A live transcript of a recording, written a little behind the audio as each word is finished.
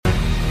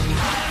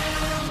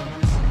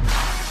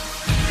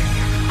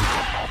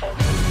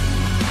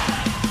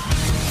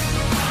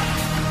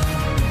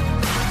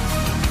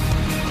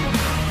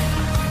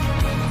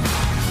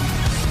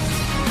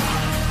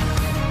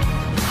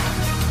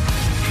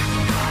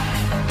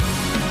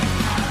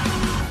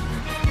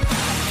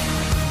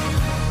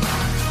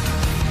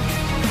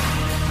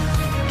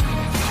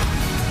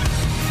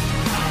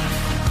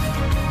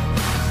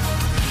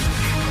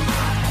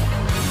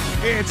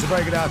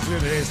very good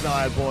afternoon. It is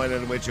Niall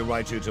Boylan with you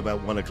right through to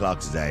about 1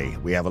 o'clock today.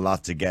 We have a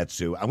lot to get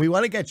to, and we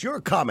want to get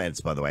your comments,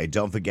 by the way.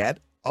 Don't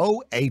forget,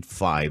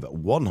 085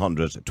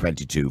 100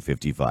 22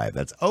 55.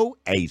 That's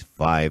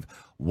 085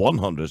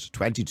 100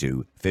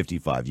 22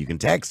 55. You can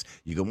text,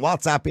 you can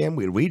WhatsApp in,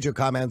 we'll read your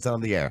comments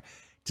on the air.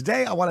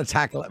 Today, I want to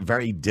tackle a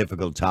very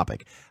difficult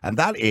topic, and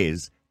that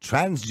is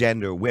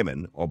transgender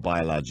women or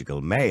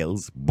biological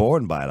males,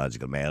 born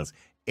biological males,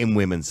 in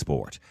women's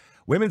sport.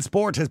 Women's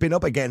sport has been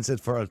up against it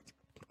for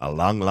a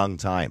long, long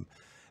time.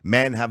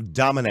 Men have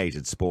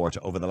dominated sport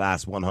over the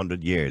last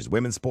 100 years.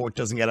 Women's sport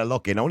doesn't get a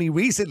look in. Only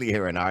recently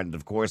here in Ireland,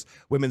 of course,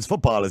 women's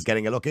football is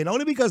getting a look in,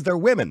 only because they're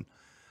women.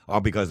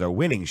 Or because they're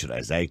winning, should I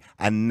say.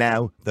 And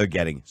now they're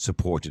getting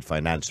supported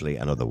financially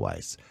and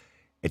otherwise.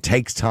 It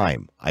takes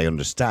time, I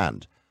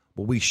understand.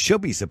 But we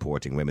should be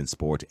supporting women's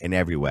sport in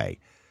every way.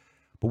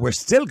 But we're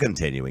still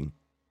continuing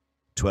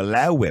to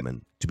allow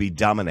women to be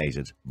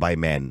dominated by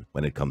men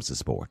when it comes to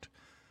sport.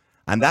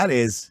 And that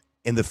is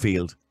in the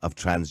field of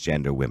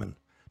transgender women.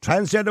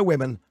 Transgender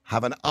women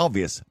have an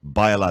obvious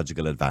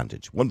biological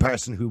advantage. One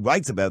person who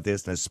writes about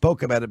this and has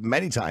spoken about it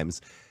many times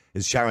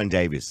is Sharron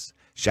Davies.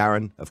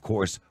 Sharron, of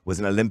course,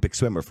 was an Olympic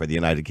swimmer for the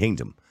United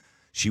Kingdom.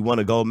 She won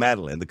a gold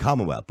medal in the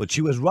Commonwealth, but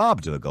she was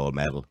robbed of a gold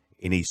medal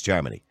in East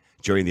Germany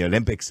during the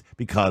Olympics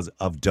because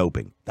of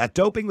doping. That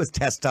doping was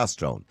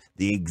testosterone,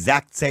 the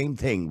exact same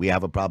thing we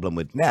have a problem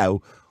with now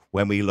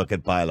when we look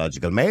at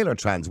biological male or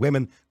trans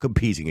women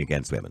competing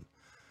against women.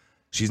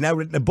 She's now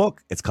written a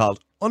book. It's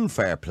called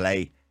Unfair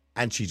Play,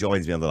 and she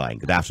joins me on the line.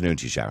 Good afternoon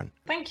to you, Sharron.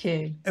 Thank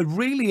you. A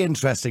really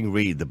interesting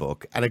read, the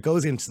book, and it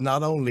goes into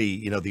not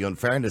only, the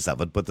unfairness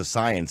of it, but the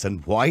science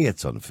and why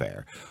it's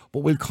unfair. But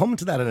we'll come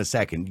to that in a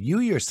second. You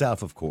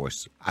yourself, of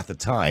course, at the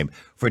time,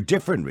 for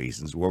different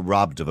reasons, were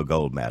robbed of a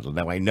gold medal.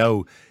 Now, I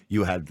know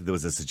there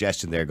was a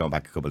suggestion there going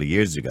back a couple of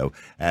years ago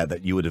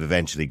that you would have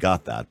eventually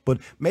got that. But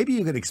maybe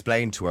you could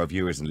explain to our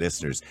viewers and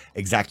listeners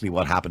exactly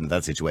what happened in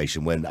that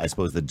situation when, I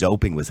suppose, the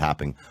doping was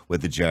happening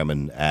with the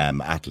German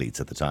athletes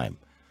at the time.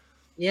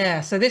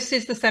 Yeah, so this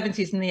is the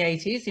 70s and the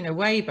 80s,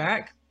 way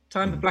back,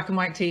 time of black and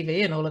white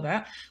TV and all of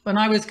that. When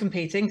I was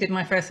competing, did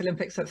my first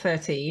Olympics at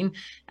 13,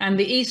 and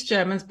the East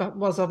Germans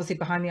was obviously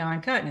behind the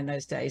Iron Curtain in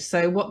those days.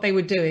 So what they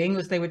were doing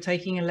was they were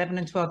taking 11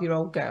 and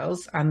 12-year-old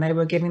girls and they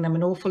were giving them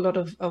an awful lot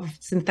of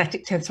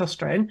synthetic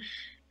testosterone,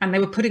 and they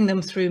were putting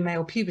them through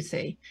male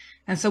puberty.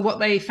 And so what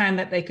they found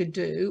that they could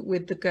do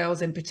with the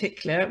girls in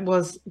particular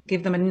was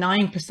give them a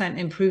 9%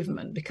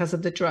 improvement because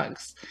of the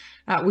drugs.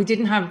 We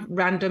didn't have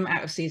random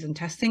out-of-season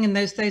testing in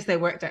those days. They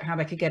worked out how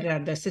they could get it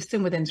out of their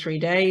system within 3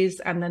 days,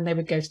 and then they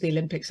would go to the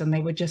Olympics and they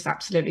would just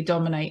absolutely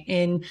dominate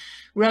in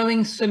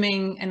rowing,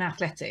 swimming, and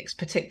athletics,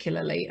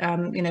 particularly.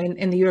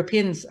 In the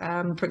Europeans,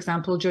 for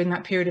example, during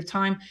that period of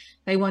time,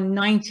 they won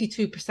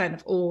 92%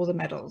 of all the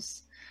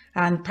medals,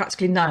 and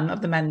practically none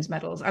of the men's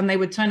medals. And they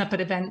would turn up at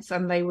events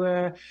and they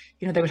were,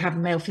 they would have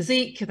male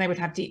physique, they would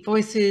have deep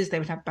voices, they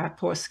would have bad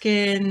poor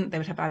skin, they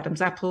would have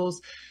Adam's apples,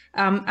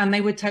 and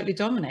they would totally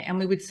dominate. And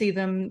we would see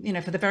them,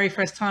 for the very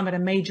first time at a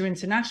major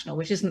international,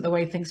 which isn't the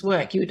way things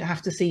work. You would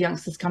have to see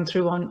youngsters come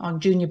through on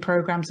junior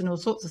programs and all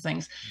sorts of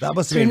things. That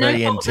must have been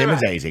very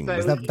intimidating.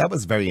 That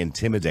was very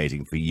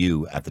intimidating for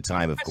you at the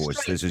time, of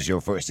course. This was your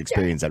first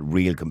experience at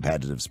real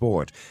competitive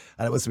sport.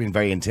 And it must have been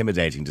very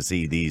intimidating to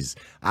see these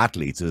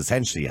athletes who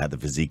essentially had the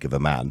physique of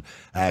a man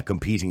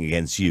competing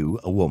against you,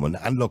 a woman.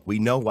 And look, we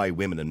know why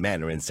women and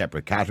men are in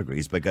separate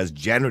categories, because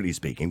generally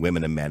speaking,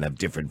 women and men have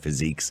different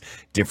physiques,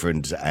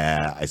 different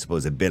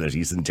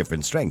abilities and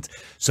different strengths.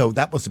 So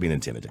that must have been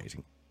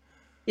intimidating.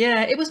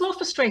 Yeah, it was more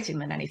frustrating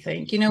than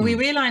anything. We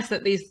realized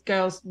that these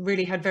girls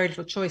really had very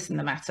little choice in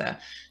the matter.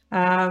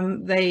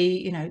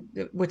 They,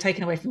 were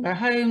taken away from their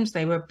homes.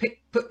 They were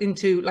put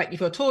into, like,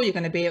 if you're tall, you're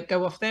going to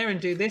go off there and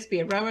do this,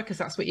 be a rower, because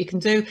that's what you can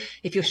do.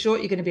 If you're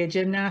short, you're going to be a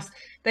gymnast.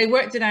 They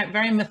worked it out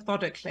very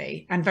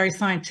methodically and very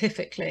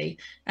scientifically,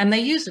 and they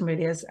use them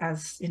really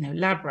as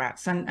lab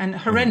rats, and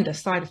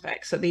horrendous side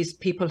effects that these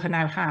people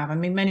now have. I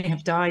mean, many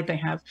have died. They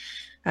have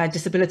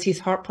disabilities,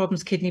 heart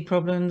problems, kidney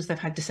problems. They've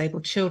had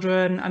disabled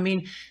children. I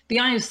mean, the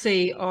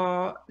IOC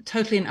are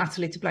totally and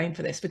utterly to blame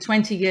for this. For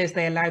 20 years,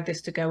 they allowed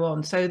this to go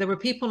on. So there were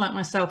people like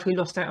myself who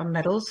lost out on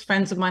medals,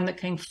 friends of mine that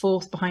came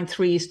fourth behind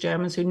 3 East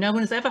Germans who no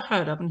one has ever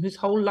heard of and whose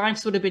whole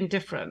lives would have been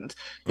different,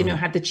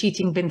 had the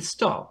cheating been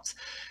stopped.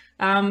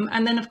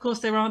 And then, of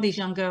course, there are these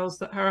young girls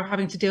that are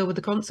having to deal with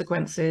the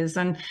consequences.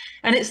 And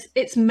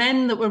it's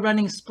men that were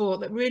running sport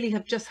that really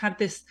have just had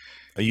this.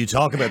 You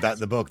talk about that in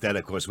the book, then,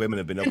 of course, women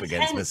have been up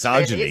against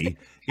misogyny.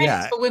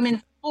 Yeah, for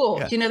women's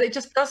sport, it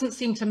just doesn't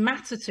seem to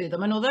matter to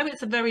them. And although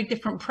it's a very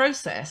different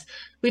process,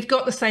 we've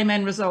got the same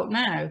end result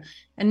now,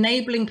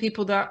 enabling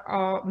people that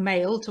are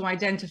male to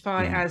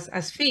identify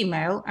as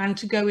female and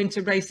to go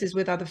into races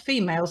with other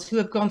females who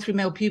have gone through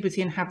male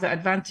puberty and have that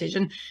advantage.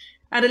 And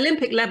At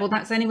Olympic level,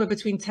 that's anywhere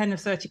between 10 and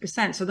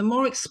 30%. So the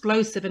more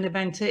explosive an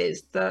event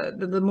is,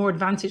 the more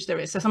advantage there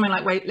is. So something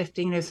like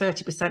weightlifting,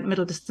 30%,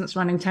 middle distance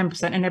running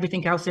 10%, and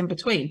everything else in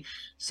between.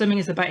 Swimming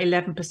is about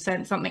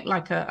 11%, something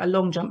like a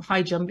long jump,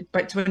 high jump,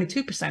 about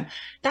 22%.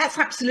 That's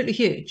absolutely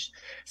huge.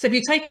 So if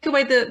you take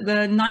away the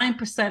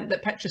 9%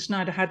 that Petra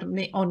Schneider had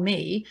on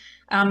me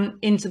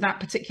into that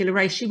particular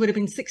race, she would have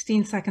been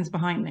 16 seconds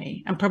behind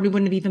me and probably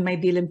wouldn't have even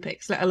made the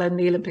Olympics, let alone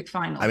the Olympic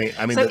final. I mean,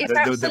 so it's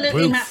absolutely the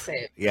proof,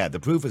 massive. Yeah, the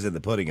proof is in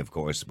the pudding, of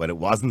course, but it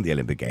wasn't the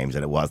Olympic Games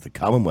and it was the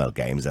Commonwealth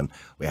Games. And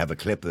we have a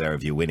clip there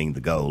of you winning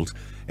the gold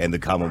in the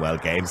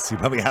Commonwealth Games. You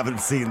probably haven't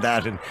seen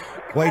that in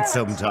quite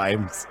some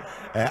time.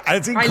 And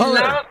it's in colour.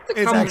 I love the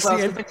Commonwealth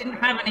because I didn't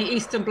have any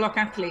Eastern Bloc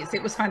athletes.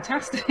 It was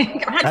fantastic.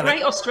 I had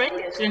great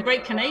Australians and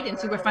great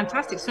Canadians who were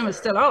fantastic swimmers,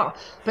 still are,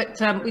 but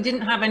we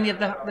didn't have any of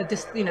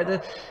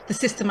the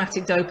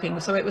systematic doping.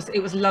 So it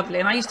was lovely,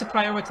 and I used to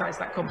prioritise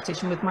that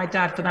competition with my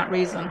dad for that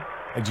reason.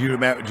 And do you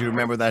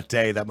remember that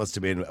day? That must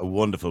have been a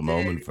wonderful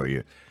moment for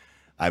you.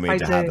 I mean,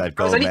 to have that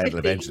gold medal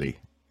eventually.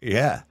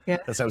 Yeah,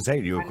 that's what I'm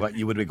saying. You would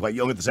have been quite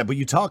young at the time. But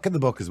you talk in the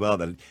book as well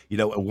that,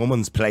 a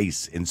woman's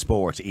place in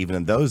sport, even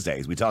in those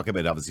days. We talk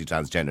about, obviously,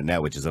 transgender now,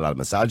 which is a lot of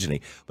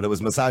misogyny. But it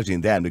was misogyny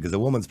then because a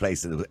woman's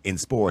place in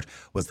sport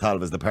was thought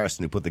of as the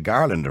person who put the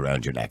garland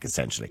around your neck,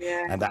 essentially.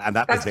 Yeah. And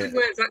that was good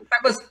words.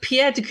 That was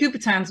Pierre de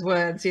Coubertin's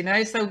words,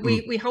 So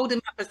we hold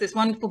him up as this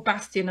wonderful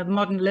bastion of the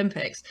modern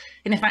Olympics.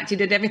 And in fact, he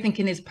did everything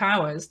in his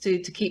powers to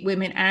keep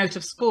women out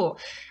of sport.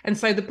 And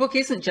so the book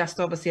isn't just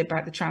obviously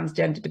about the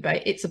transgender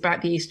debate. It's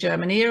about the East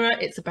German era.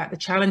 It's about the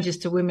challenges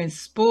to women's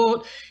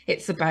sport.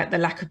 It's about the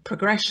lack of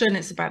progression.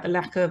 It's about the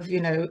lack of,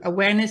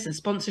 awareness and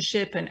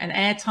sponsorship and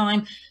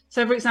airtime.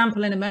 So, for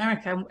example, in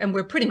America, and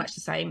we're pretty much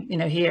the same,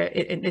 here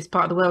in this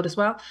part of the world as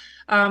well,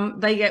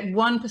 they get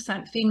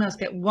 1%, females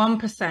get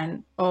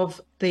 1%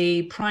 of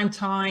the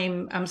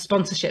primetime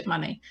sponsorship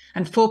money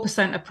and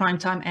 4% of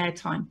primetime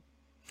airtime.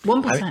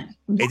 1%.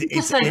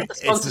 It's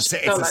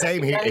the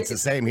same here. It's the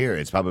same here.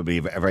 It's probably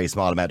a very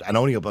small amount. And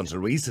only up until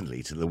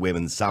recently, till the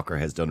women's soccer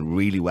has done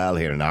really well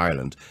here in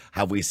Ireland,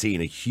 have we seen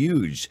a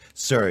huge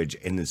surge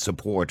in the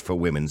support for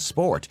women's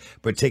sport,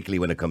 particularly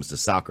when it comes to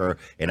soccer.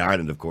 In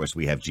Ireland, of course,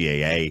 we have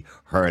GAA,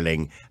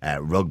 hurling,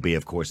 rugby,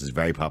 of course, is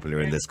very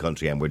popular in this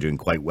country, and we're doing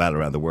quite well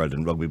around the world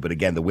in rugby. But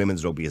again, the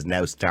women's rugby is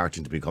now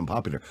starting to become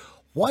popular.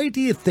 Why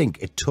do you think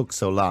it took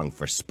so long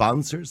for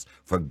sponsors,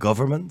 for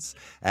governments,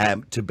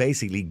 to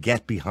basically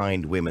get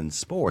behind women's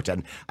sport,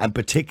 and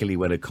particularly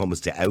when it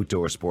comes to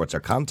outdoor sports or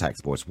contact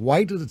sports?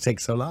 Why did it take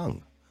so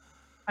long?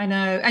 I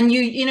know. And you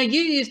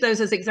use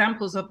those as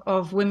examples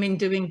of women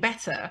doing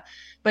better.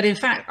 But in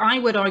fact, I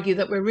would argue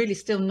that we're really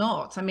still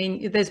not. I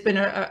mean, there's been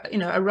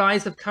a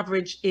rise of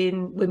coverage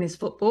in women's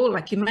football,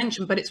 like you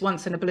mentioned, but it's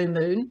once in a blue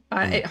moon.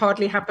 It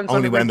hardly happens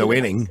only when they're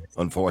winning,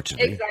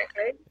 unfortunately.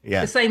 Exactly.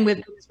 Yeah. The same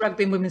with women's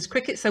rugby and women's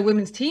cricket. So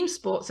women's team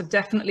sports have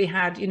definitely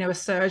had, a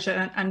surge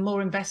and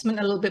more investment,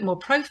 a little bit more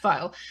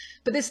profile.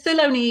 But there's still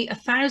only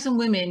 1,000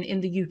 women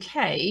in the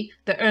UK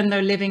that earn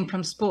their living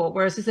from sport,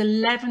 whereas there's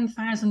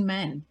 11,000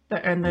 men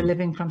that earn their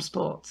living from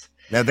sport.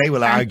 Now, they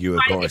will argue,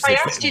 of course. If I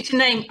asked you to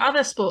name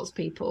other sports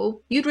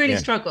people, you'd really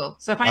struggle.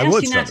 So if I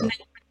asked you now to name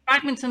the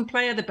badminton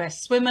player, the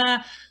best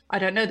swimmer, I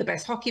don't know, the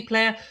best hockey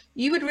player,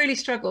 you would really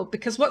struggle,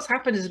 because what's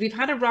happened is we've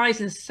had a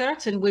rise in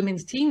certain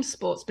women's team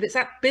sports, but it's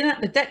been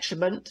at the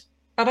detriment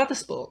of other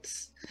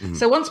sports. Mm-hmm.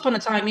 So once upon a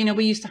time,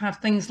 we used to have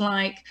things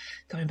like,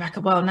 going back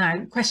a while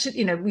now,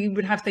 we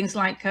would have things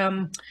like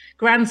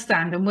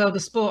Grandstand and World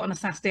of Sport on a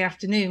Saturday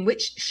afternoon,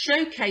 which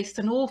showcased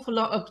an awful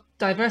lot of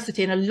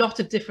diversity in a lot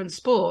of different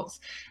sports.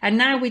 And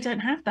now we don't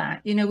have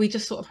that. We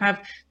just sort of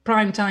have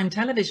primetime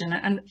television,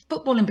 and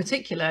football in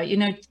particular,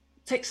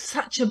 takes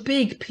such a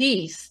big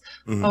piece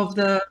of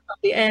the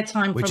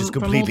airtime, which is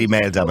completely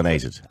male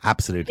dominated.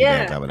 Absolutely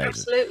male dominated.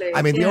 Absolutely.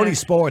 I mean, the only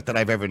sport that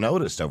I've ever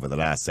noticed over the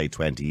last, say,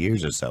 20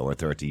 years or so, or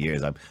 30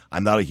 years,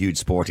 I'm not a huge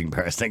sporting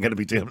person, I'm going to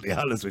be totally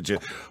honest with you,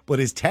 but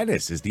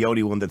tennis is the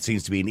only one that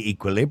seems to be in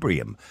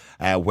equilibrium,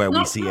 where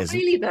we see as...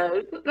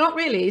 Not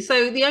really.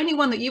 So the only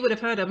one that you would have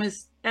heard of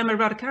is Emma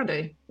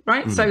Raducanu.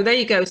 Right. Mm-hmm. So there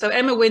you go. So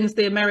Emma wins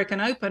the American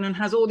Open and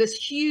has all this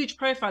huge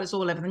profile. It's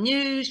all over the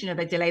news.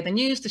 They delay the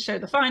news to show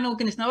the final.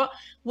 Goodness knows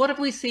what have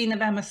we seen of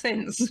Emma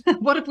since?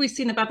 What have we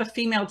seen about the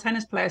female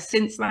tennis players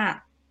since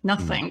that?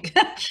 Nothing.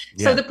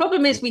 So the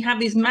problem is we have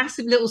these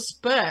massive little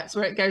spurts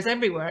where it goes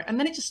everywhere and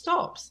then it just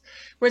stops.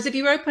 Whereas if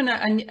you open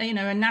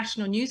a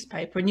national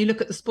newspaper and you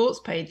look at the sports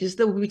pages,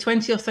 there will be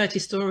 20 or 30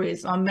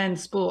 stories on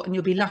men's sport, and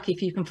you'll be lucky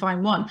if you can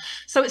find one.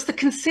 So it's the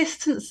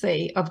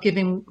consistency of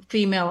giving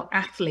female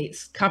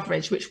athletes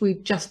coverage, which we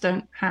just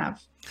don't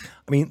have.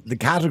 I mean, the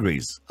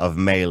categories of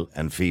male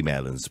and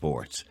female in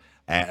sport.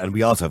 And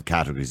we also have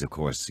categories, of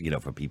course,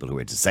 for people who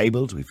are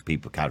disabled. We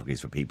have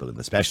categories for people in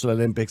the Special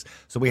Olympics.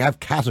 So we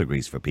have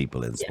categories for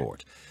people in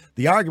sport.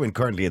 The argument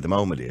currently at the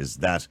moment is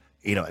that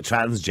you know, a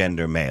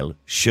transgender male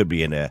should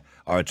be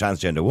or a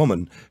transgender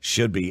woman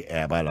should be,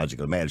 a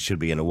biological male should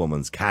be in a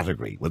woman's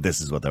category. Well, this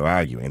is what they're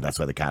arguing. That's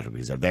why the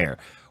categories are there.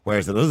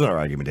 Whereas the other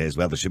argument is,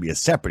 well, there should be a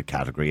separate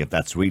category if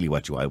that's really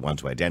what you want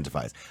to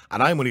identify as.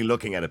 And I'm only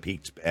looking at a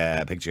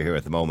picture here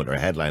at the moment, or a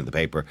headline in the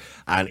paper,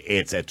 and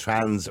it's a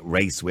trans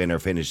race winner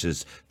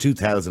finishes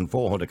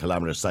 2,400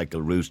 kilometre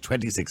cycle route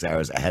 26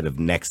 hours ahead of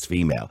next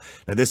female.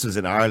 Now, this was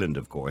in Ireland,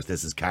 of course.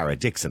 This is Cara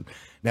Dixon.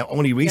 Now,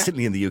 only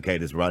recently in the UK,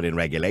 there's brought in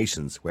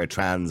regulations where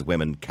trans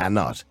women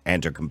cannot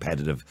enter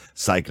competitive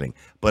cycling.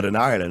 But in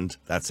Ireland,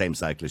 that same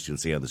cyclist you'll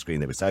see on the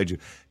screen there beside you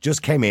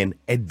just came in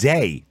a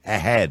day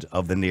ahead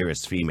of the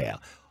nearest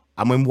female.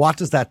 I mean, what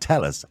does that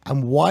tell us?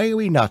 And why are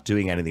we not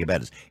doing anything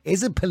about it?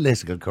 Is it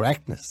political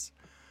correctness?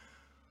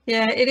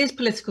 Yeah, it is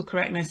political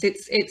correctness.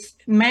 It's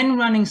men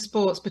running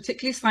sports,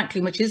 particularly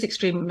cycling, which is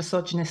extremely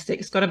misogynistic.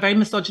 It's got a very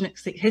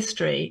misogynistic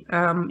history.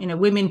 You know,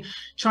 women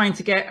trying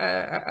to get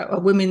a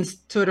women's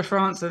Tour de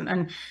France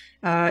and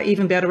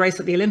even be able to race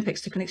at the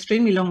Olympics took an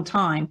extremely long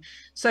time.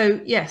 So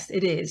yes,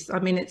 it is. I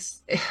mean,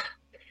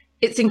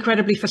 it's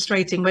incredibly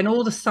frustrating when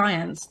all the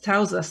science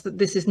tells us that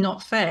this is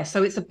not fair.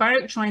 So it's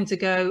about trying to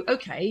go,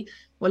 okay,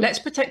 well, let's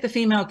protect the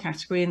female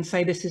category and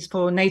say this is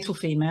for natal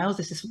females,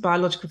 this is for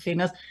biological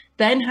females.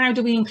 Then how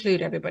do we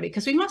include everybody?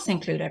 Because we must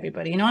include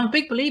everybody. You know, I'm a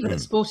big believer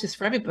that sport is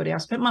for everybody.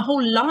 I've spent my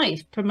whole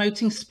life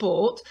promoting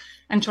sport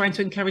and trying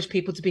to encourage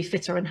people to be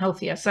fitter and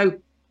healthier. So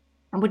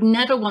I would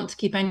never want to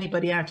keep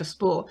anybody out of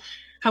sport.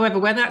 However,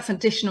 whether that's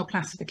additional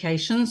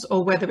classifications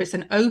or whether it's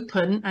an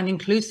open and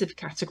inclusive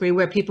category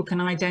where people can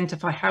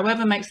identify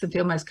however makes them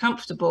feel most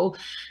comfortable,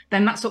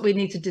 then that's what we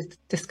need to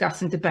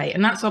discuss and debate.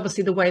 And that's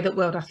obviously the way that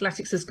World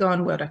Athletics has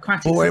gone, World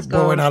Aquatics has gone.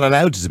 But we're not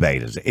allowed to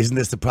debate it. Isn't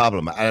this the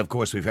problem? And of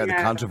course, we've heard the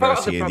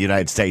controversy in the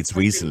United States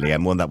recently,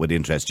 and one that would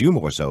interest you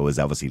more so is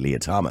obviously Leah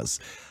Thomas.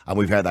 And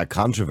we've heard that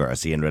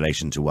controversy in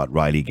relation to what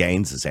Riley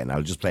Gaines is saying.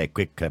 I'll just play a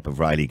quick clip of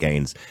Riley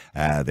Gaines,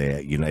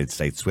 the United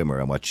States swimmer,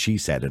 and what she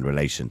said in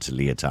relation to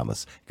Leah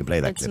Thomas. You can play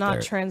that clip there.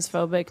 It's not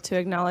transphobic to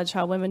acknowledge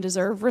how women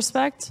deserve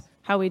respect,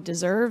 how we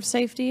deserve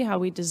safety, how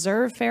we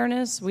deserve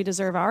fairness, we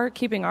deserve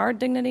keeping our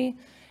dignity.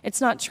 It's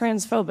not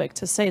transphobic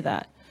to say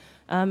that.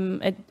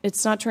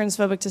 It's not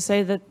transphobic to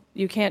say that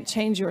you can't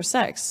change your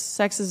sex.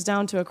 Sex is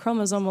down to a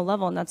chromosomal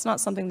level, and that's not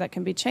something that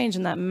can be changed,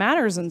 and that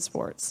matters in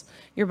sports.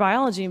 Your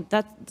biology,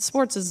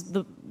 sports is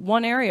the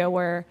one area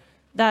where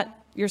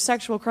your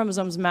sexual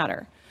chromosomes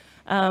matter.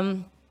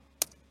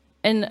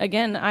 And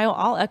again,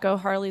 I'll echo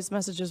Harley's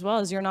message as well,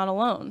 as you're not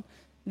alone.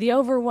 The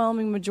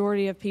overwhelming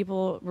majority of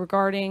people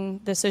regarding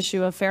this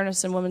issue of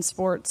fairness in women's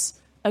sports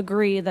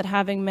agree that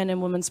having men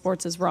in women's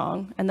sports is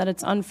wrong and that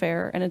it's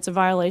unfair and it's a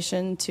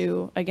violation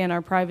to, again,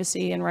 our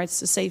privacy and rights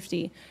to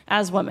safety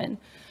as women.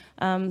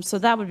 So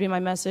that would be my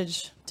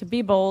message: to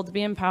be bold,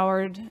 be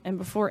empowered, and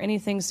before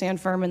anything,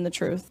 stand firm in the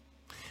truth.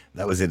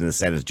 That was in the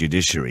Senate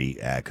Judiciary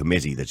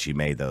Committee that she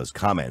made those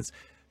comments.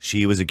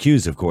 She was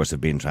accused, of course,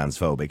 of being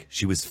transphobic.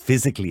 She was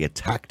physically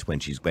attacked when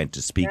she went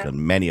to speak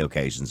on many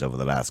occasions over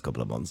the last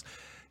couple of months.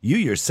 You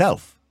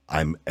yourself,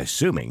 I'm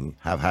assuming,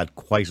 have had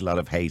quite a lot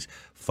of hate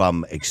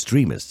from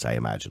extremists, I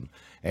imagine,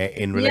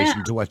 in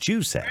relation to what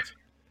you said.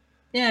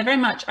 Yeah, very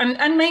much.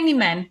 And mainly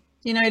men.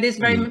 You know, it is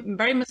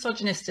very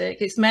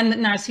misogynistic. It's men that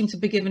now seem to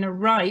be given a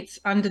right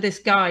under this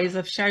guise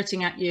of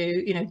shouting at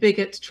you, you know,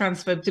 bigot,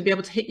 transphobe, to be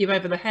able to hit you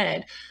over the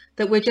head,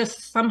 that we're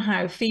just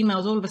somehow,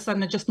 females all of a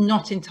sudden are just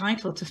not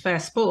entitled to fair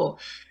sport.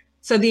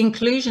 So the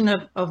inclusion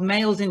of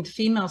males into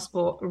female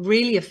sport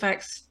really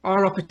affects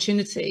our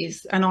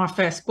opportunities and our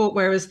fair sport,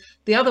 whereas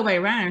the other way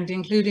around,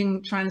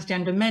 including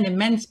transgender men in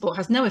men's sport,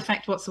 has no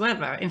effect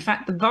whatsoever. In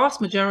fact, the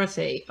vast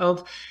majority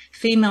of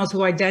females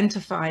who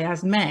identify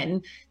as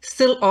men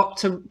still opt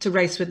to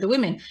race with the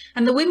women.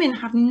 And the women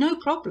have no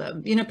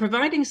problem, you know,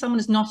 providing someone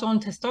is not on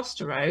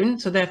testosterone,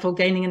 so therefore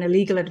gaining an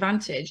illegal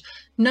advantage,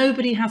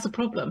 nobody has a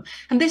problem.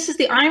 And this is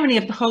the irony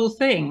of the whole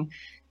thing.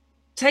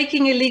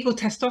 Taking illegal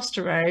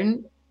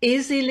testosterone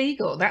is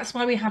illegal. That's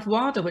why we have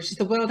WADA, which is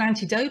the World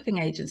Anti-Doping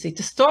Agency,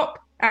 to stop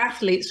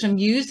athletes from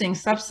using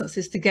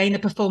substances to gain a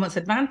performance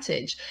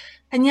advantage.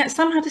 And yet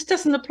somehow this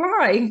doesn't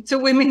apply to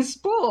women's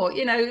sport.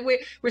 You know,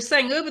 we're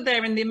saying over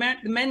there in the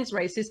men's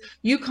races,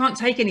 you can't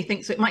take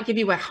anything, so it might give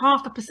you a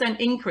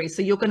 0.5% increase,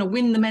 so you're going to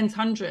win the men's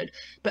 100.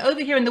 But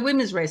over here in the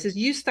women's races,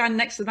 you stand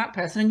next to that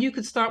person and you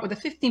could start with a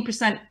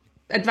 15%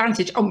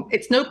 advantage. Oh,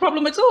 it's no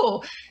problem at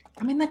all.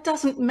 I mean, that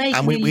doesn't make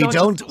and we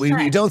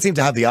don't seem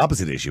to have the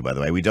opposite issue, by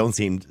the way. We don't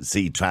seem to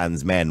see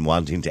trans men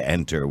wanting to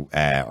enter,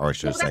 or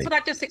should I say, that's what I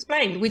just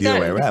explained. We don't,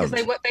 because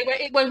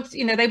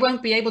they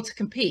won't be able to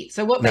compete.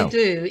 So what they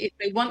do, if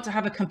they want to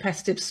have a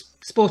competitive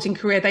sporting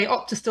career, they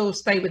opt to still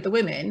stay with the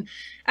women,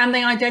 and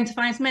they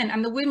identify as men,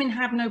 and the women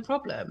have no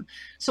problem.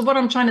 So what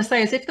I'm trying to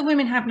say is, if the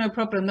women have no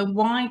problem, then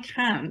why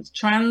can't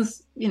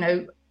trans,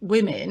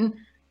 women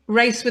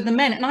race with the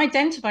men and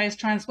identify as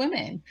trans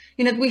women?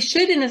 You know, we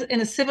should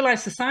in a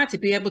civilized society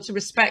be able to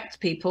respect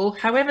people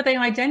however they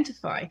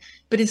identify,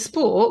 but in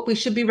sport we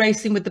should be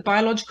racing with the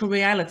biological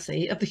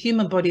reality of the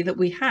human body that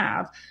we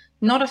have,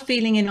 not a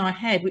feeling in our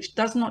head which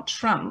does not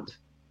trump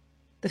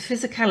the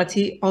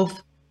physicality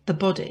of the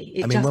body.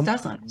 It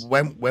doesn't.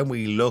 When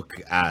we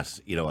look at,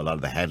 a lot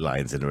of the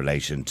headlines in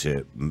relation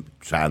to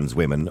trans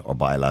women or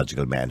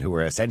biological men who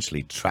are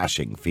essentially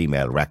trashing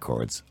female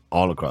records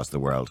all across the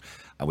world,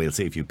 and we'll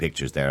see a few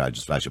pictures there. I'll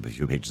just flash up a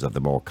few pictures of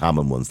the more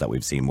common ones that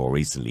we've seen more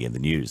recently in the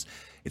news.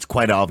 It's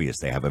quite obvious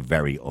they have a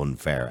very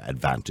unfair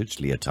advantage.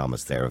 Leah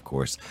Thomas there, of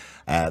course.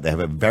 They have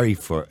a very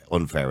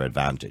unfair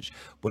advantage.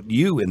 But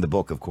you, in the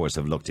book, of course,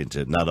 have looked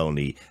into not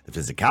only the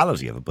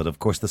physicality of it, but, of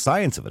course, the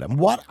science of it. And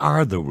what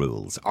are the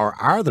rules? Or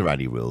are there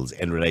any rules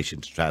in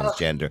relation to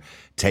transgender,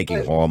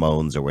 taking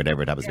hormones or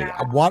whatever it happens to be?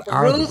 What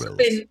are the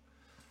rules?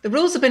 The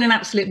rules have been an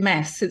absolute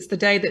mess since the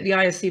day that the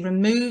IOC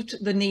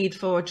removed the need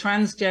for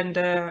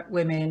transgender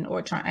women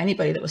or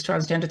anybody that was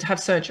transgender to have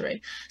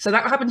surgery. So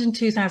that happened in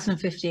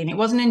 2015. It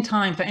wasn't in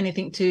time for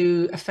anything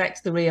to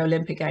affect the Rio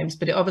Olympic Games,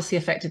 but it obviously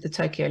affected the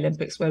Tokyo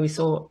Olympics, where we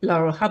saw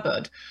Laurel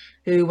Hubbard,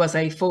 who was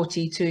a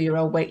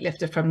 42-year-old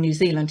weightlifter from New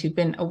Zealand who'd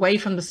been away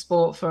from the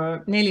sport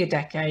for nearly a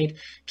decade,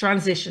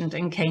 transitioned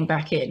and came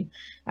back in.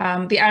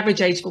 The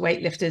average age for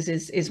weightlifters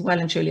is well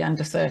and truly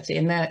under 30,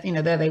 and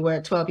there they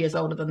were, 12 years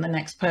older than the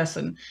next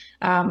person.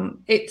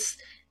 It's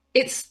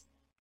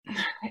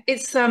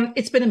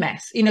been a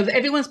mess.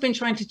 Everyone's been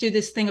trying to do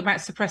this thing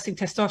about suppressing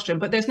testosterone,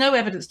 but there's no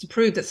evidence to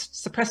prove that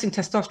suppressing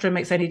testosterone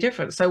makes any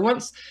difference. So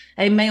once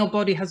a male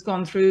body has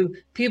gone through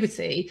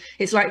puberty,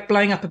 it's like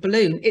blowing up a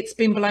balloon. It's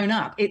been blown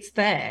up. It's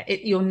there.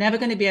 You're never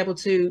going to be able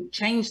to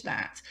change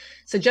that.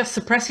 So just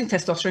suppressing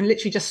testosterone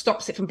literally just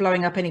stops it from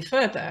blowing up any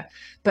further.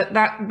 But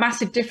that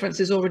massive difference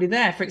is already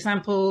there. For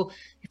example,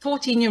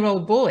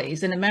 14-year-old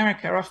boys in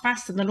America are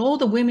faster than all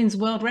the women's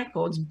world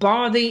records,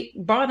 bar the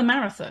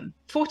marathon.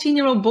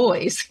 14-year-old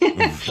boys.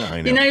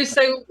 I know.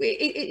 So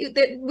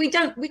we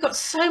got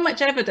so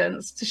much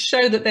evidence to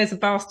show that there's a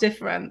vast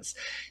difference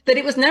that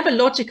it was never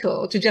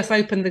logical to just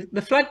open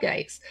the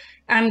floodgates.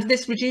 And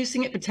this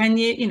reducing it for 10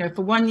 years,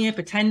 for 1 year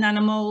for 10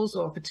 nanomoles,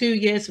 or for 2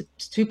 years for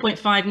 2.5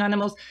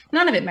 nanomoles,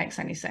 none of it makes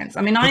any sense.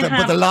 I mean,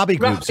 but the lobby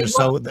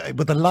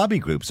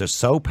groups are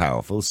so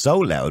powerful, so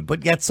loud,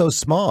 but yet so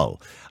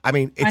small. I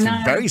mean, it's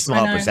a very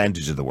small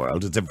percentage of the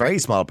world. It's a very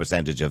small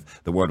percentage of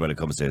the world when it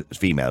comes to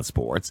female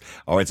sports,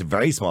 or it's a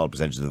very small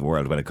percentage of the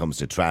world when it comes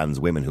to trans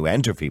women who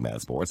enter female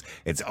sports.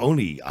 It's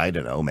only, I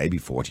don't know, maybe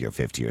 40 or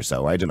 50 or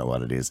so. I don't know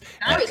what it is.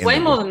 No, it's way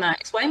more than that.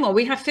 It's way more.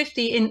 We have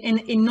 50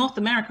 in North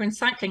America in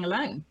cycling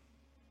alone.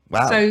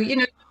 Wow. So,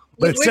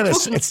 but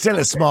it's still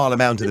a small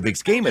amount in the big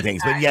scheme of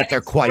things, but yet they're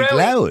quite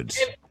loud.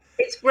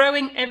 It's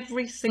growing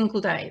every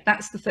single day.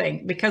 That's the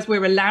thing. Because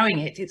we're allowing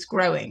it, it's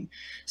growing.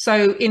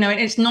 So, and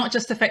it's not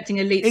just affecting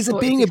elite. Is it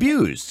being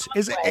abused?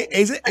 Is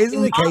it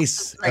the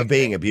case of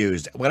being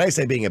abused? When I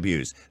say being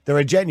abused, there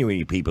are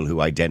genuinely people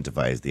who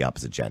identify as the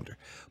opposite gender.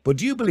 But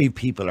do you believe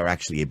people are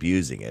actually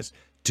abusing it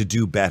to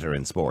do better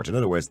in sport? In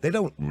other words, they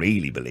don't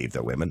really believe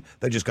they're women.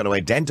 They're just going to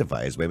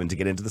identify as women to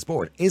get into the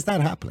sport. Is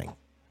that happening?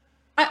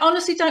 I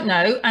honestly don't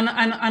know. And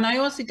I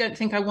honestly don't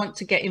think I want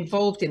to get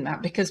involved in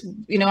that because,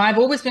 I've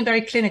always been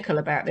very clinical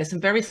about this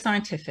and very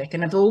scientific.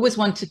 And I've always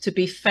wanted to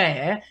be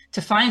fair,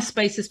 to find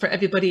spaces for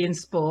everybody in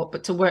sport,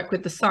 but to work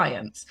with the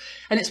science.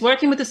 And it's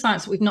working with the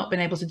science that we've not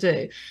been able to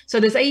do. So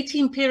there's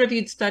 18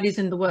 peer-reviewed studies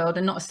in the world,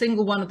 and not a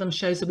single one of them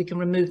shows that we can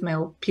remove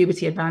male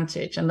puberty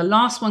advantage. And the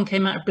last one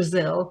came out of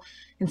Brazil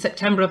in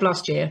September of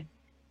last year.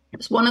 It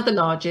was one of the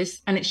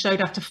largest, and it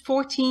showed after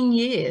 14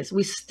 years,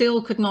 we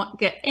still could not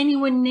get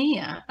anywhere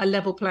near a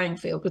level playing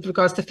field with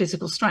regards to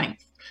physical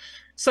strength.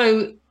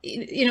 So,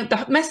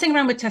 the messing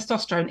around with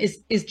testosterone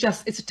is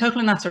just, it's a total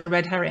and utter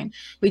red herring.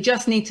 We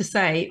just need to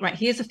say, right,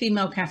 here's a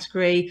female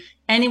category.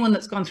 Anyone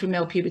that's gone through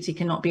male puberty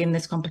cannot be in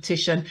this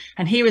competition.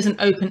 And here is an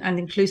open and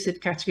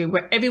inclusive category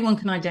where everyone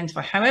can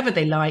identify however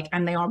they like,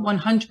 and they are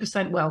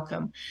 100%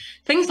 welcome.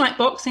 Things like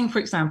boxing, for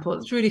example,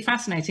 it's really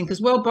fascinating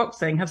because World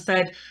Boxing have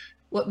said,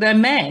 well, their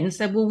men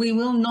said, well, we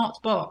will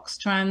not box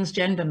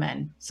transgender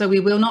men. So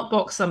we will not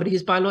box somebody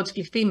who's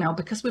biologically female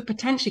because we're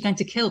potentially going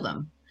to kill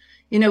them.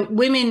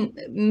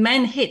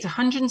 Men hit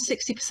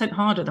 160%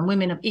 harder than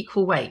women of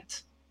equal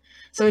weight.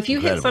 So if you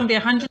hit somebody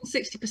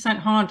 160%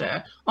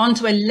 harder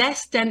onto a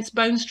less dense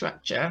bone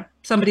structure,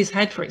 somebody's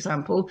head, for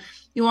example,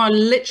 you are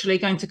literally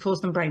going to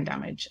cause them brain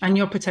damage, and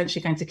you're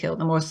potentially going to kill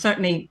them, or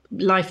certainly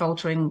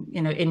life-altering,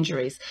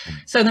 injuries.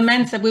 So the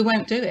men said, we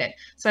won't do it.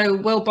 So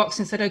World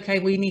Boxing said, okay,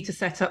 we need to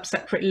set up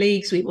separate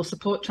leagues. We will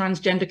support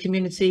transgender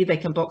community. They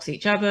can box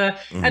each other.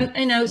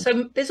 And,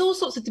 so there's all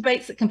sorts of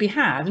debates that can be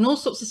had and all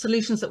sorts of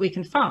solutions that we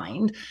can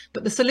find.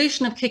 But the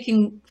solution of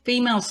kicking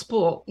female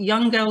sport,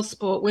 young girls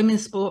sport,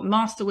 women's sport,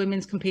 master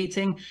women's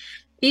competing,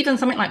 even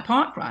something like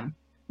parkrun,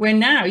 where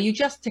now you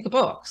just tick a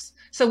box.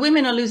 So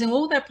women are losing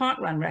all their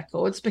parkrun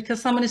records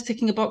because someone is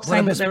ticking a box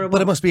saying that they're a woman.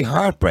 But it must be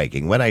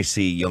heartbreaking when I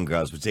see young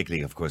girls,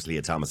 particularly, of course,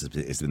 Leah Thomas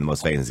is the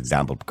most famous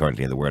example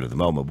currently in the world at the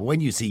moment. But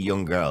when you see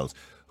young girls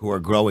who are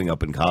growing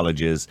up in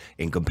colleges,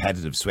 in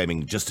competitive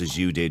swimming, just as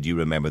you did, you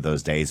remember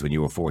those days when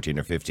you were 14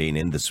 or 15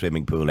 in the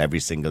swimming pool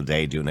every single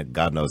day, doing it,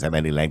 God knows how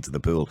many lengths of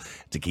the pool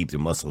to keep your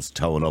muscles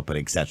toned up and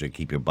etc.,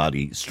 keep your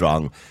body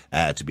strong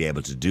to be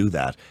able to do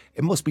that.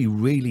 It must be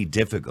really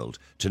difficult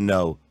to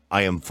know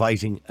I am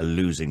fighting a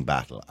losing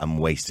battle. I'm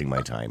wasting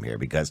my time here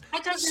because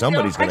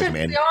somebody's going to come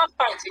in. We are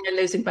fighting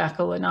a losing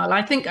battle, Niall.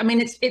 I think,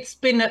 it's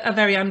been a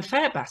very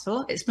unfair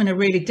battle. It's been a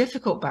really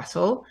difficult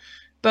battle,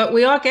 but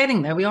we are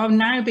getting there. We are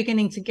now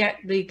beginning to get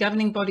the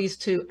governing bodies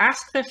to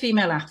ask their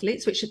female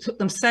athletes, which it took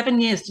them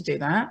 7 years to do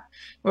that.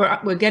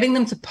 We're getting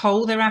them to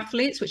poll their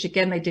athletes, which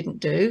again, they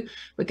didn't do.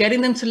 We're getting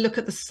them to look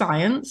at the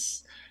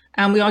science.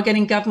 And we are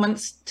getting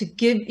governments to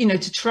give,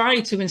 to try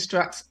to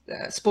instruct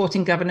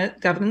sporting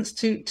governance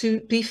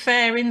to be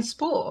fair in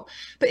sport.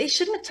 But it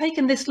shouldn't have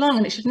taken this long,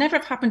 and it should never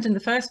have happened in the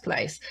first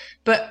place.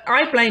 But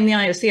I blame the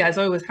IOC, as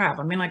I always have.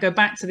 I go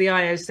back to the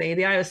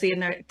IOC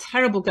and their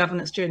terrible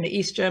governance during the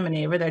East German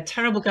era, their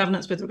terrible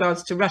governance with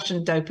regards to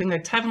Russian doping, their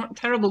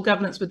terrible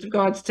governance with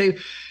regards to,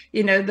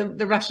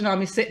 the Russian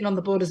army sitting on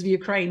the borders of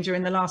Ukraine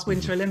during the last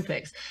Winter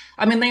Olympics.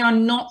 They are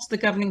not the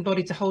governing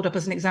body to hold up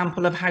as an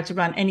example of how to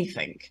run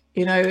anything.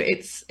 But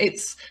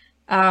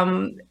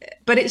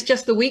it's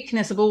just the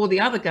weakness of all the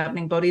other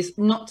governing bodies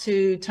not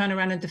to turn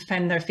around and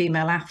defend their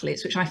female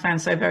athletes, which I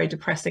found so very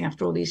depressing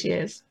after all these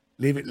years.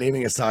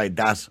 Leaving aside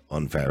that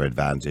unfair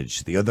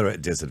advantage, the other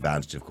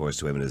disadvantage, of course,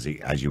 to women is,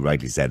 as you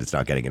rightly said, it's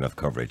not getting enough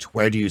coverage.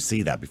 Where do you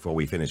see that, before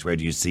we finish, where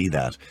do you see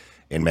that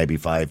in maybe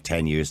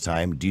 5-10 years'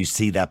 time? Do you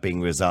see that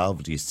being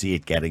resolved? Do you see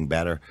it getting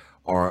better?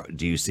 Or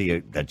do you see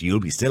that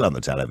you'll be still on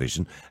the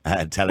television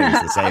telling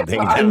us the same thing?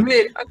 I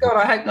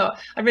hope not.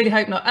 I really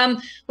hope not.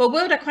 Well,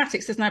 World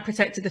Aquatics has now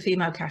protected the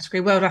female category.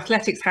 World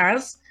Athletics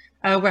has.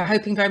 We're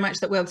hoping very much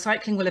that World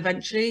Cycling will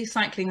eventually.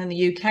 Cycling in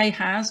the UK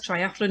has.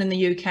 Triathlon in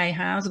the UK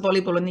has.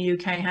 Volleyball in the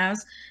UK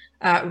has.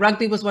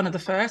 Rugby was one of the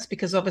first,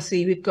 because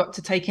obviously we've got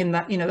to take in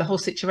that, the whole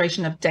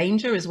situation of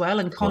danger as well,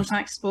 and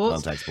contact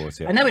sports.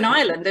 Yeah. I know in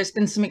Ireland there's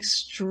been some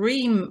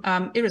extreme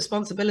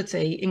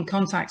irresponsibility in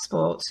contact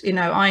sports.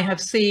 I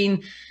have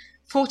seen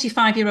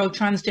 45-year-old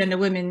transgender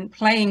women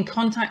playing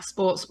contact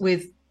sports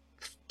with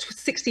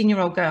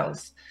 16-year-old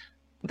girls.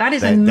 That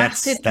is a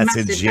massive. That's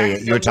in GAA.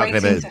 You're talking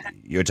about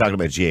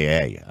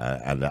GAA,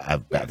 and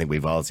I think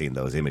we've all seen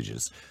those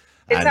images.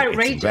 It's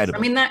outrageous.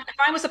 If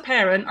I was a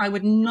parent, I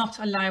would not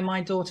allow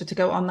my daughter to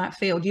go on that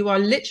field. You are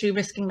literally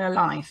risking their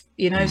life,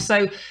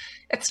 So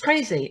it's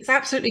crazy. It's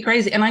absolutely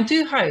crazy. And I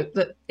do hope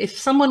that if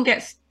someone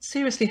gets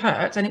seriously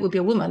hurt, and it would be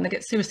a woman that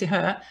gets seriously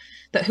hurt,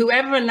 that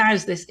whoever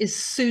allows this is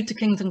sued to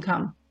kingdom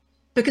come,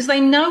 because they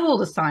know all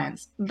the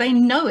science. They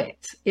know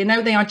it.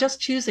 They are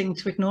just choosing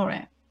to ignore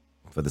it.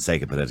 For the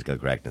sake of political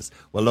correctness.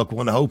 Well, look,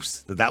 one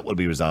hopes that will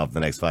be resolved in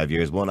the next 5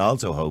 years. One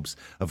also hopes,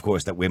 of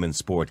course, that women's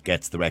sport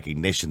gets the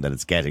recognition that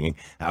it's getting,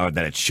 or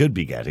that it should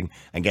be getting,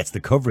 and gets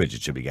the coverage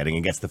it should be getting,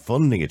 and gets the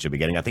funding it should be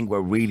getting. I think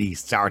we're really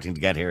starting to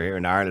get here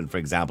in Ireland, for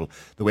example.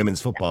 The women's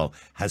football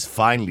has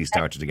finally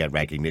started to get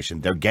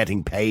recognition. They're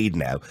getting paid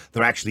now.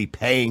 They're actually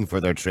paying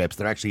for their trips.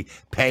 They're actually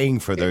paying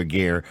for their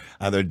gear,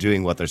 and they're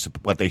doing what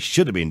they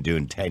should have been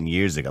doing 10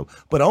 years ago.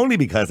 But only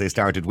because they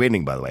started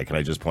winning, by the way, can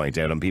I just point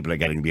out, and people are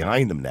getting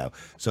behind them now.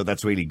 So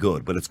that's really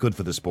good, but it's good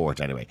for the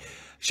sport anyway.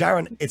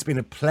 Sharron, it's been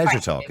a pleasure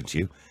talking to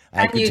you.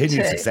 And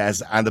continued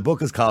success. And the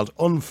book is called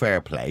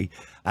Unfair Play.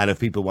 And if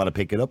people want to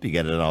pick it up, you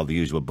get it in all the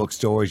usual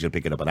bookstores. You'll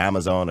pick it up on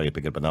Amazon, or you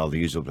pick it up in all the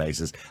usual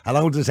places. How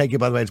long did it take you,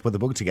 by the way, to put the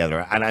book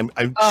together? And I'm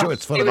sure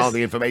it's full of all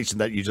the information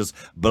that you just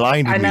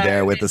blinded me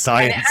there with the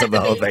science of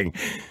the whole thing.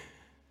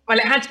 Well,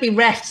 it had to be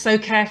refed so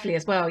carefully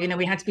as well.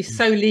 We had to be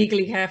so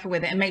legally careful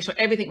with it and make sure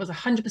everything was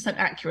 100%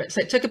 accurate.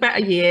 So it took about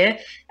a year,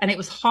 and it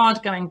was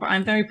hard going, but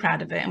I'm very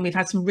proud of it. And we've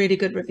had some really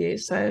good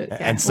reviews. So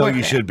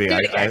you should be.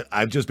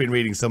 I've just been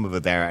reading some of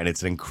it there, and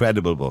it's an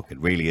incredible book. It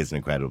really is an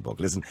incredible book.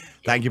 Listen,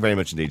 thank you very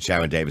much indeed,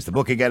 Sharron Davies. The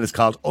book again is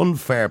called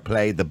Unfair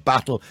Play, The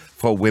Battle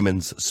for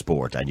Women's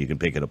Sport, and you can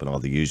pick it up in all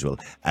the usual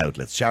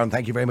outlets. Sharron,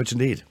 thank you very much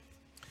indeed.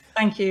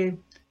 Thank you.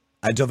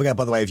 And don't forget,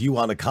 by the way, if you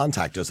want to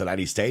contact us at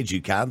any stage,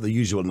 you can. The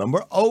usual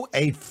number,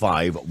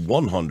 085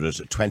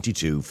 100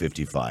 22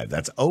 55.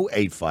 That's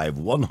 085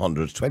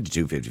 100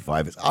 22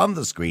 55. It's on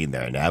the screen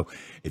there now.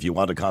 If you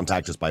want to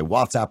contact us by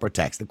WhatsApp or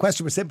text. The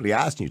question we're simply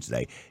asking you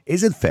today,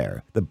 is it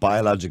fair that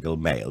biological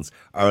males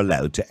are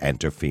allowed to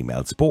enter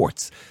female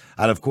sports?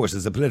 And of course,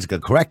 there's a political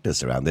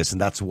correctness around this,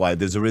 and that's why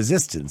there's a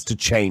resistance to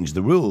change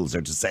the rules,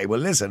 or to say, well,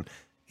 listen,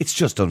 it's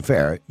just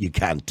unfair. You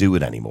can't do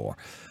it anymore.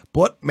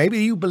 But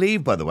maybe you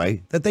believe, by the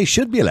way, that they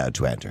should be allowed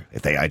to enter.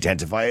 If they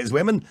identify as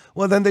women,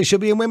 well, then they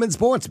should be in women's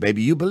sports.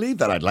 Maybe you believe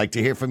that. I'd like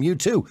to hear from you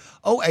too.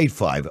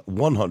 085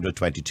 100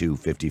 22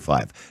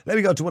 55. Let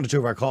me go to one or two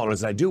of our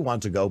callers. And I do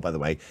want to go, by the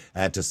way,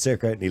 to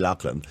Circa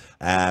Niloughlin,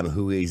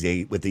 who is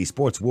with the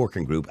sports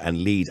working group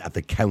and lead at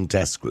the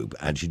Countess group.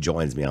 And she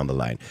joins me on the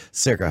line.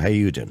 Circa, how are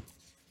you doing?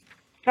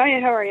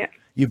 Hiya, how are you?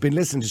 You've been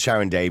listening to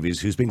Sharron Davies,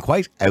 who's been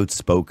quite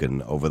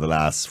outspoken over the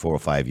last 4 or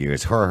 5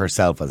 years. Her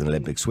herself, as an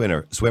Olympic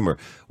swimmer,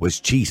 was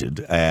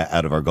cheated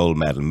out of her gold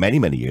medal many,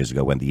 many years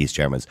ago when the East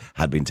Germans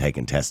had been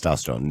taking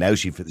testosterone. Now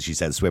she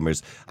said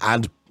swimmers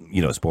and,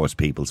 sports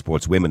people,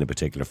 sports women in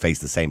particular, face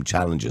the same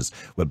challenges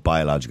with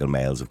biological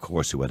males, of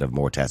course, who would have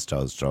more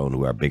testosterone,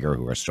 who are bigger,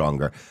 who are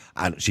stronger.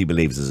 And she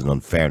believes there's an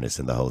unfairness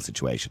in the whole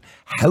situation.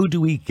 How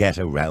do we get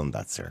around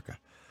that, Circa?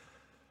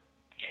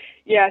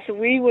 Yeah, so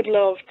we would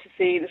love to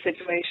see the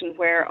situation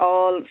where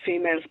all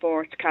female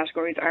sports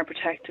categories are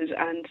protected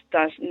and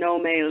that no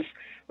males,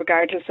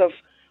 regardless of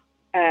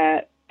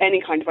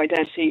any kind of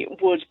identity,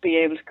 would be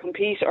able to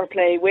compete or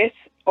play with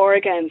or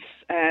against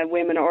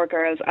women or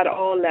girls at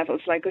all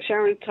levels. Like as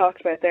Sharron talked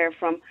about there,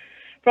 from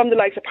the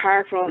likes of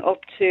parkrun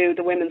up to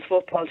the women's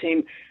football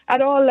team,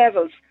 at all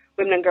levels,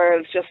 women and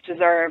girls just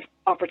deserve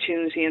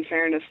opportunity and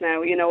fairness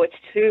now. You know, it's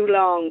too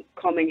long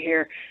coming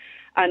here.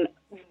 And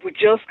we're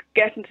just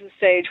getting to the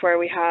stage where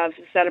we have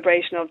the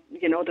celebration of,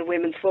 you know, the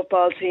women's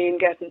football team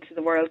getting to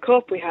the World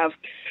Cup. We have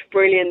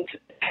brilliant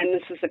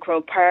attendances at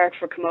Croke Park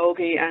for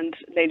camogie and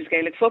ladies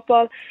Gaelic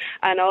football.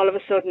 And all of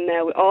a sudden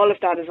now, all of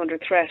that is under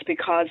threat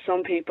because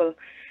some people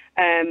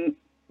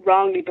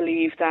wrongly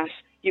believe that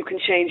you can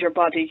change your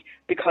body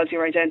because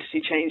your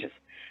identity changes.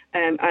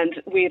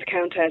 And we at the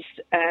Countess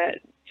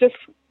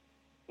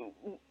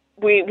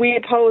we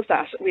oppose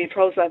that. We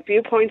oppose that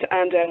viewpoint,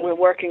 and we're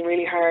working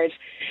really hard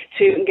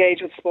to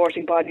engage with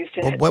sporting bodies.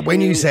 When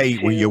you say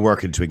you're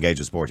working to engage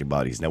with sporting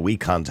bodies, now we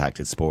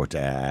contacted Sport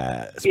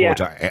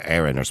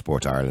Éireann or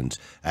Sport Ireland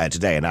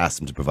today and asked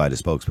them to provide a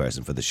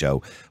spokesperson for the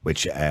show,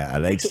 which at a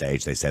late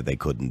stage they said they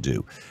couldn't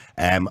do.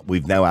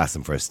 We've now asked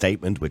them for a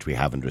statement, which we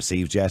haven't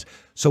received yet.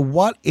 So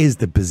what is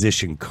the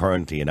position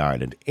currently in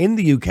Ireland? In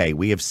the UK,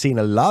 we have seen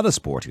a lot of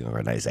sporting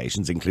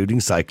organisations,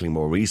 including cycling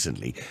more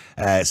recently,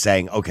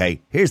 saying,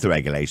 OK, here's the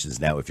regulations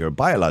now. If you're a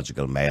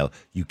biological male,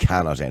 you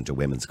cannot enter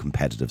women's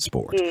competitive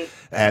sport.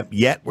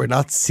 Yet we're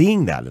not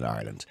seeing that in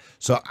Ireland.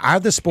 So are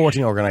the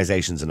sporting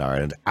organisations in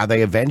Ireland, are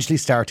they eventually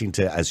starting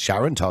to, as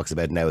Sharron talks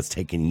about now, it's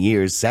taken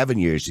years, 7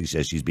 years, she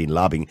says she's been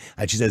lobbying,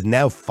 and she says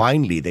now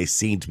finally they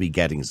seem to be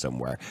getting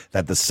somewhere,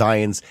 that the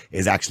science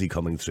is actually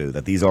coming through,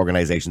 that these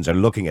organisations are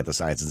looking at the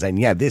science and saying,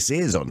 yeah, this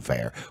is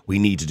unfair. We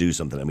need to do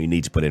something and we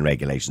need to put in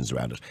regulations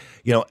around it.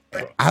 You know,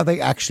 are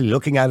they actually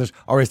looking at it,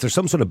 or is there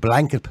some sort of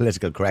blanket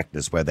political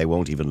correctness where they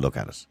won't even look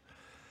at it?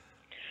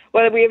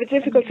 Well, we have a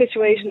difficult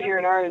situation here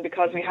in Ireland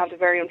because we have the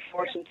very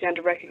unfortunate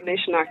Gender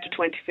Recognition Act of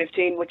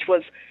 2015, which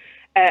was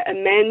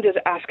amended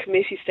at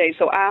committee stage.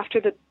 So after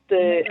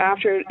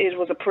after it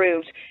was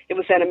approved, it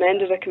was then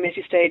amended at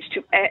committee stage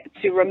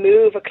to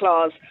remove a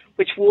clause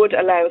which would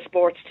allow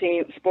sports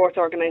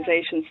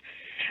organisations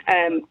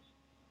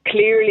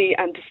clearly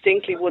and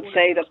distinctly would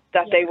say that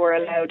they were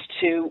allowed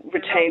to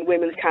retain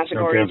women's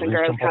categories and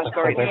girls'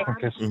 categories.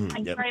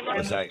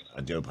 Sorry,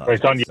 I do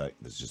apologise.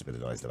 There's just a bit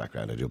of noise in the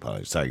background. I do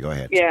apologise. Sorry, go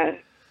ahead. Yeah,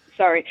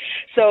 sorry.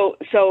 So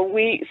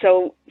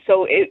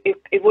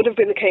it would have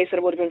been the case that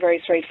it would have been very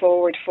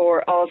straightforward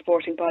for all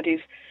sporting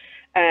bodies,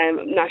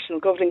 national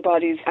governing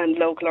bodies and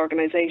local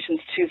organisations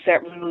to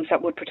set rules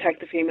that would protect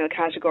the female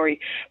category.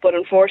 But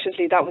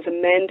unfortunately, that was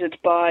amended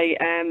by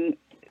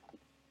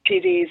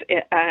PDs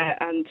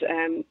and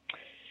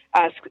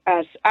as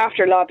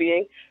after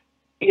lobbying,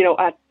 you know,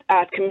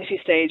 at committee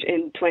stage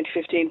in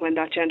 2015 when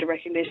that Gender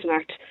Recognition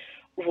Act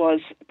was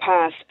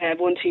passed.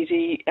 One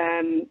TD,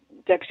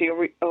 Deputy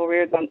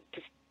O'Riordan,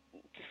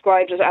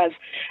 described it as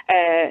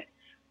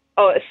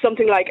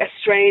something like a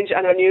strange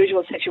and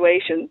unusual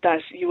situation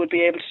that you would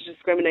be able to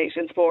discriminate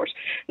in sport.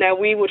 Now,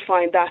 we would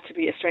find that to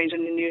be a strange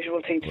and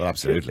unusual thing to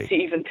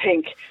even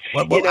think.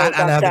 That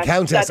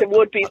there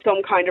would be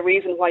some kind of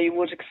reason why you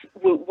wouldn't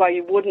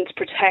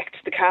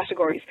protect the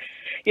categories.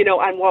 You know,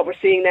 and what we're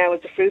seeing now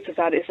as the fruits of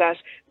that is that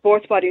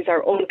sports bodies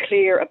are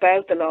unclear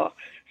about the law.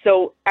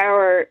 So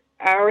our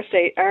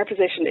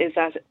position is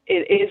that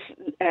it is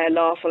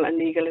lawful and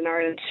legal in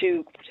Ireland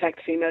to protect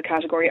the female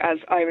category, as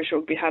Irish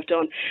Rugby have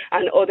done,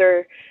 and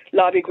other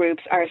lobby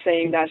groups are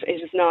saying that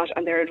it is not,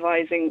 and they're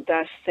advising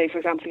that, say for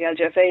example the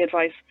LGFA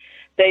advice,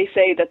 they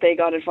say that they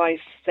got advice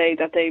to say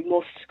that they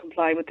must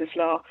comply with this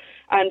law,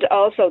 and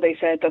also they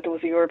said that there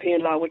was a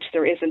European law, which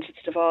there isn't.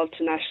 It's devolved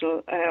to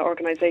national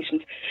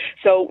organisations.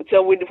 So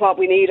what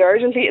we need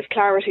urgently is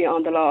clarity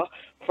on the law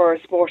for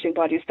sporting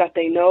bodies, that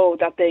they know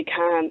that they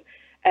can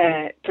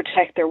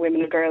protect their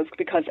women and girls,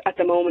 because at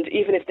the moment,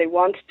 even if they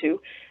want to,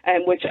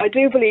 which I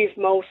do believe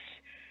most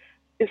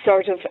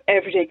sort of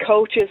everyday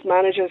coaches,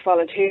 managers,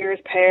 volunteers,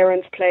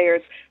 parents,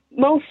 players,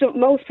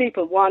 most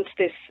people want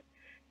this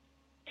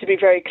to be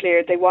very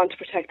clear. They want to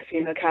protect the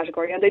female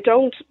category, and they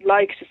don't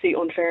like to see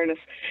unfairness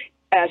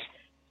at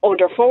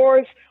under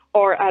fours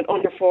or at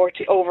over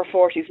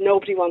 40s.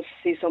 Nobody wants to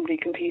see somebody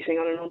competing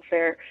on an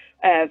unfair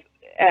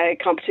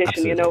competition.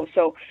 Absolutely. You know,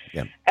 so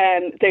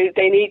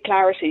they need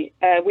clarity.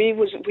 We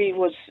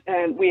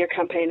are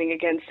campaigning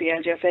against the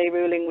LGFA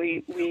ruling.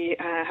 We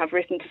have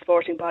written to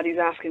sporting bodies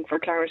asking for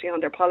clarity on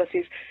their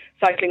policies.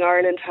 Cycling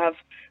Ireland have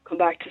come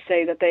back to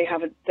say that they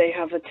have a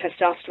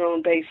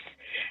testosterone based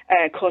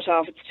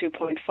cut-off. It's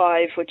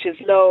 2.5, which is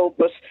low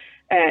but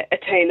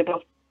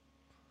attainable.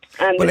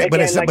 And in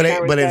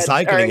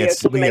cycling,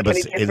 it's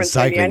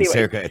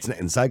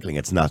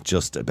not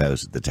just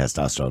about the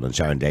testosterone. And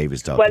Sharron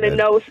Davies talked about. In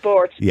no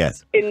sport,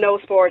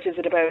 is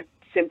it about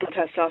simple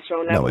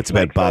testosterone levels. No, it's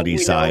about body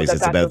size,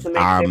 it's about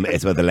arm,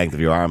 it's about the length of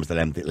your arms, the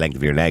length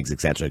of your legs,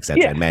 etc.,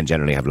 etc. And men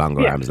generally have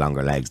longer arms,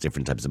 longer legs,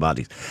 different types of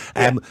bodies.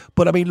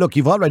 But I mean, look,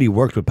 you've already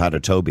worked with Peadar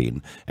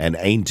Tóibín and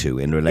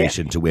Aontú in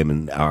relation to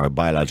women or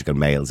biological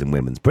males in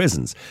women's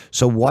prisons.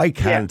 So why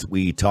can't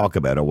we talk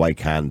about, or why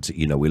can't,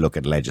 we look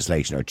at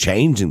legislation or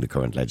changing the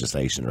current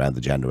legislation around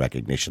the Gender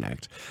Recognition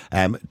Act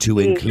to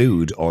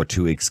include or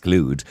to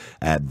exclude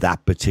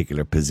that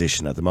particular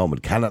position at the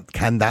moment?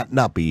 Can that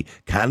not be?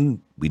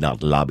 Can we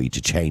not lobby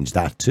to change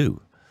that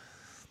too?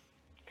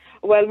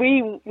 Well,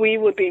 we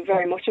would be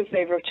very much in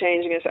favour of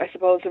changing it. I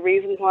suppose the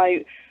reason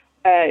why,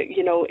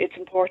 it's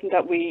important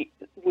that we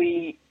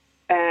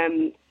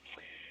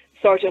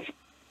sort of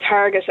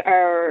target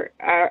our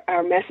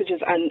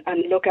messages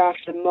and look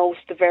after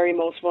the very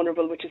most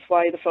vulnerable, which is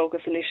why the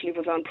focus initially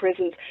was on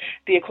prisons.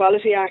 The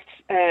Equality Act,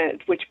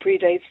 which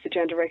predates the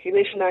Gender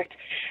Recognition Act,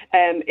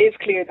 is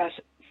clear that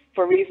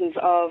for reasons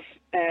of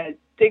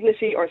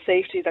dignity or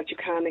safety that you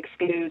can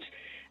exclude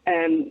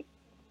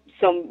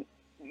some,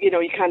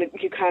 you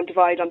can't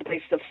divide on the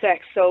basis of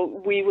sex. So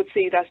we would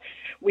see that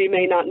we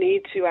may not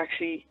need to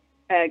actually,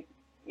 that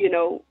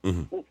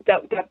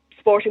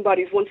sporting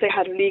bodies, once they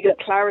had legal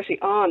clarity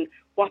on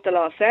what the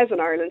law says in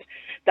Ireland,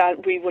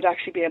 that we would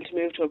actually be able to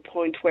move to a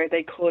point where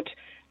they could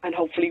and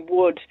hopefully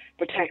would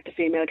protect the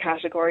female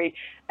category.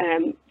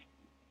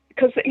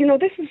 Because, I don't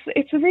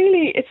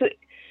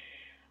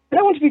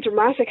want to be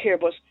dramatic here,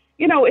 but,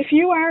 if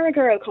you are a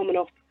girl coming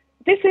up,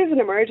 this is an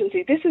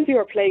emergency. This is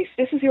your place.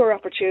 This is your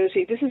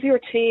opportunity. This is your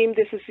team.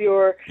 This is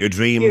your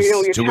dreams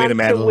your to win a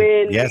medal.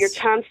 Your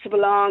chance to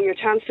belong, your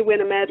chance to win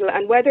a medal.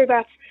 And whether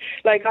that's,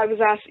 like I was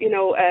at,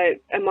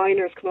 a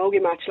minors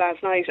camogie match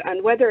last night,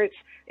 and whether it's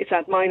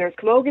at minors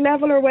camogie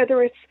level or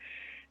whether it's,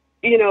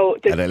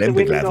 the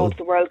women level. go to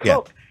the World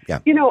Cup.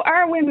 Yeah.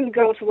 Our women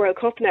go to the World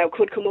Cup now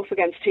could come up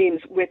against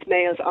teams with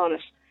males on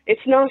it.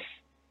 It's not.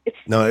 It's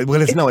not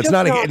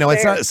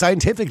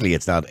scientifically.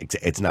 It's not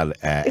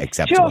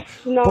acceptable.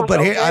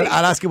 But here,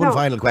 I'll ask you one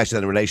final question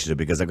in relation to it,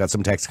 because I've got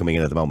some text coming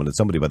in at the moment, and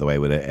somebody, by the way,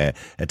 with a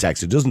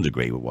text who doesn't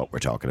agree with what we're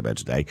talking about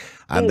today,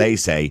 and they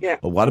say,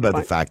 well, what about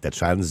the fact that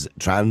trans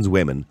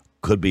women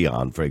could be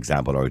on, for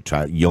example, or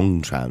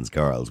young trans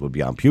girls would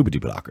be on puberty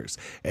blockers?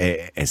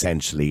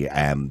 Essentially,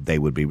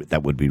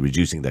 that would be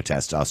reducing their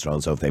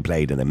testosterone. So if they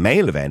played in a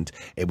male event,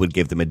 it would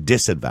give them a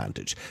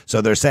disadvantage.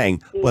 So they're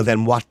saying, well,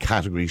 then what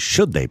category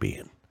should they be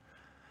in?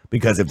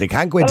 Because if they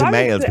can't go into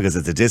males because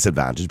it's a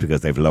disadvantage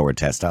because they've lowered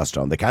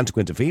testosterone, they can't go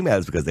into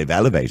females because they've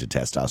elevated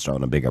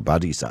testosterone and bigger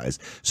body size.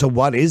 So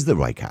what is the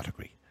right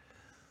category?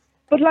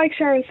 But like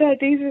Sharron said,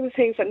 these are the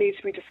things that need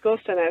to be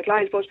discussed and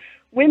outlined. But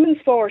women's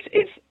sport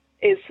is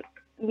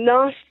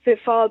not the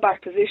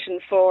fallback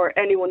position for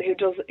anyone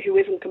who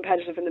isn't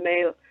competitive in the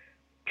male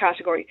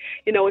category.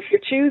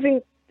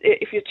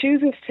 If you're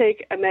choosing to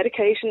take a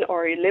medication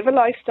or you live a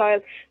lifestyle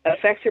that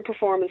affects your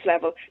performance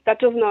level, that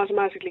doesn't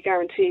automatically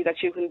guarantee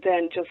that you can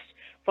then just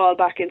fall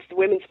back into the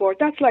women's sport.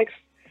 That's not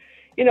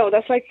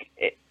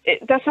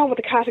what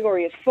the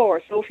category is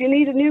for. So if you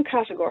need a new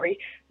category,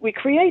 we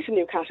create a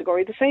new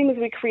category, the same as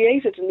we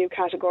created a new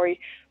category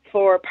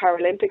for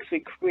Paralympics.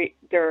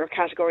 There are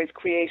categories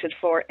created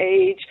for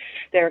age,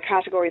 there are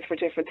categories for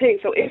different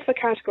things. So if a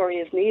category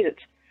is needed,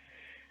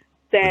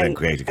 then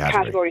a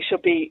category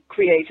should be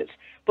created.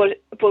 But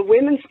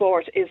women's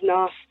sport is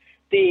not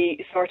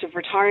the sort of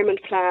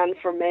retirement plan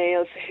for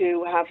males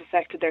who have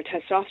affected their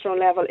testosterone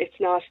level. It's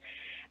not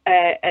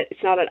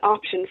an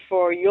option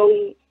for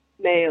young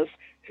males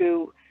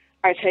who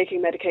are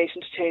taking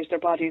medication to change their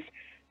bodies.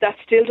 That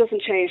still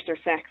doesn't change their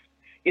sex.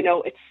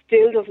 It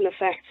still doesn't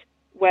affect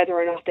whether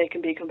or not they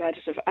can be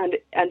competitive, and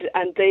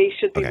they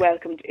should be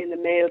welcomed in the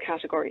male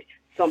category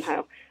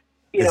somehow.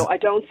 I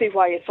don't see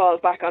why it falls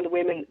back on the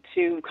women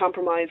to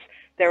compromise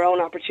their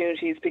own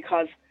opportunities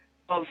because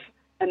of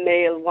a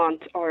male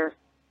want or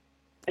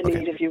a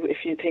need, if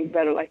you think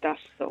about it like that.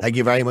 So, thank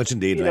you very much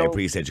indeed, and I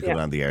appreciate you coming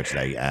on the air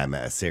today.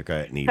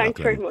 Circa Niall.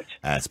 Thanks very much.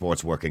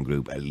 Sports Working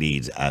Group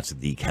lead at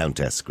the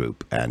Countess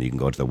Group, and you can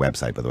go to the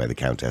website, by the way,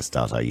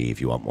 thecountess.ie,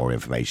 if you want more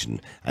information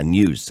and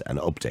news and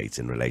updates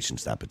in relation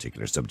to that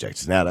particular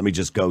subject. Now, let me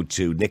just go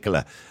to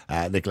Nicola.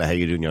 Nicola, how are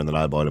you doing? You're on the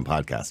Niall Boylan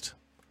podcast.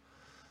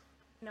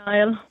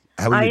 Niall.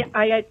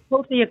 I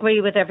totally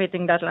agree with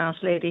everything that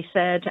last lady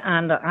said,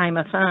 and I'm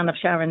a fan of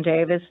Sharron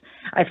Davies.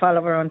 I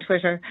follow her on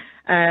Twitter.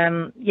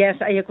 Yes,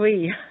 I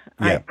agree.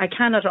 Yeah. I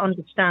cannot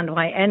understand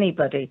why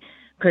anybody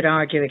could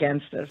argue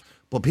against it.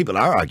 Well, people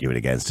are arguing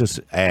against it,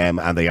 and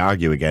they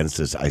argue against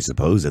it, I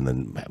suppose,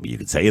 you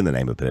could say in the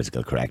name of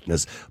political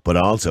correctness, but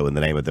also in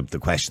the name of the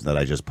question that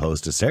I just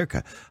posed to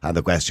Circa. And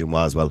the question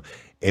was, well,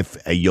 if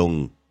a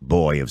young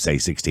boy of, say,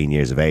 16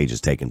 years of age has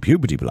taken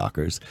puberty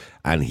blockers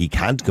and he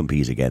can't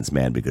compete against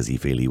men because he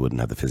feels he wouldn't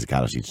have the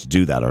physicality to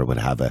do that or would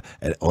have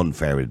an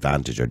unfair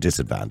advantage or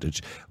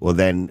disadvantage, well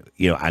then,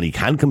 and he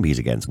can compete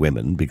against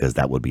women because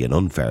that would be an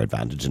unfair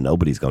advantage, and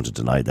nobody's going to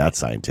deny that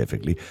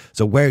scientifically.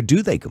 So where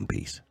do they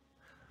compete?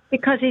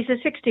 Because he's a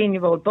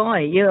 16-year-old boy.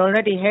 You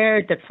already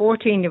heard that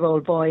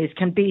 14-year-old boys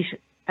can beat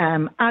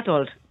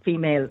adult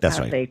female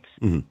athletes.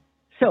 Right. Mm-hmm.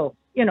 So,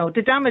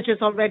 the damage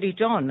is already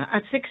done.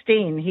 At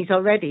 16, he's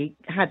already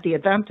had the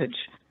advantage.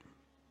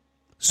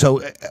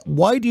 So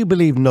why do you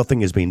believe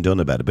nothing has been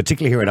done about it,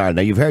 particularly here in Ireland?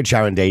 Now, you've heard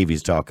Sharron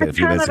Davies talk a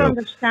few minutes ago.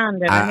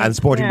 Understand it. And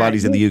sporting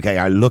bodies in the UK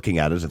are looking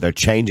at it. They're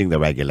changing the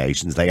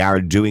regulations. They are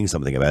doing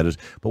something about it.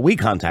 But we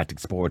contacted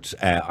Sports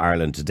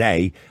Ireland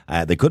today.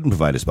 They couldn't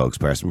provide a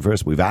spokesperson for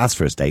us. We've asked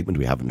for a statement.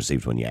 We haven't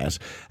received one yet.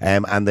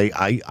 And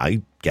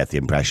I get the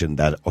impression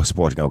that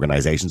sporting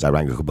organisations, I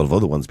rang a couple of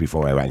other ones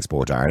before I rang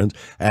Sport Ireland,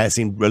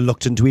 seem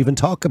reluctant to even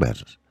talk about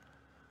it.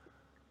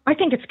 I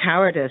think it's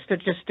cowardice. They're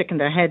just sticking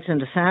their heads in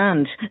the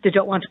sand. They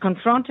don't want to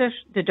confront it.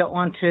 They don't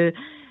want to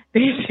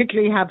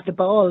basically have the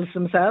balls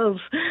themselves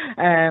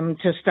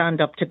to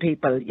stand up to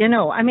people.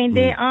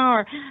 They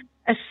are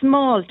a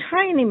small,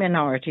 tiny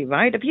minority,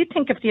 right? If you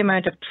think of the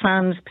amount of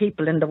trans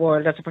people in the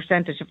world as a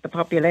percentage of the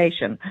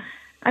population,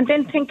 and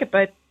then think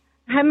about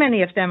how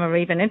many of them are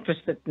even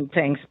interested in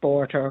playing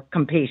sport or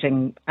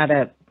competing at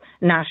a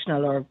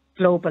national or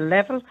global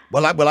level.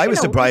 Well, I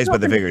was surprised by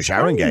the figure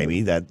Sharron gave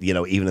me that,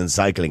 even in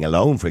cycling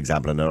alone, for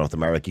example, in North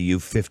America,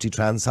 you've 50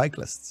 trans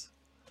cyclists.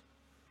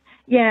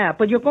 Yeah,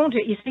 but you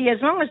see,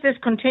 as long as this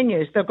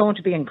continues, they're going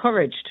to be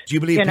encouraged. Do you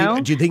believe,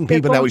 do you think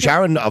people, now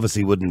Sharron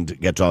obviously wouldn't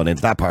get drawn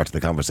into that part of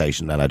the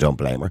conversation, and I don't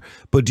blame her,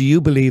 but do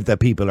you believe that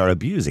people are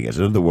abusing it?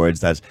 In other words,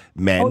 that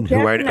men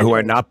who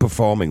are not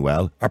performing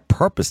well are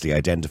purposely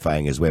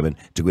identifying as women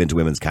to go into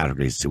women's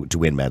categories to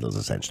win medals,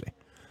 essentially?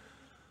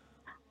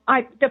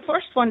 The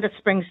first one that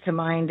springs to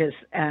mind is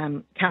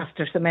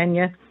Caster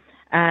Semenya.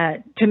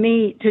 To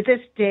me, to this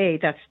day,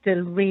 that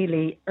still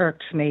really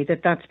irks me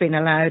that that's been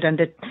allowed and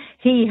that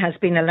he has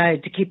been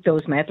allowed to keep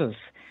those medals.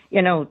 2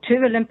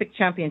 Olympic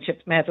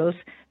Championship medals,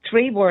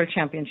 3 World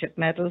Championship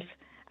medals.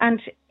 And,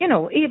 he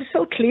was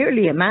so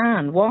clearly a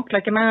man, walked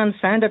like a man,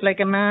 sounded like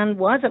a man,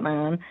 was a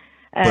man.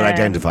 But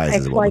identifies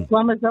as a woman.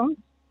 Chromosome.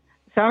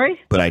 Sorry?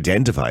 But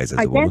identifies as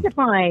a woman.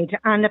 Identified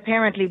and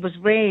apparently was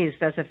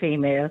raised as a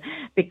female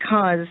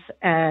because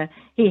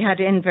he had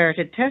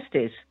inverted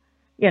testes.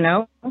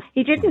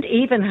 He didn't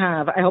even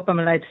have, I hope I'm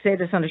allowed to say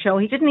this on the show,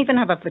 he didn't even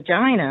have a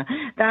vagina.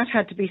 That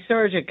had to be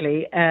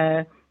surgically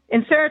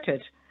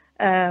inserted.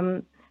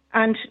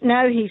 And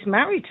now he's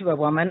married to a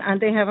woman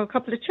and they have a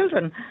couple of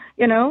children,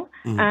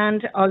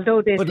 and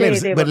although they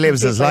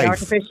lives his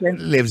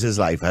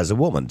life as a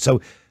woman.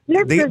 So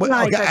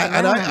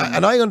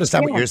I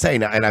understand what you're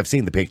saying, and I've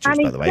seen the pictures,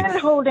 by the way. And he's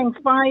still holding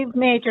 5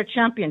 major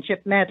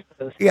championship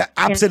medals. Yeah,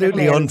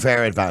 absolutely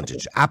unfair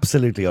advantage.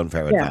 Absolutely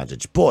unfair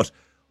advantage. But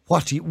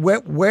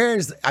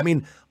where's,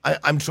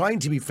 I'm trying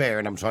to be fair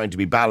and I'm trying to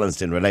be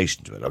balanced in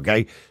relation to it,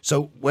 okay?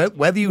 So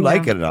whether you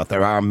like it or not,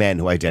 there are men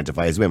who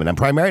identify as women. And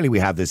primarily we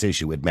have this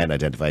issue with men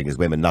identifying as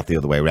women, not the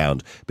other way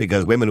around,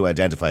 because women who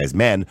identify as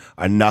men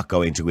are not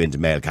going to go into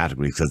male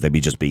categories because they'd be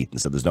just beaten.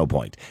 So there's no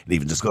point in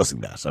even discussing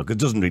that. So it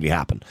doesn't really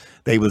happen.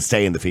 They will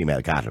stay in the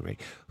female category.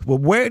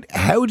 But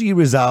how do you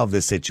resolve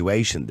this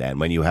situation then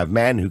when you have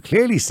men who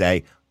clearly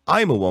say,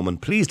 I'm a woman,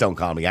 please don't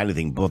call me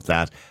anything but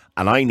that,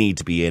 and I need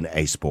to be in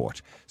a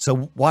sport?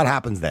 So what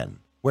happens then?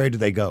 Where do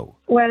they go?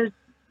 Well,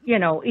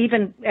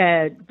 even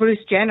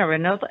Bruce Jenner,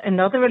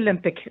 another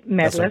Olympic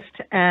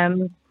medalist,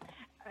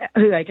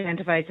 who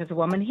identifies as a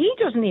woman, he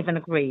doesn't even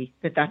agree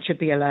that should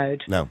be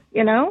allowed. No.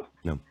 No.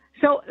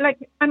 So,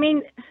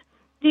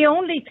 The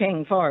only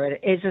thing for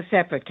it is a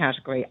separate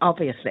category,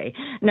 obviously.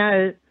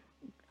 Now,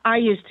 I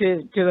used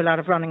to do a lot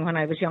of running when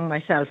I was young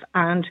myself,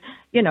 and,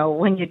 you know,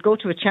 when you'd go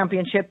to a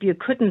championship, there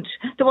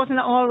wasn't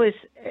always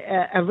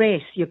a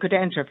race you could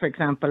enter, for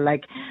example.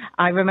 Like,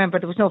 I remember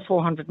there was no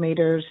 400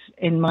 metres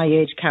in my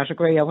age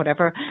category or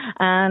whatever,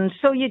 and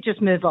so you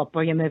just move up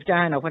or you move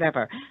down or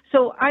whatever.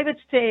 So I would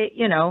say,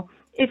 you know,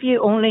 if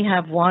you only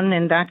have one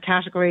in that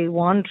category,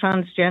 one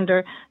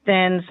transgender,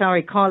 then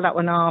sorry, call that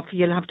one off.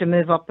 You'll have to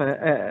move up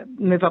to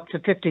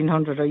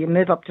 1,500, or you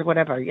move up to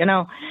whatever, you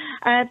know.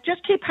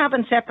 Just keep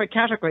having separate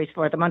categories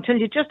for them until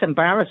you just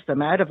embarrass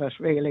them out of it,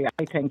 really,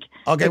 I think.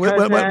 Okay,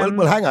 because,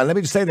 well, hang on. Let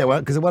me just say that,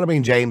 because I want to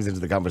bring James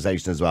into the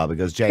conversation as well,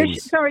 because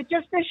James...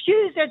 There's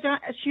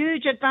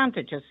huge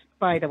advantages,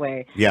 by the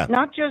way. Yeah.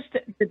 Not just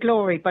the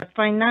glory, but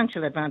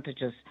financial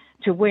advantages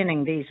to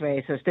winning these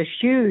races. There's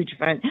huge.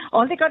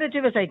 All they got to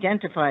do is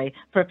identify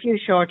for a few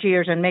short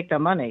years and make their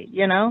money,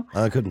 you know?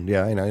 I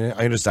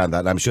understand that.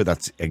 And I'm sure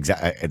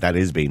that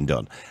is being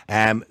done.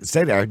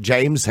 Stay there.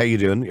 James, how you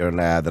doing? You're on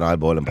the Niall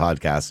Boylan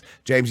podcast.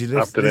 James, you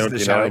listen to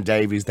Sharron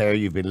Davies there.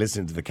 You've been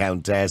listening to the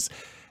Countess.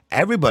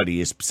 Everybody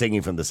is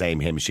singing from the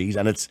same hymn sheet,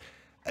 and it's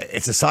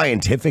a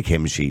scientific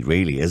hymn sheet,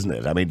 really, isn't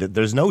it? I mean,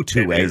 there's no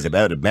two ways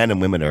about it. Men and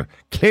women are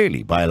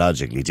clearly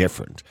biologically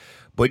different.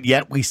 But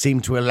yet we seem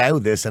to allow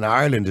this, and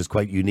Ireland is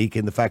quite unique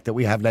in the fact that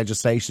we have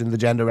legislation in the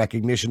Gender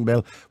Recognition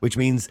Bill, which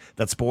means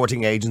that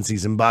sporting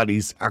agencies and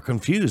bodies are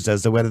confused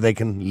as to whether they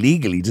can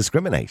legally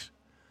discriminate.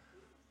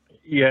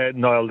 Yeah,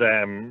 Niall,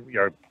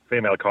 your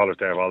female callers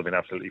there have all been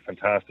absolutely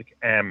fantastic.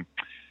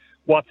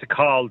 What's it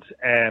called?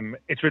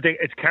 It's ridiculous.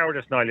 It's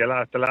cowardice,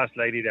 Niall. The last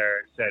lady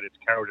there said it's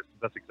cowardice.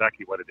 That's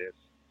exactly what it is.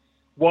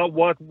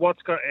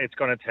 It's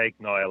going to take,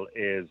 Niall,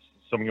 is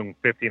some young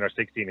 15 or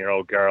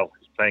 16-year-old girl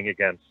who's playing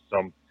against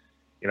some,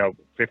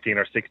 15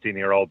 or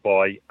 16-year-old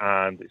boy,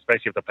 and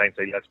especially if they're playing,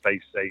 let's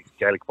say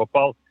Gaelic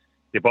football,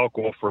 they both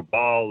go for a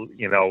ball.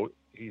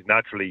 He's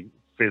naturally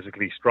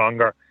physically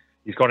stronger.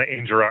 He's going to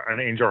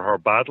injure her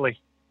badly,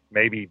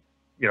 maybe,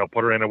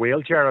 put her in a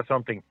wheelchair or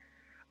something.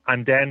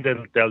 And then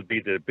there'll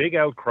be the big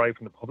outcry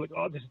from the public.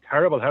 Oh, this is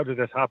terrible. How did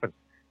this happen?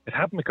 It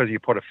happened because you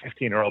put a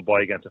 15-year-old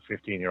boy against a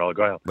 15-year-old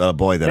girl. Well, a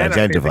boy that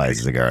identifies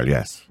as a girl,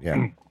 yes.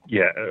 Yeah.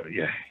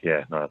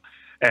 Yeah, Niall.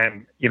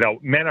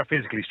 Men are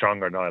physically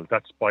stronger, Niall.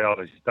 That's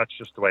biology. That's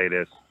just the way it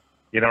is.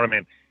 You know what I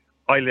mean?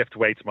 I lift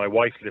weights. My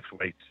wife lifts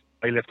weights.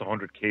 I lift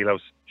 100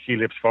 kilos. She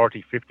lifts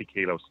 40, 50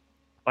 kilos.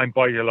 I'm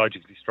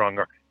biologically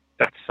stronger.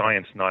 That's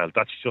science, Niall.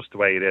 That's just the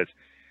way it is.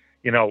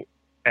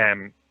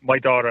 My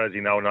daughter, as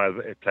you know,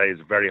 Niall, plays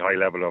a very high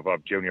level of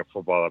junior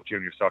football, of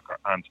junior soccer.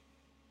 And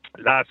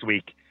last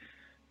week,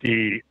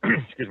 the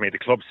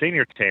club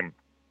senior team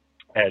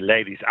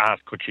ladies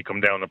asked, could she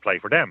come down and play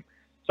for them?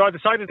 So I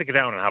decided to get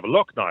down and have a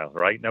look, Niall,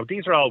 right? Now,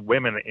 these are all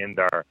women in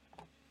their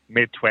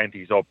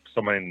mid-20s up,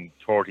 some in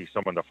 30s,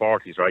 some in their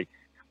 40s, right?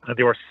 And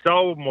they were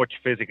so much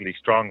physically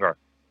stronger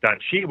than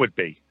she would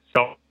be.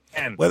 So,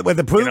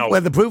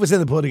 the proof is in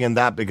the pudding in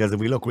that, because if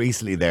we look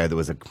recently there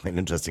was an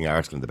interesting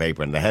article in the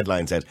paper, and the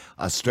headline said,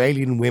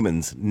 Australian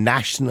women's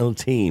national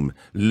team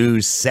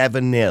lose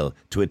 7-0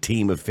 to a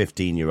team of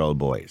 15-year-old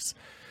boys.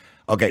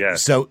 Okay, yeah.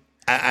 So,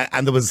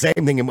 and there was the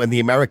same thing when the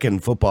American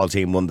football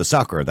team won the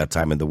soccer at that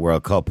time in the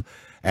World Cup.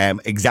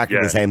 Exactly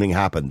the same thing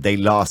happened. They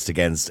lost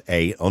against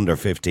a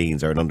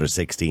under-15s or an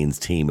under-16s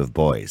team of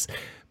boys.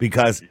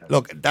 Because,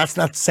 look, that's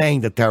not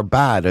saying that they're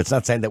bad. It's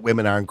not saying that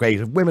women aren't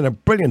great. Women are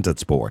brilliant at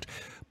sport.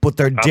 But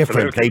they're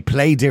different. They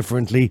play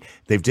differently.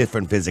 They've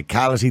different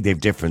physicality. They've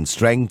different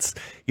strengths.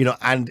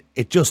 And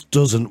it just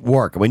doesn't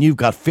work. When you've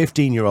got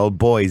 15-year-old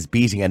boys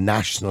beating a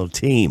national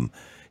team,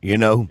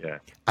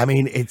 I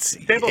mean,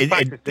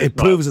 it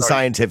proves a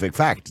scientific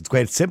fact. It's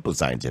quite a simple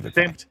scientific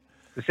fact.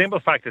 The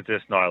simple fact is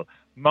this, Niall.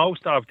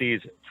 Most of these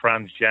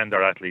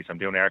transgender athletes, I'm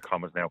doing air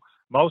commas now,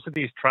 most of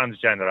these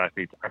transgender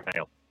athletes are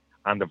male.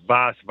 And the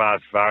vast,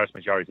 vast, vast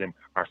majority of them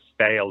are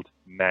failed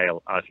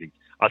male athletes.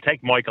 I'll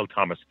take Michael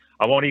Thomas.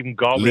 I won't even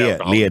go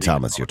with Leah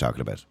Thomas you're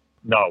talking about.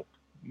 No,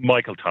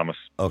 Michael Thomas.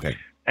 Okay.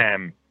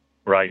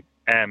 Right.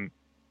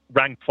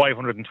 Ranked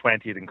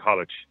 520th in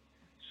college.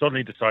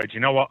 Suddenly decides, you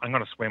know what, I'm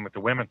going to swim with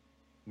the women.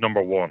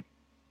 Number one.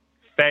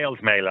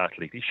 Failed male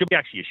athlete. He should be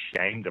actually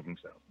ashamed of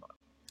himself.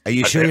 Are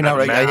you sure you're not?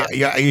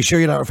 Are you sure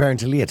you're not referring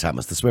to Leah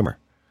Thomas, the swimmer?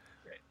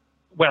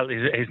 Well,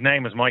 his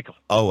name is Michael.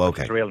 Oh, okay. That's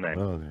his real name.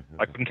 Oh, okay.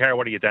 I couldn't care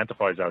what he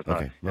identifies as.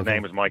 Okay. His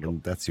name is Michael.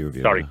 That's your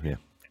view. Sorry. Yeah.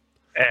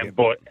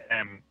 But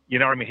you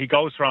know what I mean. He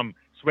goes from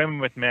swimming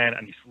with men,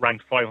 and he's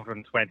ranked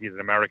 520th in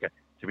America,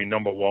 to be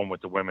number one with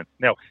the women.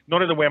 Now,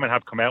 none of the women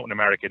have come out in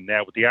America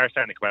now, but they are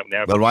starting to come out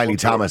now. Well, Riley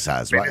Thomas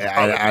has, right?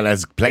 And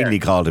has plainly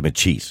called him a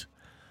cheat.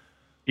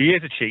 He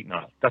is a cheat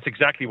now. That's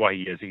exactly what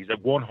he is. He's a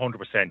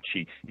 100%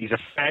 cheat. He's a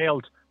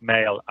failed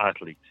male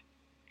athlete.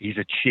 He's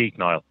a cheat,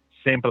 Niall.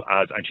 Simple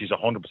as, and she's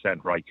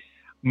 100% right.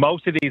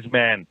 Most of these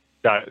men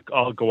that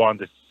all go on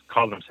to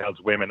call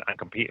themselves women and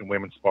compete in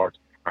women's sports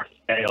are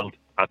failed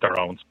at their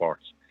own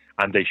sports.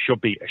 And they should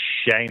be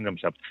ashamed of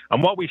themselves.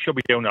 And what we should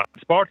be doing now,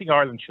 Sporting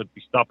Ireland should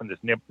be stopping this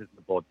nip in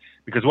the bud.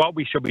 Because what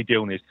we should be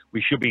doing is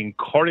we should be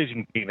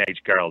encouraging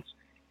teenage girls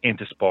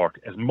into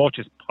sport as much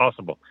as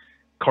possible.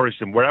 Encourage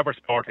them, wherever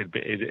sport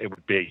it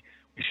would be.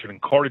 We should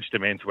encourage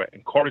them into it,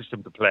 encourage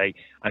them to play,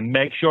 and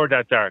make sure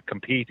that they're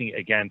competing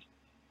against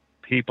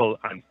people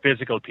and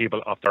physical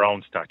people of their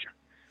own stature.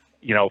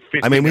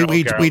 I mean,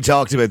 we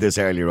talked about this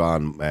earlier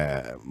on,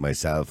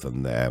 myself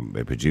and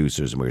the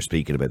producers, and we were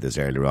speaking about this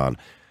earlier on,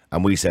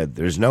 and we said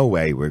there's no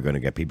way we're going to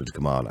get people to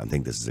come on and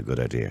think this is a good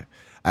idea.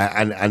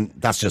 And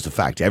that's just a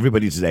fact.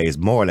 Everybody today is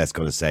more or less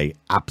going to say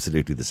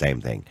absolutely the same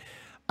thing.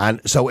 And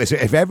so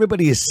if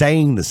everybody is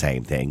saying the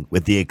same thing,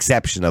 with the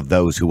exception of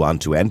those who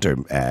want to enter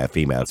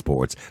female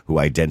sports, who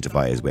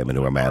identify as women,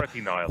 who are male,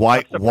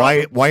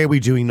 why are we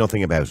doing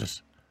nothing about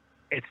it?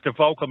 It's the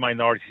vocal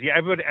minority. See,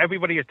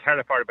 everybody is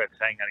terrified about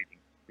saying anything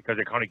because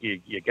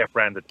you get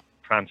branded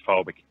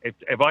transphobic.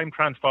 If I'm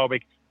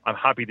transphobic, I'm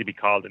happy to be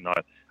called it now.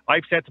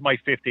 I've said to my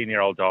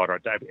 15-year-old daughter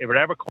that if it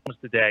ever comes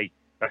the day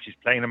that she's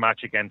playing a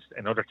match against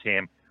another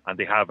team and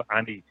they have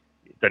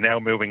they're now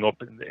moving up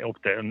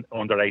to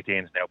under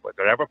 18s now, but if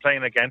they're ever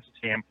playing against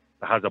a team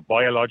that has a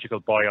biological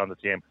boy on the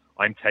team,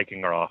 I'm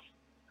taking her off.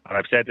 And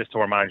I've said this to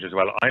her manager as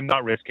well. I'm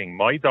not risking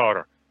my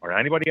daughter or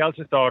anybody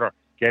else's daughter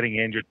getting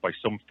injured by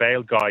some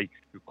failed guy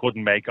who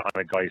couldn't make it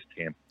on a guy's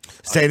team.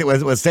 Stay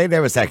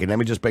there a second. Let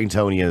me just bring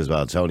Tony in as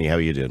well. Tony, how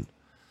are you doing?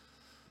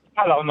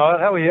 Hello, Niall.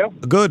 How are you?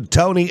 Good.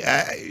 Tony,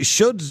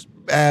 should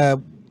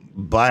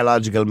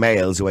biological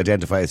males who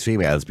identify as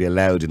females be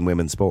allowed in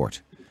women's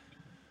sport?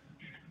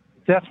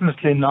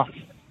 Definitely not.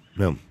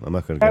 No, I'm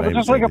not going to. But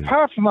just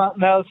apart from that,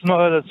 Nelson,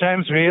 as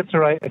James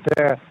reiterated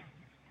there,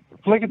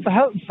 it's a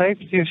health and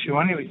safety issue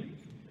anyway.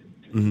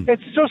 Mm-hmm.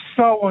 It's just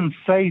so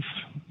unsafe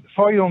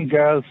for young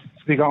girls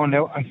to be going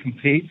out and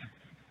compete.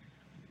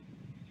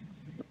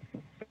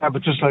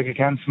 But just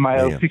against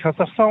males, because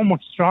they're so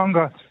much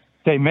stronger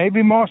They may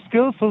be more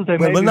skillful.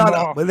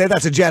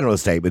 That's a general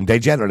statement. They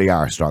generally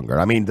are stronger.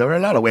 I mean, there are a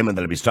lot of women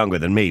that'll be stronger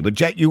than me, but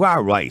you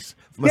are right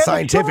from a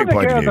scientific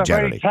point of view.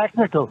 Generally, very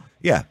technical.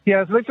 Yeah,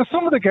 like there's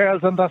some of the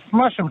girls and they're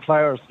smashing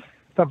players.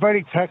 They're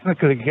very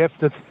technically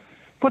gifted,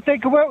 but they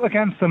go out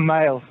against the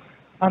male,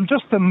 and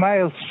just the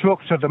male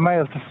structure, the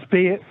male to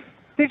speed,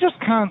 they just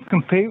can't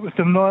compete with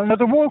them. Now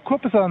the World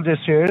Cup is on this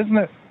year, isn't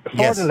it?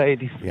 For the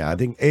ladies. Yeah, I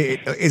think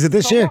is it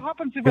this year? What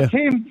happens if a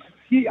team?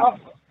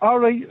 All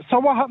right. So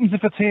what happens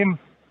if a team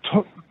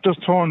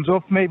just turns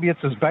up? Maybe it's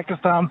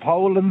Uzbekistan,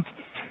 Poland,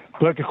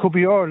 like it could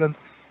be Ireland,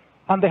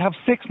 and they have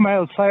 6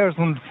 male players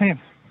on the team.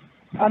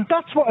 And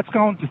that's what it's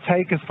going to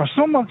take, is for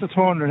someone to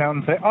turn around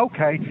and say,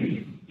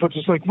 okay, but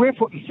it's like we're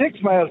putting 6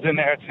 males in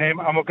our team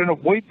and we're going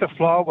to wipe the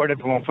floor with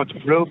everyone to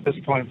prove this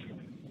point.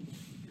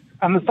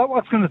 And is that what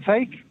it's going to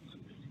take?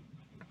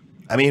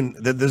 I mean,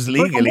 there's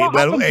legally,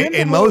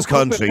 in most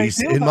countries,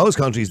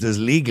 there's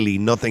legally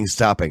nothing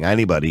stopping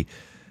anybody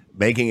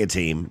making a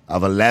team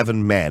of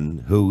 11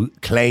 men who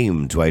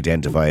claim to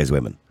identify as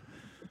women.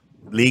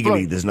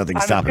 Legally, there's nothing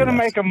stopping that. It's going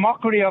to make a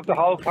mockery of the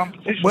whole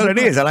competition. Well, it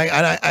is, and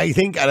I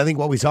think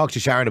what we talked to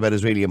Sharron about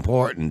is really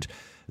important.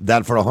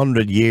 That for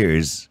 100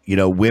 years,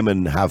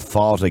 women have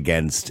fought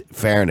against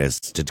fairness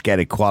to get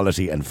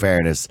equality and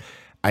fairness,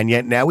 and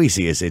yet now we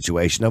see a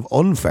situation of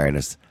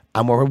unfairness.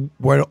 And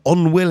we're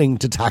unwilling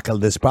to tackle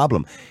this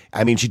problem.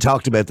 I mean, she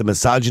talked about the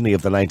misogyny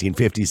of the 1950s,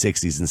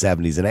 60s and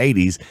 70s and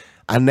 80s,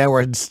 and now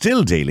we're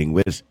still dealing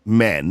with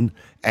men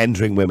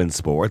entering women's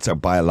sports, or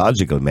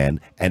biological men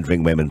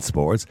entering women's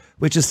sports,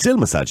 which is still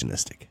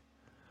misogynistic.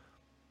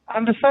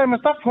 And the same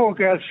as that poor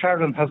girl,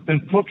 Sharron, has been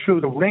put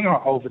through the ringer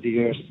over the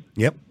years.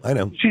 Yep, I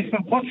know. She's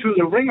been put through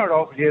the ringer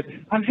over the years.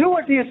 And who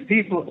are these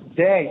people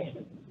today?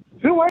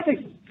 Who are they?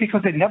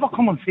 Because they never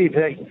come on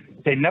TV.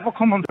 They never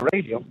come on the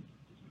radio.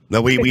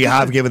 No, we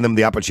have given them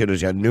the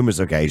opportunity on numerous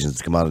occasions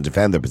to come on and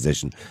defend their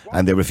position,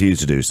 and they refuse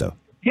to do so.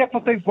 Yeah,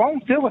 but they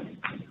won't do it.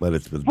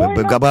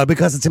 Well,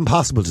 because it's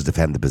impossible to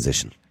defend the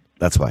position.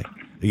 That's why.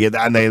 Yeah,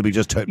 and they'll be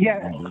just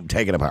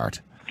taken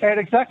apart.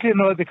 Exactly,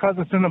 no, because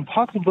it's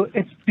impossible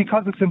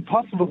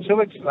to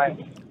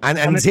explain.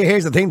 And see,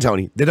 here's the thing,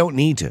 Tony. They don't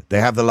need to. They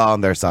have the law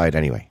on their side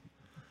anyway.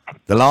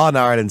 The law in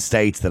Ireland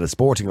states that a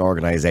sporting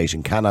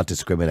organisation cannot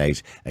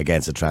discriminate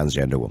against a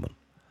transgender woman.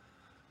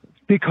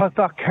 Because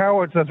they're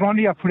cowards, as one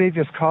of your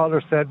previous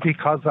callers said,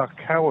 because they're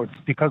cowards,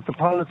 because the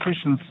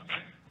politicians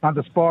and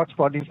the sports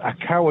bodies are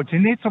cowards. You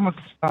need someone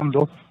to stand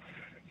up.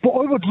 But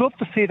I would love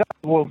to see that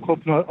World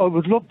Cup now. I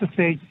would love to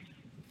see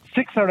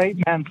 6 or 8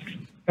 men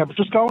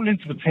just going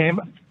into the team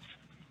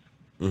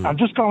and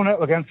just going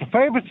out against the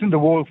favourites in the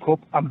World Cup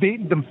and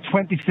beating them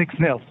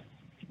 26-0.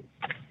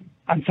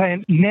 And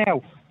saying,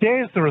 now,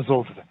 there's the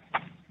result of it.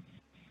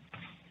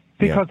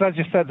 Because as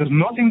you said, there's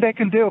nothing they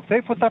can do. If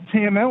they put that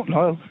team out,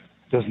 Niall,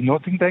 there's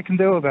nothing they can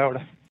do about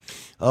it.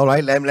 All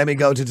right, let me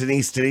go to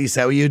Denise. Denise,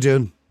 how are you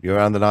doing? You're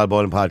on the Niall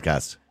Boylan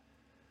podcast.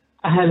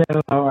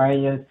 Hello, how are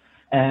you?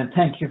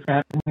 Thank you for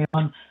having me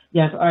on.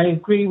 Yes, I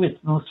agree with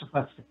most of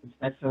what's been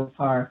said so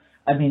far.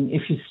 I mean,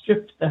 if you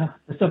strip the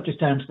subject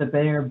down to the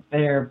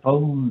bare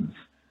bones,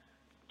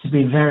 to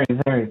be very,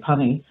 very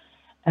punny,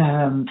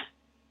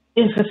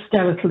 if a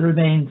skeletal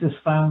remains is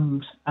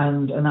found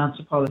and an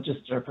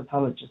anthropologist or a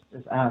pathologist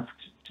is asked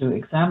to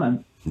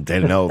examine,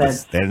 they'll know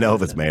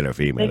if it's male or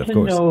female, of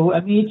course. They can know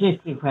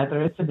immediately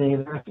whether it's a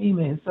male or a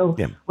female. So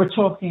we're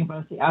talking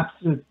about the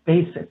absolute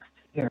basics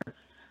here.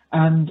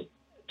 And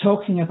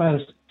talking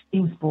about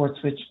team sports,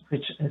 which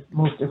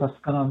most of us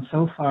gone on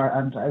so far,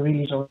 and I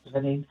really don't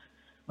have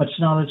much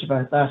knowledge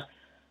about that.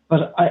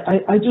 But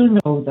I do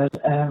know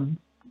that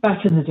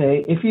back in the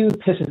day, if you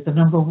pitted the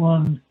number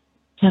 1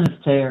 tennis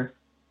player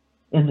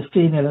in the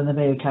female and the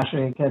male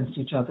category against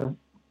each other,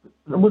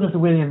 one of the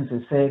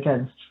Williamses, say,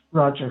 against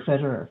Roger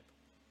Federer,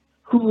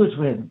 who would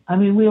win? I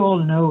mean, we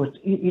all know it.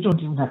 You don't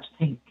even have to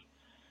think.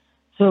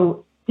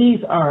 So these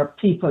are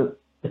people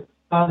with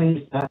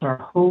bodies that are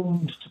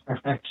honed to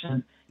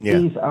perfection. Yeah.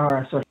 These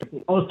are sort of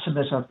the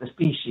ultimate of the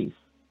species.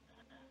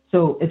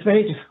 So it's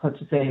very difficult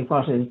to say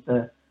what is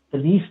the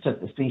least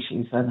of the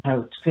species and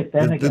how to fit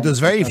them against. There's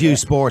very few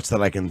sports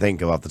that I can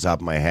think of off the top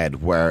of my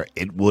head where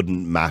it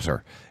wouldn't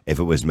matter if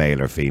it was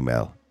male or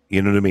female.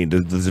 You know what I mean?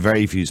 There's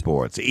very few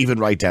sports, even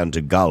right down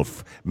to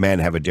golf. Men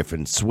have a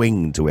different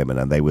swing to women,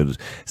 and they would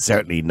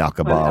certainly knock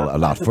a ball a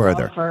lot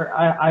further. Golfer,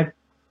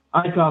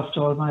 I golfed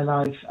all my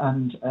life,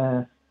 and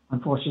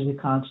unfortunately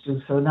can't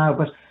do so now.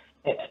 But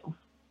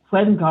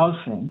when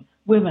golfing,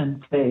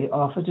 women play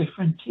off a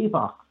different tee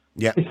box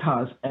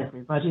because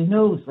everybody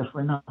knows that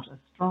we're not as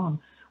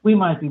strong. We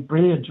might be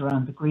brilliant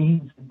around the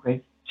greens and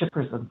great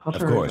chippers and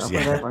putters or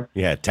whatever.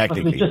 Yeah,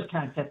 technically. But we just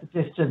can't get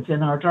the distance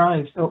in our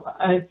drive. So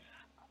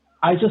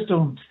I just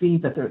don't see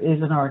that there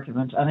is an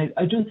argument, and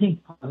I do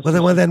think.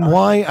 Well, then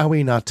why are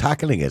we not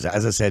tackling it?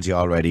 As I said to you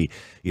already,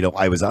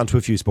 I was onto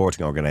a few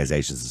sporting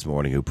organisations this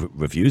morning who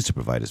refused to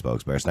provide a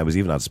spokesperson. I was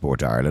even on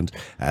Sport Ireland.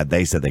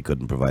 They said they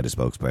couldn't provide a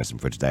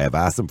spokesperson for today. I've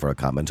asked them for a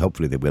comment.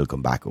 Hopefully they will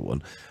come back with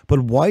one.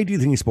 But why do you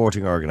think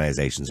sporting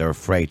organisations are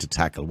afraid to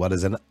tackle what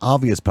is an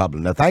obvious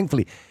problem? Now,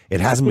 thankfully,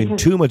 it hasn't been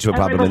too much of a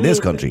problem in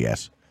this country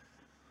yet.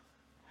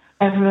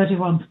 Everybody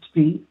wants to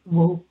be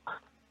woke.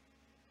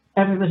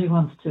 Everybody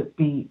wants to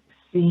be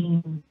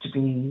seen, to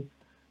be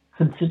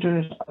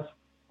considerate of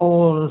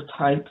all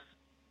types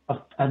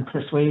of and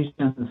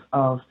persuasions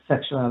of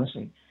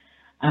sexuality,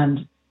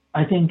 and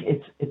I think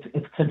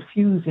it's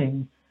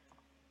confusing.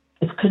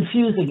 It's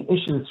confusing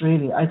issues,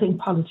 really. I think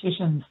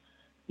politicians,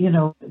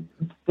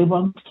 they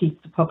want to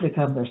keep the public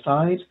on their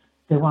side.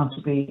 They want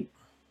to be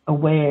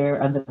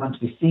aware, and they want to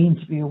be seen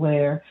to be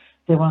aware.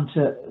 They want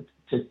to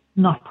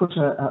not put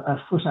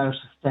a foot out of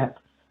step.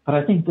 But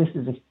I think this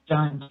is a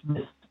giant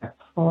misstep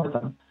for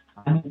them.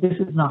 I mean, this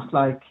is not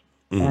like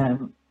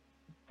the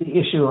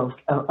issue of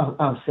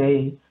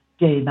say,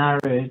 gay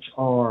marriage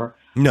or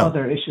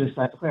other issues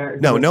like where...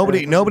 No,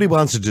 nobody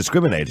wants to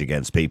discriminate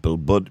against people,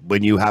 but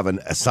when you have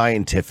a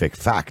scientific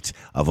fact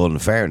of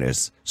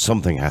unfairness,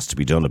 something has to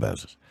be done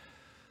about it.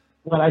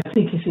 Well, I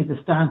think, the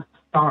stance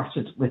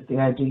started with the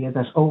idea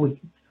that, for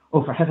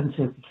heaven's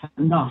sake, we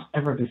cannot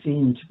ever be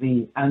seen to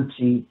be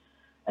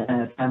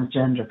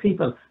anti-transgender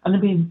people. And I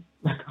mean,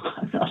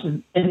 I'm not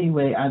in any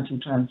way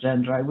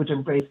anti-transgender. I would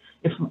embrace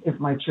if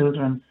my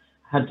children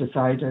had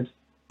decided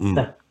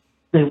that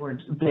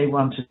they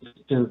wanted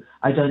to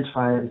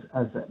identify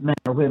as men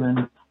or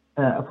women,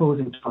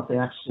 opposing to what they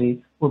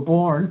actually were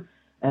born.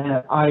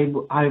 I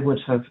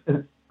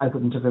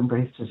wouldn't have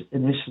embraced it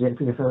initially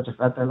because I would have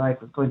felt their life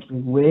was going to be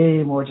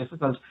way more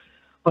difficult.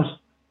 But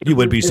you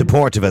would be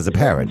supportive as a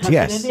parent,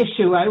 yes. An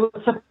issue, I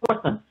would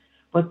support them,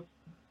 but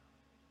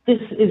this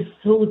is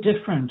so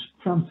different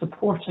from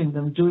supporting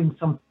them doing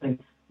something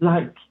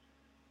like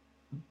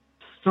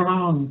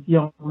strong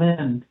young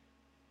men.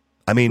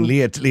 I mean,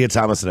 Leah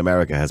Thomas in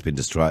America has been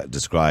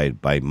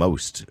described by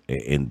most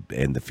in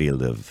the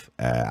field of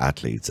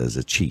athletes as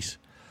a cheat.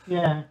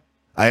 Yeah.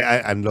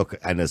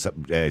 And as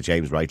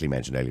James rightly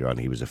mentioned earlier on,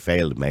 he was a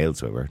failed male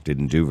swimmer,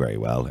 didn't do very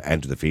well,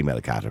 entered the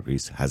female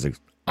categories, has an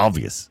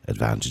obvious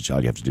advantage. All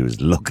you have to do is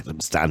look at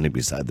him standing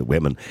beside the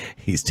women.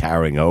 He's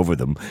towering over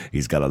them.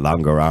 He's got a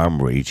longer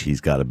arm reach.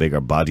 He's got a bigger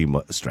body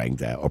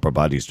strength, upper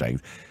body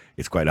strength.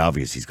 It's quite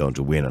obvious he's going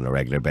to win on a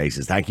regular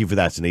basis. Thank you for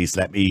that, Denise.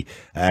 Let me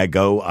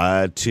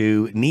go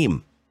to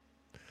Neem.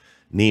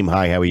 Neem,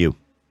 hi, how are you?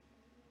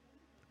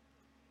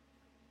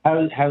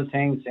 How's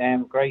things?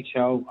 Great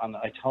show, and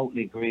I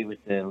totally agree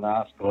with the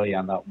last guy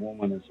and that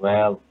woman as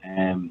well.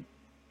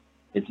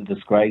 It's a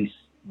disgrace.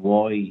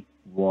 Why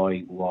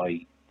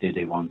do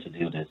they want to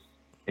do this?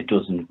 It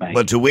doesn't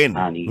make to win.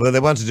 Any... Well, they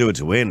want to do it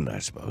to win, I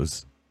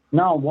suppose.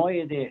 No, why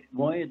are the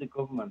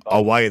government?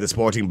 Why are the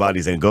sporting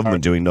bodies and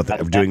government doing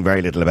nothing, doing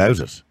very little about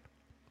it?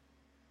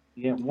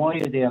 Yeah, why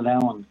are they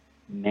allowing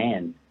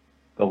men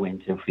go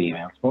into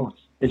female sports?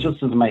 It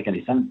just doesn't make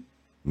any sense.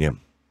 Yeah.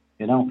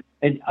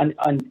 And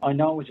I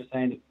know what you're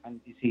saying,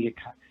 and you see,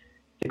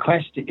 the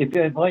question,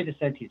 if I'd have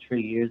said to you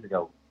 3 years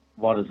ago,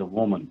 what is a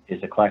woman,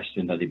 is a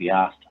question that would be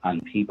asked,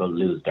 and people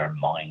lose their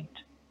mind.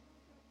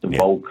 The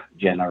woke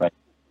generation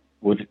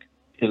would,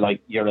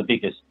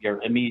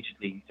 you're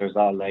immediately, there's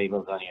all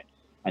labels on you,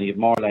 and you have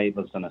more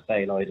labels than a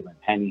sale item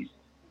and pennies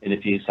in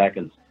a few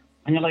seconds.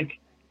 And you're like,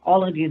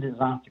 all I did is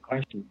ask the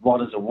question,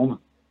 what is a woman?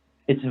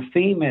 It's a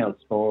female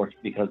sport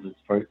because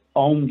it's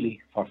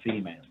only for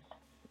females,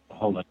 the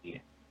whole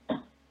idea.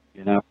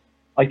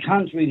 I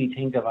can't really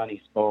think of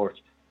any sport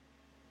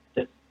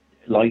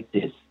like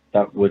this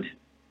that would.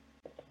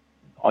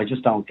 I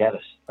just don't get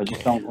it. I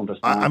just don't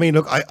understand. I mean,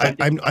 look,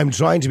 I'm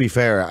trying to be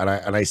fair,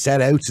 and I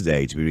set out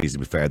today to be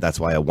reasonably fair. That's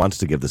why I wanted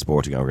to give the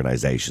sporting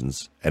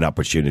organisations an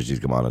opportunity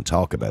to come on and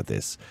talk about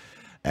this,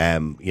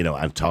 and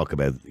talk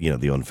about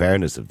the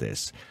unfairness of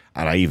this.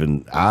 And I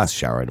even asked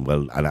Sharron.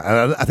 Well, and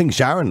I think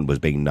Sharron was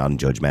being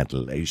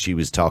non-judgmental. She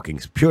was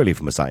talking purely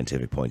from a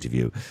scientific point of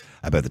view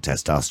about the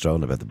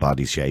testosterone, about the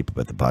body shape,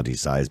 about the body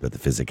size, about the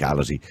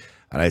physicality.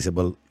 And I said,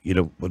 well,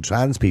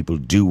 trans people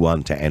do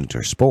want to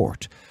enter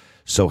sport.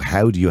 So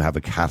how do you have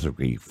a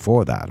category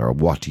for that, or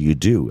what do you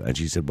do? And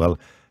she said, well,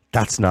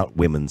 that's not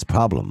women's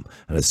problem.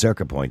 And as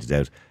Circa pointed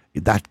out,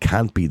 that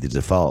can't be the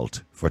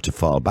default for it to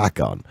fall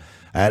back on.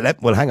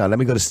 Hang on. Let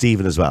me go to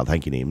Stephen as well.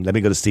 Thank you, Neem. Let me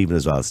go to Stephen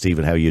as well.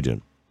 Stephen, how are you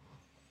doing?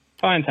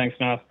 Fine, thanks,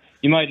 Niall.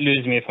 You might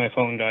lose me if my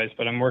phone dies,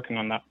 but I'm working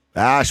on that.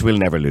 We'll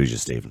never lose you,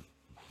 Stephen.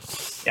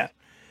 Yeah.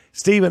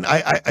 Stephen,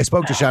 I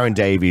spoke to Sharron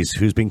Davies,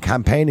 who's been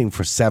campaigning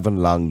for 7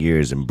 long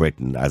years in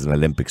Britain as an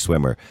Olympic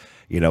swimmer,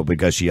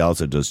 because she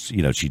also does,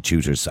 she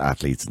tutors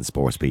athletes and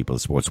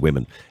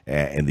sportswomen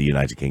in the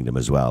United Kingdom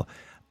as well.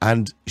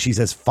 And she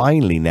says,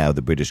 finally now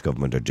the British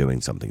government are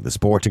doing something. The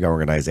sporting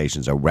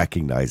organisations are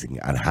recognising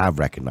and have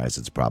recognised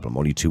its problem.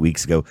 Only 2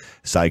 weeks ago,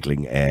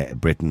 cycling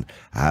Britain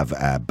have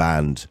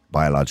banned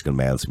biological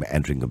males from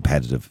entering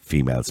competitive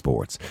female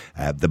sports.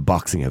 The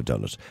boxing have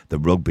done it. The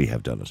rugby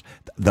have done it.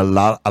 A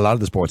lot of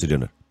the sports are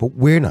doing it. But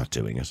we're not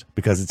doing it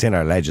because it's in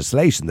our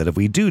legislation that if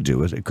we do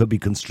it, it could be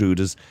construed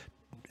as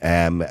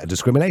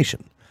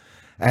discrimination.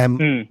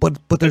 But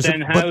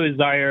then how is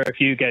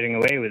IRFU getting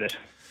away with it?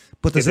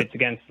 But if it's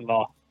against the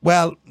law.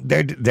 Well,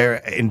 they're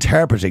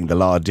interpreting the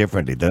law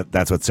differently.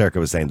 That's what Circa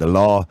was saying. The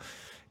law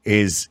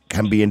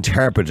can be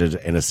interpreted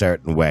in a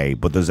certain way,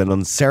 but there's an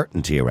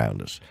uncertainty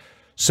around it.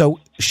 So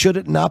should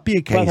it not be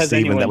a case, has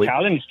Stephen, anyone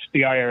challenged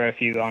the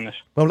IRFU on it?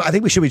 Well, I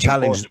think we should be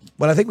challenged.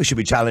 Well, I think we should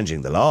be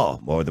challenging the law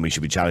more than we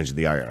should be challenging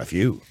the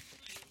IRFU.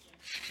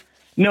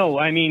 No,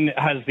 I mean,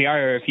 has the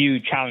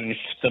IRFU challenged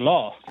the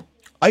law?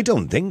 I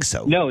don't think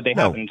so. No, they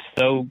haven't.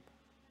 So,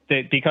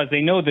 because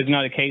they know there's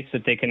not a case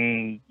that they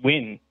can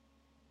win.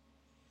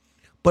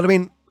 But I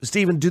mean,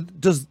 Stephen, do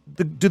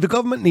the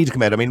government need to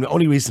come out? I mean,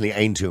 only recently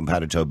Aintu and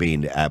Peadar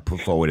Tobin put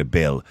forward a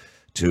bill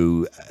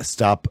to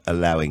stop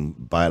allowing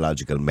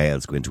biological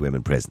males go into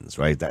women's prisons,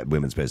 right? That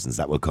women's prisons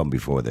that will come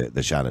before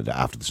the Shannon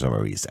after the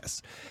summer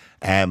recess.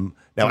 Now,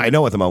 I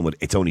know at the moment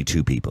it's only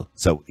 2 people,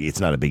 so it's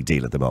not a big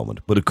deal at the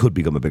moment, but it could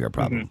become a bigger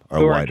problem or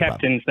a wider problem. Who are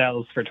kept in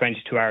cells for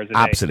 22 hours a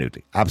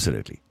day.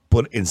 Absolutely.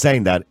 But in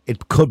saying that,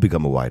 it could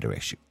become a wider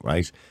issue,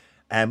 right?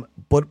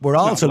 But we're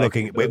also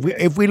looking,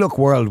 if we look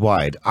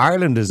worldwide,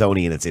 Ireland is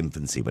only in its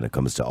infancy when it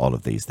comes to all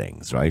of these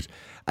things, right?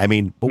 I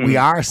mean, but we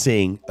are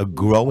seeing a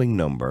growing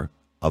number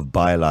of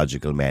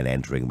biological men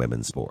entering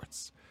women's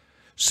sports.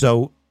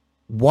 So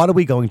what are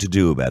we going to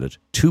do about it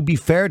to be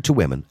fair to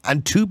women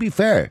and to be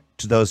fair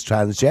to those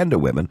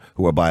transgender women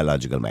who are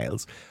biological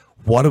males?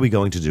 What are we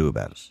going to do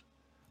about it?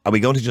 Are we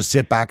going to just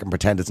sit back and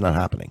pretend it's not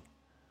happening?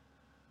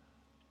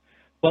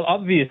 Well,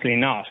 obviously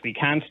not. We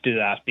can't do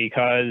that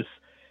because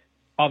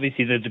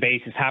obviously the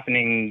debate is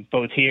happening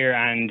both here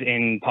and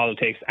in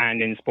politics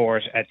and in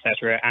sport,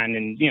 etc., and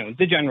in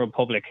the general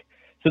public.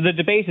 So the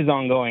debate is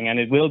ongoing and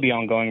it will be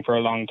ongoing for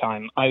a long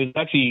time. I was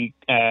actually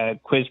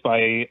quizzed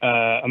by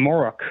a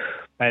Morocco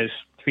about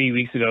 3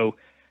 weeks ago,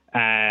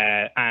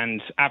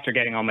 and after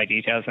getting all my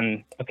details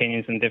and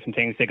opinions and different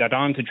things, they got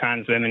on to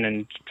trans women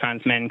and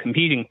trans men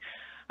competing.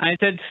 I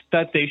said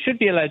that they should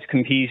be allowed to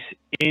compete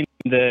in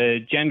the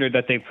gender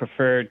that they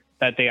prefer,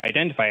 that they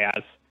identify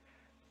as.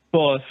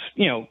 But,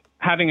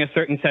 having a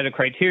certain set of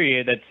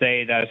criteria that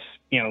say that,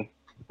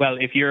 well,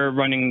 if you're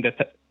running,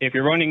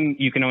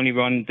 you can only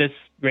run this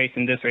race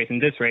and this race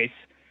and this race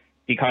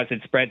because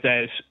it spreads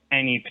out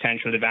any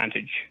potential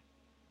advantage.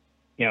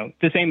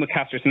 The same with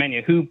Caster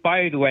Semenya, who,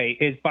 by the way,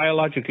 is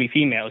biologically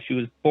female. She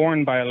was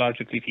born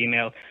biologically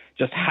female,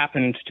 just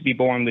happened to be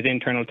born with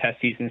internal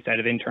testes instead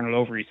of internal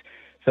ovaries.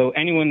 So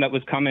anyone that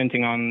was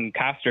commenting on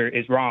Caster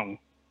is wrong.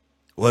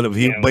 Well,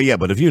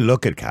 but if you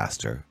look at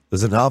Caster,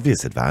 there's an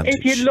obvious advantage.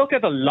 If you look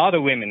at a lot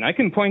of women, I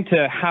can point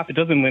to half a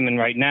dozen women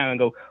right now and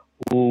go,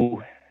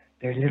 oh,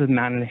 they're a little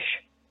mannish.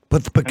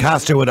 But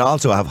Caster would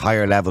also have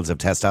higher levels of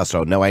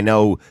testosterone. Now, I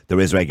know there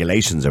is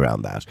regulations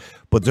around that,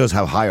 but does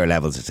have higher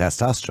levels of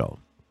testosterone.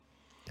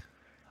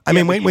 I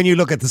mean, when you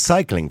look at the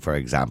cycling, for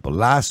example,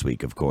 last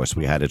week, of course,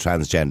 we had a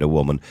transgender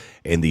woman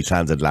in the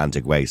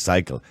Transatlantic Way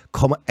cycle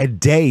come a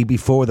day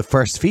before the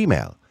first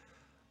female.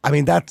 I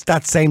mean,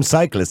 that same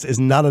cyclist is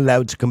not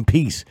allowed to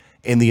compete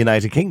in the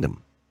United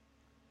Kingdom.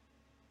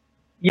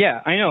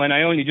 Yeah, I know, and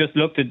I only just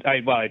looked at.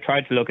 I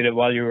tried to look at it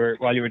while you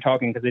were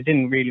talking because I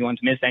didn't really want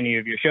to miss any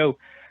of your show.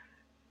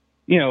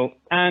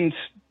 And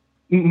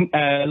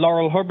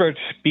Laurel Hubbard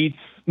beats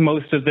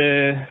most of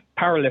the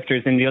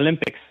powerlifters in the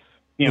Olympics.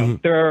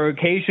 There are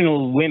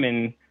occasional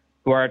women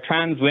who are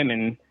trans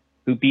women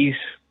who beat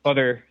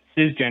other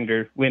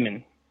cisgender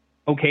women.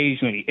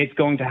 Occasionally, it's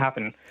going to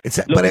happen.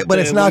 But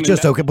it's not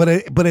just okay.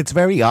 But it's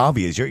very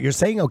obvious. You're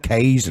saying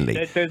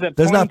occasionally.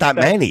 There's not that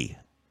many.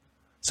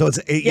 So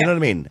you know what I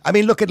mean? I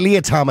mean, look at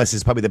Leah Thomas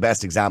is probably the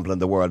best example in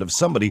the world of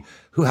somebody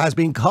who has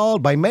been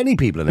called by many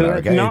people in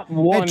America. Who has not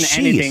won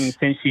anything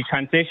since she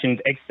transitioned,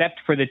 except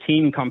for the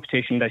team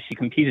competition that she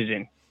competed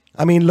in.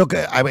 I mean, look,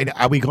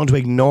 are we going to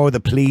ignore the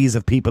pleas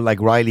of people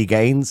like Riley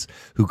Gaines,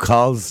 who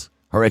calls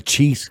her a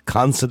cheat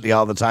constantly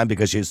all the time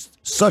because she's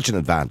such an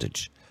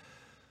advantage?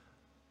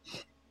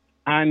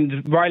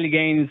 And Riley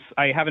Gaines,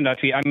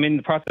 I'm in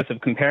the process of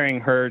comparing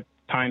her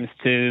times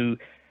to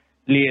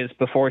Leah's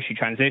before she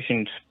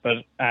transitioned, but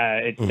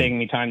it's taking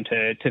me time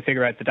to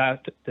figure out the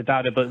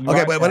data. But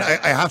okay, well,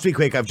 I have to be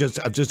quick. I've just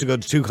to go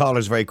to 2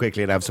 callers very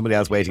quickly, and I have somebody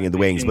else waiting in the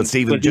wings. But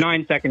Stephen, was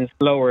 9 seconds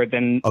slower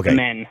than the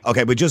men.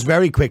 Okay, but just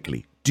very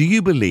quickly, do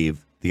you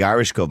believe the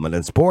Irish government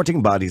and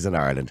sporting bodies in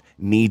Ireland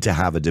need to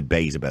have a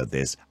debate about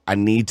this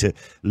and need to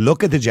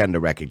look at the Gender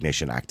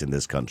Recognition Act in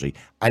this country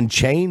and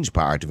change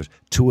part of it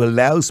to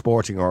allow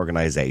sporting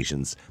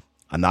organisations,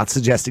 I'm not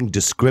suggesting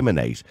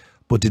discriminate,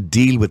 but to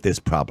deal with this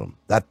problem?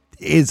 That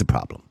is a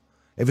problem.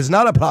 If it's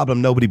not a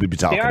problem, nobody would be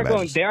talking about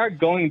it.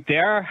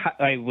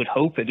 I would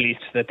hope at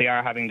least that they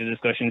are having the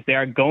discussions. They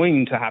are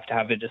going to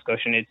have a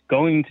discussion. It's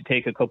going to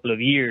take a couple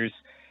of years.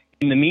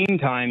 In the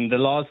meantime, the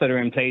laws that are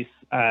in place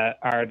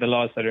are the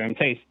laws that are in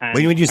place. And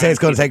when you say it's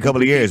going to take a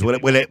couple of years, will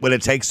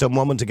it take some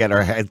woman to get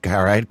her head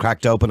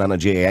cracked open on a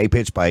GAA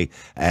pitch by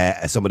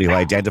somebody who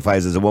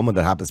identifies as a woman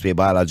that happens to be a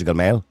biological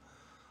male?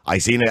 I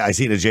seen a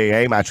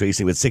GAA match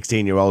recently with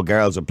 16-year-old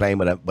girls who were playing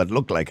with what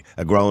looked like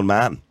a grown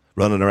man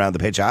running around the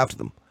pitch after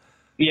them.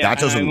 Yeah, that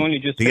doesn't.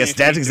 The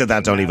aesthetics of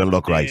that don't even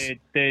look right.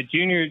 The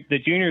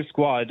junior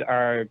squad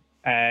are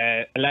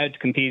allowed to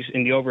compete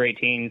in the over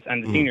 18s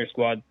and the senior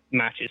squad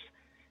matches.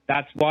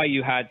 That's why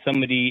you had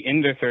somebody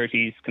in their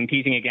 30s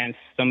competing against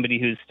somebody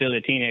who's still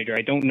a teenager.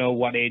 I don't know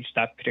what age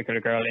that particular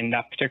girl in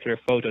that particular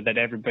photo that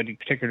everybody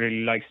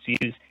particularly likes to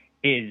use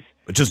is.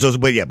 It just doesn't.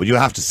 Well, yeah, but you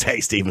have to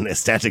say, Stephen,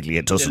 aesthetically,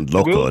 it doesn't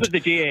look good. The rules of the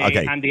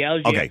GAA and the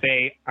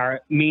LGFA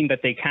mean that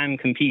they can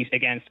compete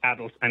against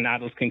adults, and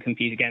adults can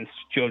compete against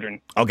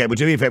children. Okay, but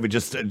do me a favour,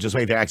 just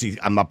wait there. Actually,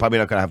 I'm probably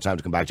not going to have time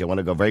to come back to you. I want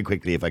to go very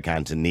quickly, if I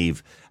can, to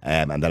Niamh,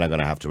 and then I'm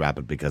going to have to wrap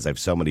it because I have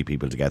so many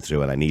people to get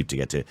through, and I need to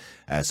get to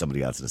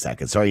somebody else in a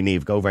second. Sorry,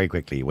 Niamh, go very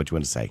quickly. What do you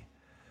want to say?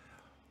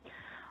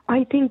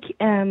 I think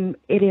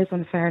it is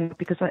unfair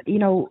because,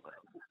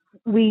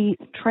 we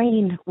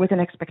train with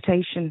an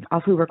expectation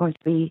of who we're going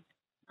to be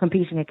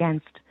competing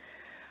against.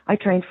 I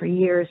trained for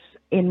years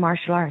in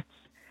martial arts,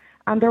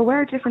 and there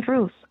were different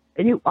rules.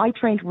 I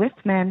trained with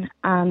men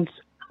and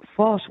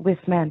fought with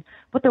men,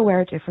 but there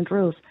were different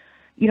rules.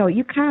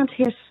 You can't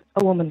hit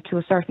a woman to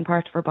a certain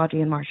part of her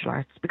body in martial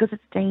arts because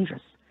it's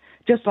dangerous.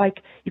 Just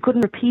like you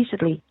couldn't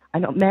repeatedly, I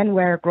know men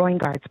wear groin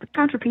guards, but you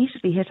can't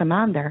repeatedly hit a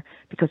man there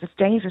because it's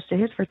dangerous to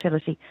his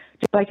fertility.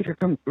 Just like if you're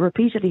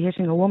repeatedly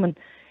hitting a woman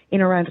in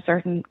around a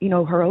certain,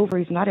 her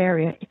ovaries in that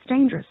area, it's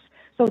dangerous.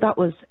 So that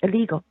was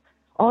illegal.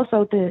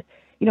 Also,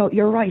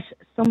 you're right,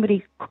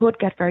 somebody could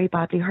get very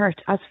badly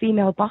hurt. As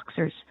female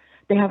boxers,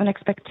 they have an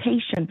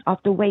expectation of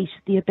the weight,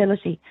 the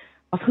ability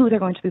of who they're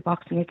going to be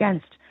boxing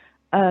against.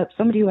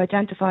 Somebody who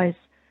identifies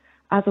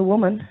as a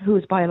woman who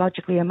is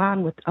biologically a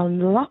man with a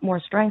lot more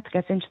strength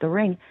gets into the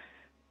ring,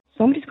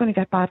 somebody's going to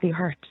get badly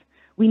hurt.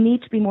 We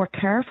need to be more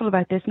careful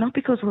about this, not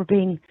because we're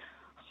being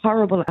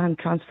horrible and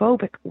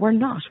transphobic. We're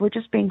not. We're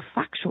just being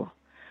factual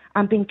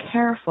and being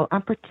careful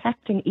and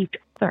protecting each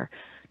other.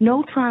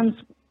 No trans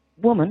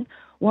woman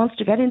wants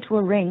to get into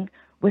a ring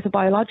with a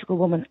biological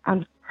woman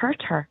and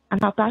hurt her and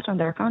have that on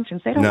their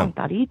conscience. They don't want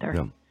that either.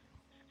 No.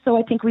 So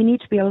I think we need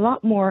to be a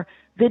lot more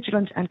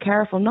vigilant and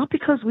careful, not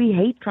because we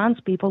hate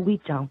trans people. We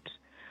don't.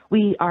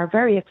 We are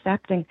very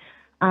accepting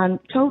and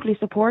totally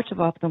supportive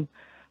of them.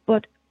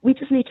 But we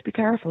just need to be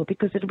careful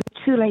because it'll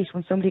be too late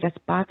when somebody gets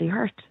badly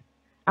hurt.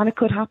 And it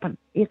could happen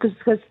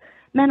because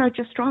men are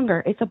just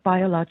stronger. It's a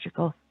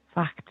biological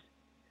fact.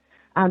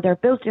 And they're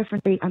built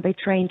differently and they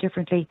train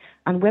differently.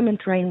 And women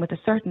train with a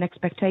certain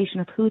expectation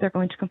of who they're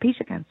going to compete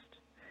against.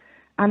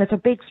 And it's a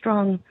big,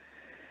 strong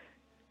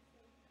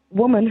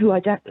man who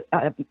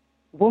identifies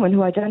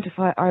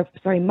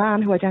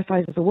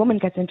as a woman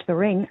gets into the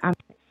ring and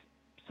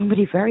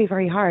somebody very,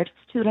 very hard.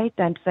 It's too late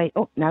then to say,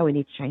 oh, now we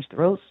need to change the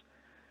rules.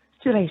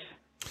 It's too late.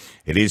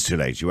 It is too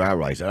late. You are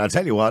right. And I'll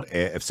tell you what,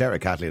 if Sarah,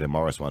 Kathleen and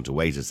Morris want to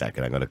wait a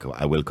second,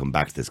 I will come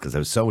back to this because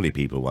there's so many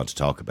people who want to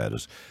talk about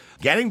it.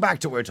 Getting back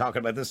to what we're talking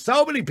about, there's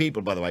so many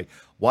people, by the way,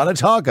 want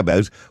to talk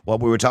about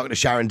what we were talking to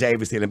Sharron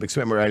Davies, the Olympic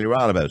swimmer, earlier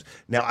on about.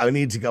 Now, I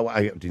need to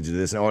do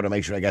this in order to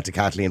make sure I get to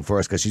Kathleen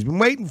first because she's been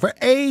waiting for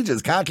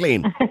ages.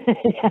 Kathleen.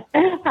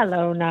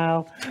 Hello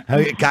now.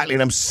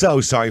 Kathleen, I'm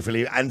so sorry for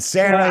leaving. And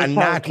Sarah and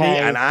Natalie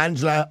and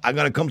Angela, I'm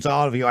going to come to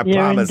all of you, I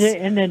promise. You're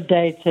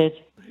inundated.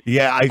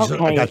 Yeah,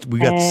 we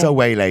got so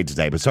waylaid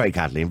today, but sorry,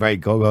 Kathleen.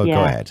 Go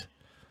ahead.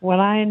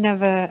 Well, I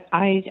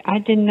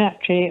didn't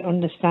actually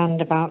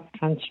understand about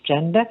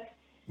transgender.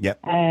 Yep.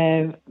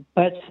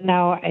 But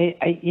now,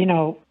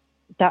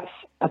 that's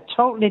a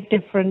totally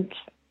different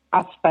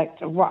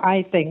aspect of what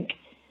I think.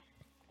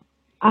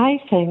 I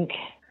think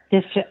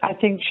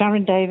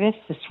Sharron Davies,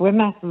 the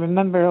swimmer,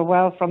 remember her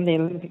well from the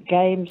Olympic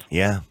Games.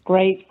 Yeah.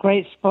 Great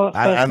sports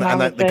and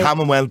the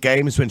Commonwealth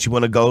Games when she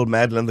won a gold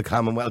medal in the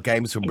Commonwealth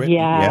Games for Britain.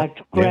 Yeah,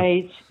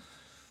 great. Yeah.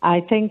 I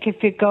think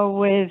if you go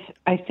with,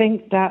 I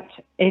think that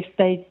if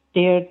the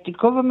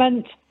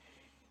government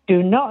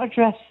do not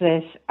address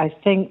this, I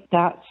think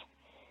that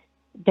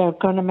they're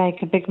going to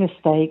make a big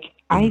mistake.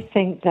 I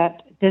think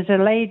that there's a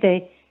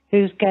lady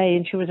who's gay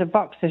and she was a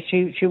boxer.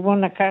 She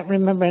won, I can't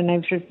remember her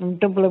name, she was from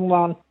Dublin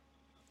 1.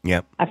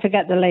 Yeah, I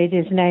forget the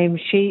lady's name.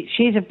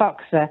 She's a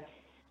boxer,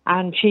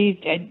 and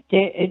it's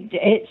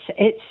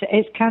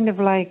kind of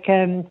like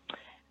a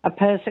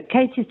person.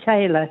 Katie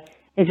Taylor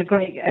is a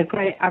great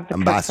advocate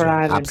ambassador, for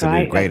Ireland, absolutely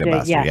right? a great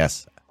ambassador.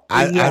 Yes,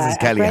 as is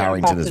Kelly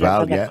Harrington as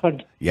well.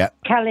 Yeah.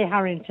 Kelly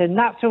Harrington.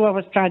 That's who I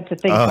was trying to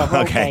think of.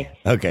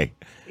 Okay.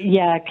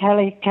 Yeah,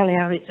 Kelly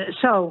Harrington.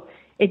 So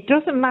it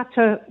doesn't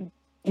matter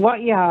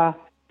what you are,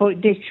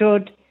 but they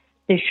should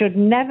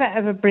never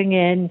ever bring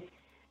in.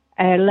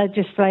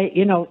 Legislate,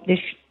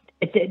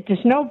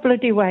 there's no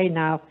bloody way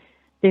now.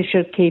 They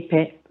should keep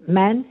it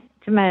men,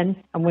 to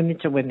men and women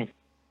to women.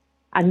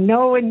 And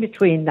no in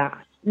between that.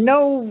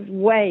 No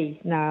way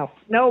now.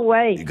 No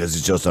way. Because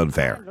it's just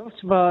unfair.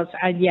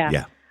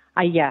 Yeah.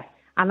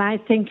 And I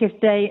think if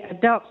they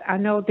adopt, I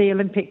know the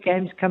Olympic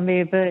Games can be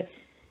a bit,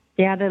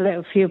 they had a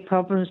little few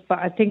problems, but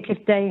I think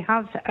if they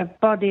have a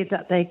body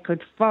that they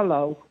could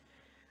follow,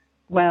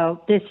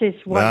 well, this is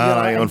what.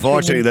 Well,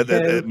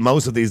 unfortunately,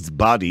 most of these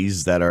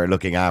bodies that are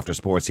looking after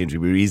sports seem to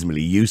be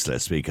reasonably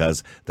useless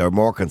because they're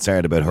more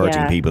concerned about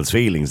hurting people's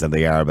feelings than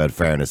they are about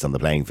fairness on the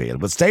playing field.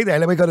 But stay there.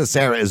 Let me go to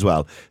Sarah as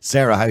well.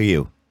 Sarah, how are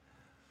you?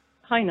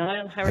 Hi,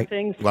 Niall. How are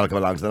things? Welcome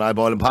along to the Niall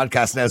Boylan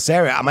podcast. Now,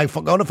 Sarah, am I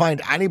going to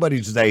find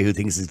anybody today who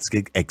thinks it's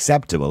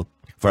acceptable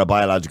for a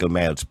biological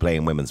male to play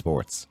in women's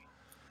sports?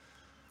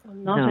 Well,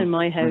 not in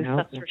my house,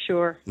 that's for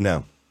sure.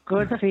 No.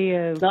 Good for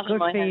you. Not in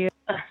my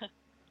house.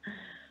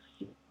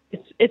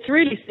 It's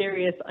really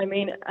serious. I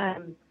mean,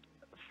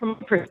 from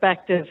my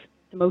perspective,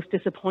 the most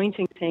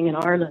disappointing thing in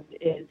Ireland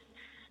is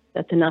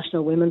that the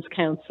National Women's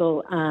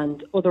Council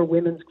and other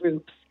women's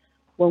groups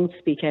won't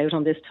speak out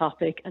on this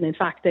topic. And in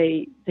fact,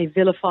 they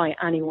vilify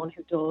anyone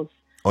who does.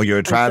 Oh, you're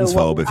a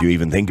transphobe if you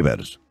even think about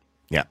it.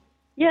 Yeah.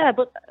 Yeah,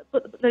 but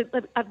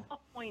at what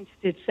point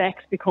did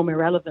sex become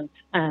irrelevant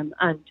and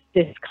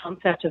this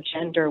concept of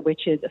gender,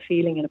 which is a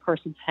feeling in a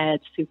person's head,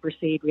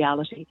 supersede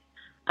reality?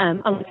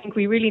 And I think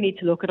we really need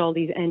to look at all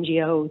these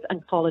NGOs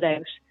and call it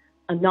out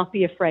and not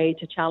be afraid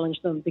to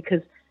challenge them,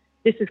 because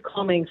this is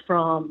coming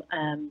from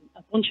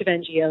a bunch of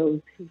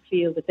NGOs who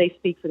feel that they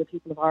speak for the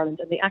people of Ireland,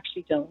 and they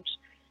actually don't.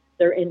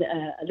 They're in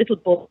a little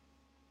bubble,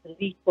 an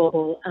elite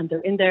bubble, and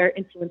they're in there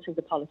influencing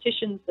the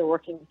politicians. They're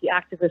working with the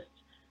activists.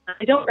 And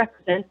they don't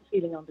represent the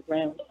feeling on the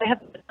ground. They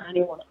haven't been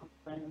anyone on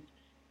the ground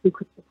who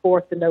could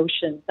support the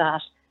notion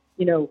that,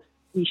 you know,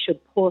 we should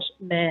put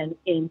men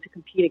in to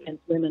compete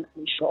against women,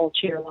 and we should all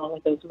cheer along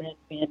with those men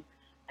being.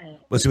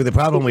 Well, see, the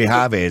problem we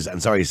have is,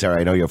 and sorry, Sarah,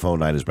 I know your phone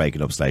line is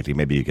breaking up slightly.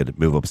 Maybe you could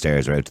move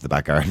upstairs or out to the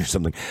back garden or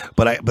something.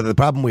 But the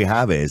problem we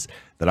have is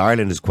that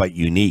Ireland is quite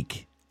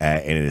unique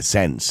in a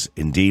sense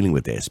in dealing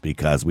with this,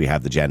 because we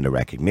have the Gender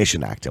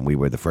Recognition Act, and we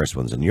were the first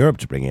ones in Europe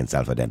to bring in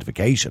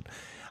self-identification.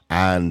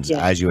 And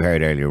as you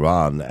heard earlier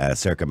on,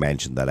 Circa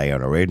mentioned that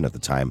Aon O'Riordan at the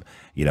time,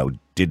 you know,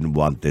 didn't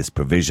want this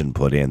provision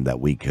put in that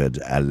we could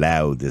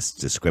allow this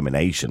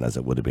discrimination, as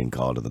it would have been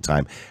called at the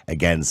time,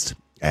 against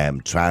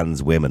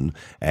trans women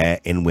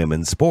in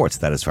women's sports.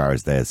 That as far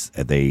as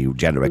the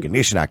Gender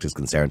Recognition Act is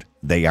concerned,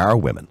 they are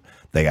women.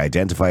 They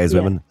identify as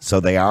women, so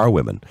they are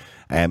women.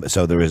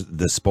 So there is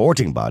the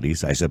sporting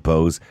bodies, I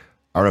suppose,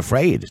 are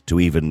afraid to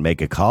even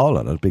make a call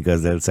on it,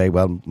 because they'll say,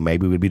 well,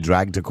 maybe we'll be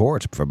dragged to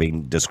court for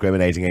being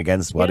discriminating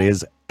against what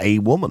is a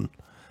woman.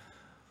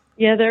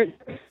 Yeah,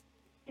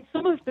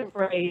 some of them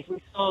brave.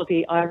 We saw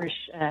the Irish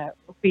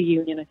Rugby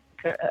Union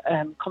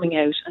coming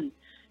out and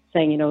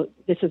saying, you know,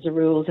 this is the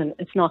rules and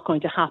it's not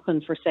going to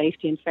happen for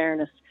safety and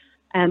fairness.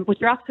 But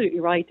you're absolutely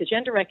right. The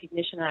Gender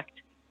Recognition Act,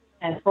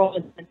 for all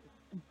intents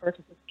and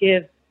purposes,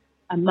 gives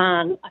a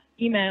man a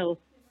female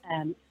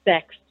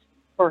sex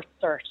birth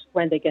cert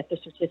when they get the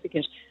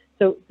certificate.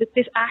 So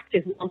this act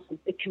is nonsense.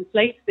 It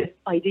conflates this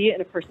idea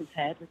in a person's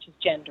head, which is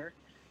gender,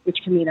 which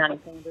can mean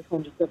anything, there's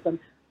hundreds of them,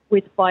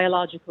 with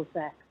biological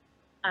sex.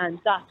 And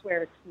that's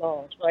where it's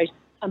flawed, right?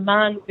 A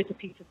man with a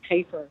piece of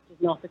paper does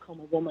not become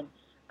a woman.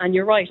 And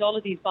you're right, all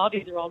of these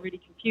bodies are all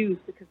really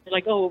confused, because they're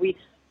like, oh, we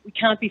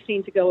can't be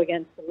seen to go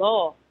against the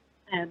law.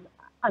 And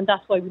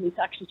that's why we need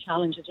to actually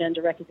challenge the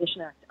Gender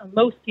Recognition Act. And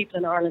most people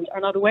in Ireland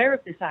are not aware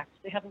of this act.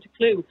 They haven't a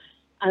clue.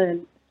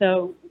 And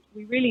so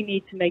we really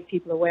need to make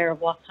people aware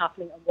of what's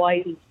happening and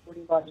why these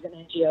sporting bodies and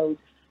NGOs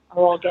are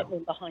all getting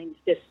in behind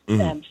this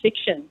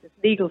fiction, this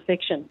legal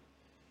fiction.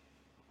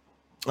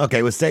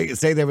 Okay, well, stay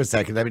there for a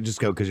second. Let me just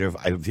go, because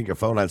I think your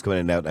phone line's coming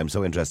in and out. I'm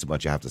so interested in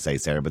what you have to say,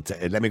 Sarah. But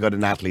let me go to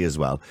Natalie as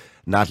well.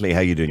 Natalie, how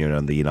are you doing? You're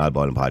on the Niall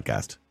Boylan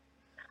podcast.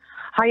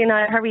 Hi,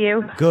 Niall. How are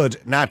you? Good.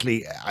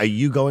 Natalie, are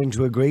you going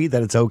to agree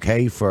that it's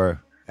okay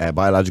for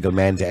biological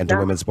men to enter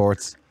women's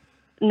sports?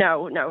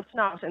 No, it's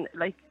not. And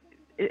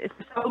it's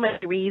for so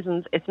many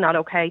reasons it's not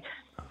okay.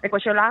 Like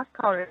what your last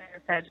caller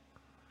said,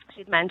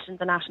 she'd mentioned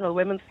the National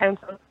Women's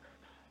Council.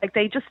 Like,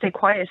 they just stay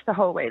quiet the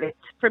whole way. Like,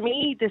 for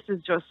me, this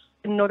is just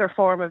another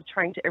form of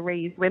trying to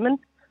erase women.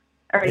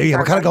 Yeah,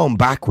 we're kind of going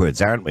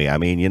backwards, aren't we? I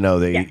mean,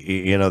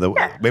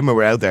 the women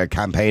were out there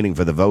campaigning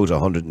for the vote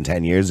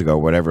 110 years ago,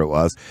 whatever it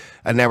was,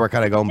 and now we're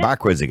kind of going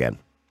backwards again.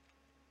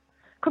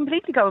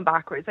 Completely going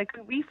backwards. Like,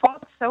 we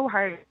fought so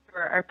hard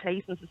for our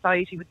place in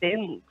society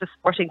within the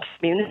sporting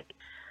community,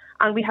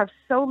 and we have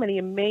so many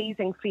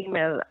amazing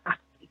female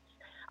athletes,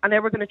 and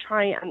now we're going to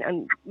try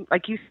and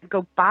like you said,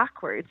 go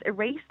backwards,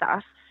 erase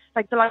that.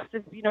 Like the likes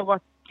of,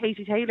 what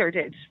Katie Taylor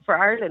did for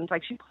Ireland,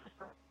 like she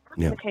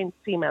became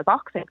female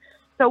boxing.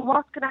 So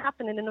what's going to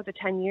happen in another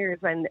 10 years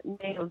when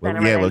males then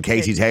are will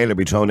Katie Taylor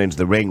be thrown into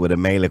the ring with a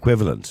male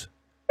equivalent?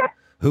 Yeah.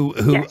 who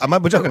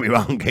don't get me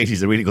wrong,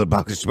 Katie's a really good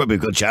boxer. She's probably a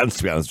good chance,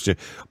 to be honest with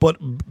you. But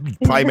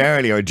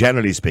primarily, or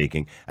generally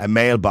speaking, a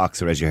male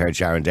boxer, as you heard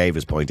Sharron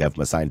Davies point out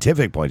from a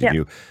scientific point of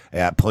view,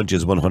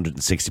 punches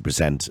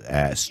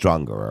 160%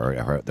 stronger,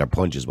 or their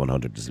punch is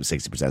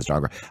 160%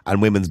 stronger,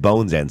 and women's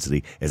bone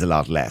density is a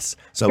lot less.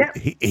 So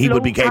he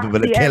would be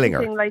capable of killing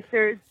her. Like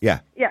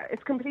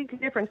it's completely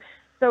different.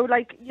 So,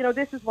 like, you know,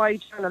 this is why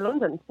Joanna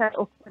London set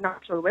up the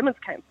National Women's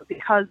Council,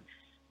 because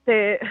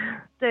the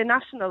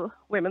National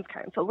Women's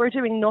Council, we're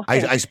doing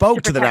nothing. I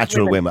spoke to the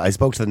Natural Women. I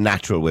spoke to the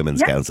Natural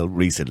Women's Council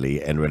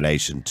recently in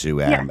relation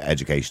to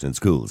education in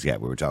schools. Yeah,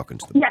 we were talking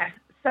to them. Yeah,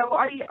 so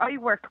I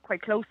work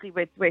quite closely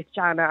with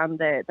Jana and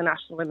the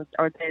National Women's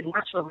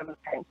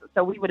Council.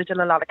 So we would have done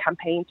a lot of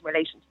campaigns in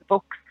relation to the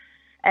books.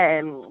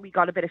 We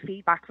got a bit of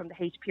feedback from the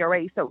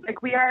HPRA. So,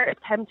 like, we are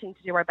attempting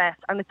to do our best,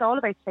 and it's all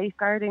about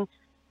safeguarding.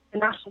 The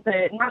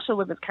National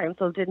Women's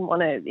Council didn't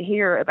want to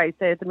hear about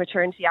the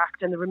Maternity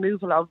Act and the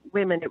removal of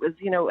women. It was,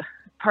 you know, a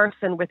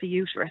person with a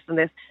uterus and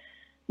this.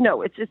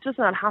 No, it's just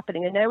not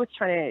happening. And now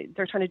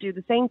they're trying to do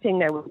the same thing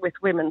now with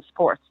women's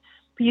sports.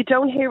 But you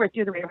don't hear it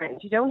the other way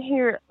around. You don't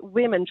hear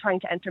women trying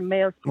to enter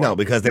male sports. No,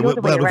 because they're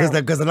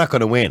not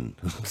going to win.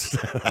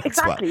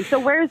 Exactly. So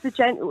where's the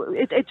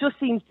it just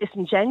seems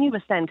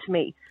disingenuous then to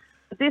me.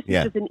 This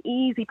is just an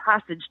easy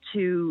passage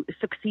to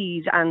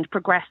succeed and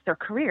progress their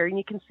career. And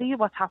you can see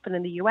what's happened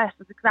in the US.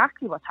 It's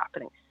exactly what's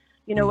happening.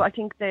 You know, I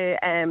think the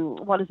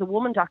What is a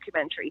Woman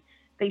documentary,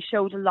 they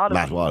showed a lot of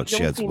Matt Walsh,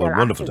 it's a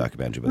wonderful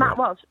documentary. Matt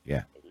Walsh.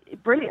 Yeah.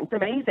 Brilliant,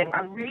 amazing,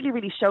 and really,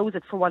 really shows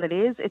it for what it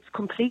is. It's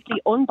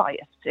completely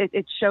unbiased.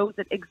 It shows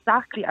it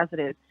exactly as it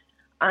is.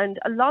 And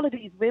a lot of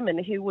these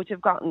women who would have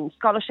gotten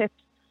scholarships,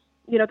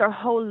 you know, their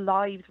whole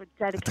lives were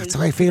dedicated. That's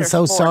why I feel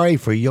so sorry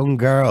for young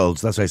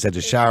girls. That's what I said to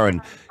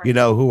Sharron, you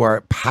know, who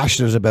are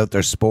passionate about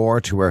their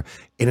sport, who are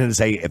in it,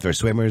 say, if they're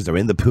swimmers, they're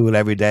in the pool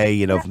every day,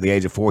 you know, from the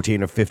age of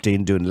 14 or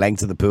 15, doing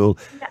lengths of the pool,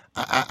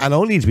 and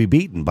only to be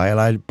beaten by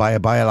a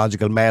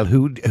biological male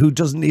who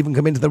doesn't even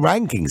come into the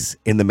rankings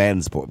in the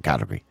men's sport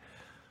category.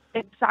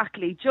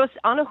 Exactly, just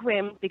on a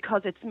whim,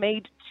 because it's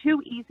made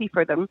too easy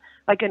for them.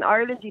 Like in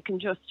Ireland, you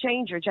can just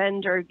change your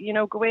gender, you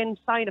know, go in,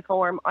 sign a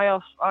form.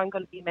 I'm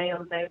going to be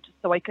male now, just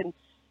so I can.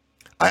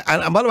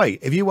 And by the way,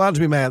 if you want to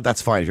be male,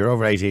 that's fine. If you're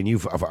over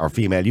 18 or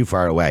female, you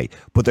fire away.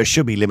 But there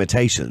should be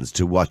limitations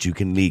to what you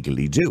can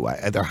legally do.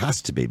 There has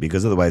to be,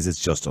 because otherwise it's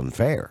just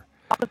unfair.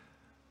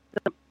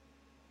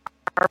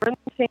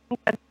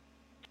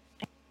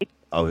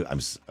 Oh,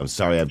 I'm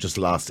sorry. I've just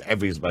lost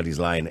everybody's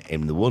line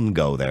in the one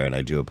go there, and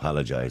I do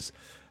apologise.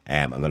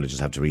 I'm going to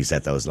just have to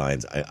reset those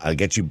lines. I'll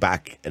get you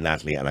back,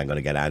 Natalie, and I'm going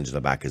to get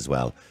Angela back as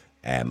well.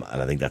 And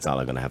I think that's all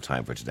I'm going to have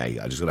time for today.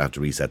 I'm just going to have to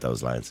reset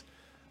those lines.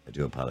 I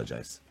do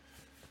apologise.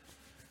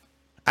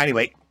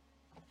 Anyway,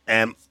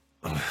 very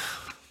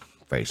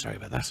sorry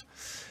about that.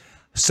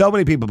 So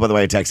many people, by the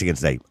way, are texting in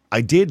today. I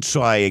did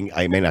try, and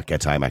I may not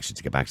get time actually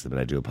to get back to them,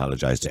 and I do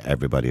apologise to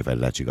everybody if I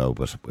let you go,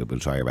 but we'll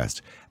try our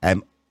best.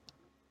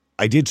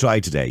 I did try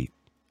today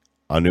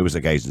on numerous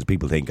occasions.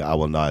 People think, oh,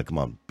 well, Niall, come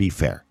on, be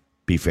fair.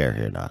 Be fair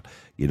here, Niall.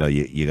 You know,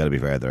 you got to be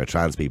fair. There are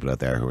trans people out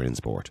there who are in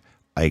sport.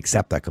 I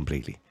accept that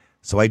completely.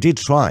 So I did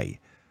try.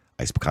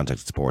 I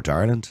contacted Sport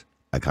Ireland.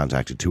 I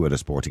contacted 2 other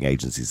sporting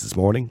agencies this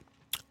morning.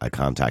 I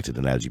contacted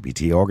an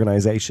LGBT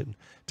organisation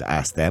to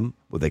ask them,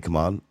 would they come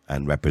on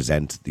and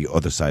represent the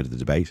other side of the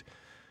debate?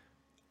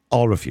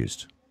 All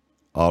refused.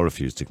 All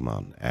refused to come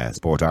on.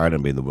 Sport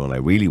Ireland being the one I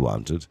really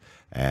wanted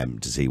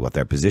to see what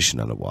their position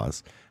on it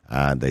was.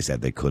 And they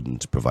said they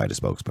couldn't provide a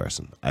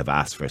spokesperson. I've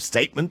asked for a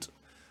statement,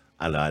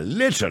 and I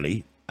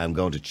literally am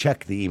going to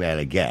check the email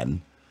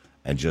again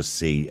and just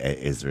see,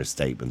 is there a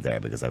statement there?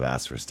 Because I've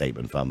asked for a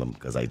statement from them,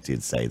 because I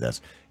did say that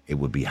it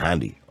would be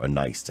handy or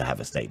nice to have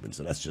a statement.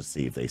 So let's just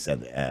see if they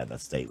sent that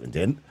statement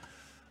in.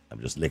 I'm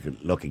just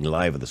looking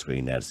live at the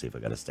screen now to see if I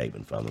got a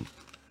statement from them.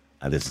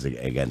 And this is,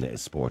 again,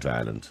 Sport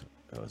Ireland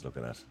I was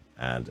looking at.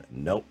 And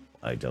no,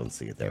 I don't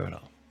see it there at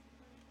all.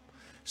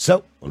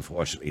 So,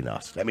 unfortunately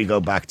not. Let me go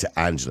back to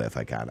Angela if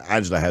I can.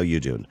 Angela, how are you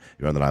doing?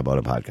 You're on the Niall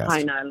Boylan podcast.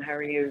 Hi, Niall. How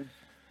are you?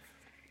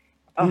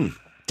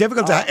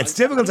 It's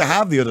difficult to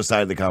have the other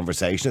side of the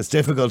conversation. It's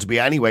difficult to be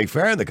anyway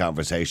fair in the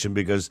conversation,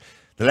 because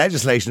the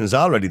legislation is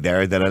already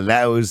there that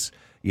allows,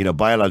 you know,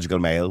 biological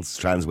males,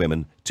 trans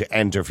women, to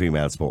enter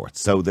female sports.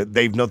 So that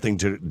they've nothing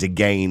to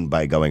gain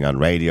by going on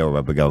radio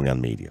or by going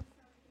on media.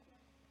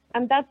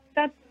 And that's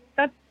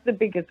the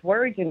biggest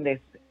word in this,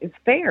 is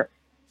fair.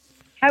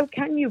 How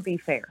can you be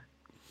fair?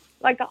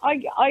 Like,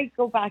 I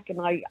go back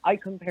and I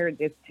compare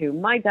this to,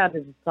 my dad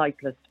is a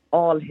cyclist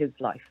all his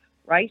life,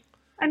 right?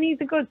 And he's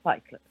a good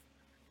cyclist.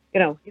 You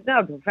know, he's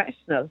not a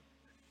professional.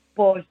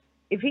 But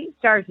if he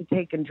started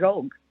taking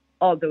drugs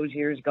all those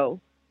years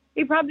ago,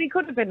 he probably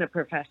could have been a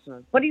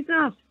professional. But he's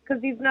not,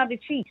 because he's not a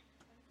cheat,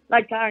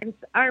 like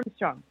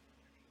Armstrong.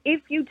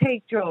 If you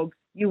take drugs,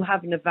 you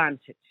have an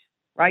advantage,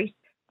 right?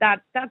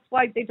 That's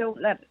why they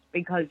don't let it,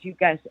 because you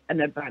get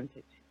an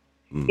advantage.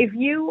 If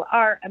you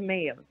are a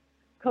male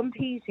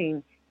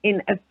competing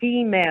in a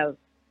female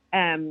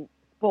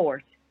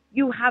sport,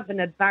 you have an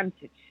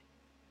advantage.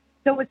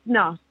 So it's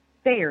not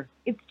fair.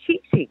 It's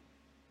cheating.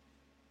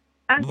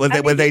 And,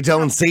 they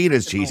don't see it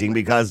as cheating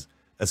because,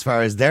 as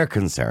far as they're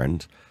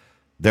concerned,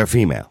 they're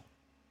female.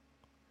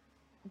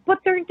 But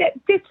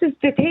this is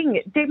the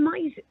thing. They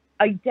might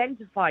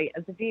identify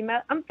as a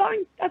female. I'm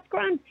fine. That's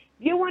grand.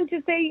 If you want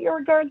to say you're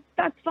a girl,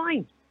 that's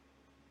fine.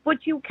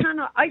 But you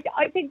cannot.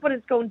 I think what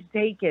it's going to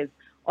take is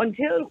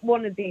until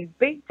one of these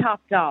big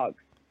top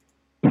dogs,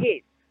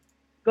 kids,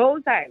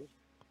 goes out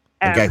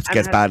and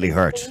gets badly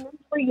hurt.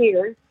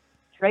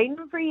 Training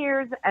for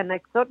years, and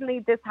like suddenly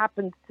this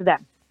happens to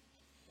them.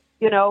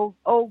 You know,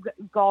 oh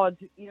God,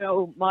 you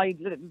know, my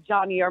little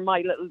Johnny or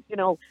my little, you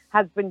know,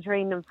 has been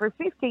training for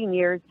 15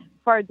 years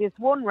for this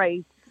one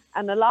race,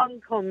 and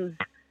along comes,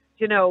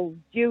 you know,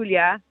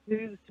 Julia, who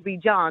used to be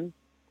John,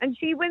 and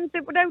she wins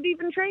it without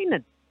even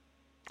training.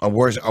 Or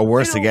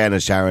worse again,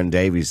 as Sharron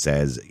Davies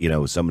says, you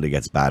know, somebody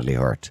gets badly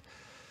hurt.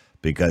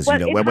 Because, you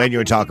know, when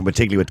you're talking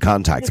particularly with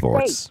contact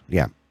sports,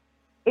 yeah.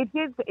 It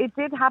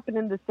did happen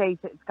in the States.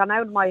 It's gone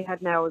out of my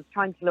head now. I was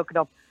trying to look it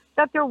up.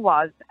 That there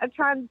was a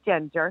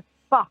transgender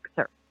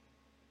boxer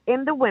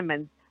in the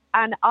women's,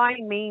 and I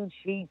mean,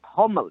 she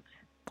pummeled.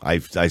 I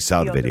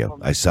saw the video.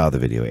 I saw the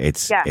video.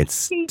 It's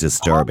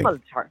disturbing.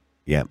 Pummeled her.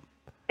 Yeah.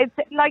 It's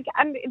like,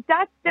 and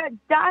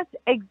that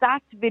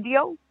exact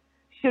video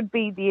should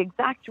be the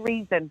exact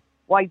reason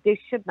why this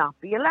should not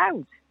be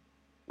allowed.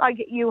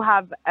 Like, you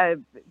have a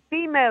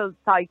female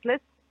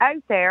cyclist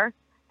out there,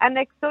 and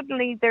like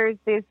suddenly there's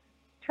this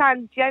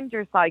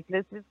transgender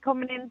cyclist who's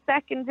coming in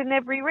second in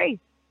every race.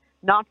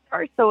 Not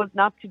first, so as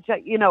not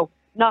to, you know,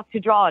 not to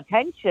draw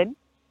attention,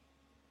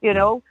 you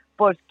know,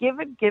 but give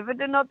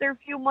it another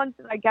few months,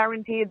 and I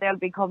guarantee you they'll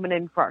be coming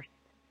in first,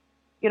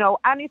 you know.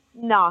 And it's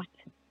not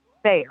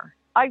fair.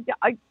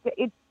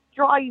 It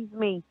drives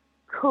me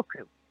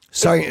cuckoo.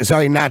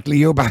 Sorry, Natalie,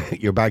 you're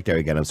back there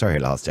again. I'm sorry I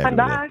lost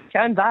everybody.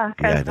 I'm back.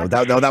 Yeah,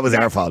 that was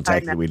our fault.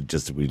 Technically,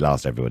 we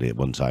lost everybody at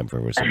one time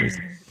for some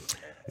reason.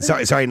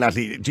 Sorry,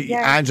 Natalie.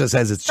 Angela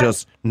says it's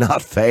just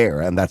not fair,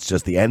 and that's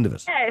just the end of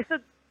it. Yeah, so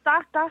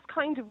that's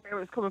kind of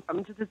where it's coming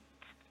from.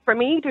 For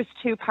me, there's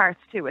two parts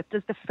to it.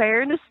 There's the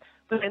fairness,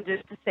 but then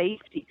there's the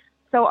safety.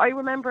 So I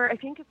remember, I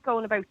think it's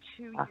going about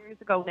 2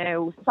 years ago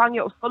now,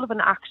 Sonia O'Sullivan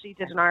actually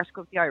did an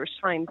article with the Irish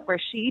Times where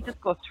she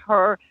discussed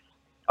her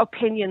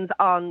opinions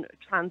on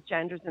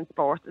transgenders in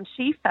sports, and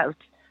she felt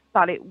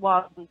that it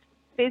wasn't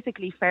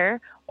physically fair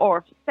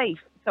or safe.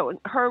 So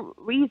her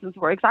reasons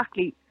were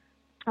exactly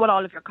what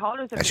all of your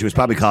callers are. She was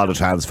probably called a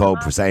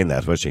transphobe for saying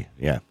that, was she?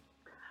 Yeah.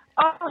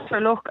 Oh,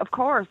 sure, look, of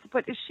course.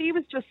 But she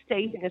was just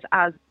stating it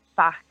as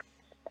fact.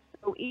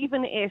 So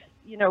even if,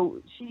 you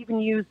know, she even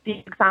used the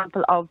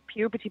example of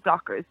puberty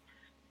blockers,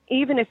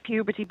 even if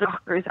puberty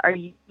blockers are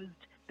used,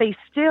 they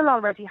still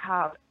already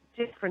have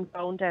different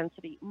bone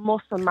density,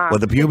 muscle mass. Well,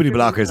 the puberty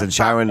blockers, and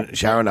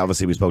Sharron,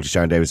 obviously we spoke to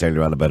Sharron Davies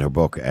earlier on about her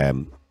book,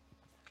 and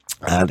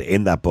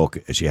in that book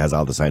she has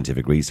all the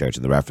scientific research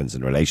and the reference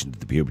in relation to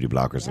the puberty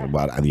blockers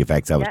and the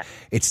effects of it.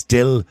 It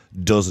still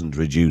doesn't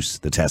reduce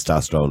the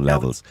testosterone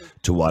levels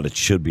to what it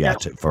should be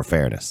at for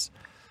fairness.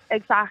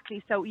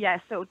 Exactly. So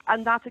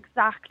and that's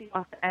exactly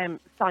what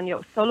Sonia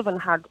O'Sullivan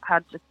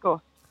had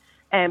discussed.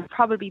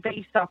 Probably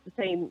based off the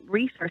same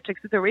research,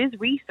 because there is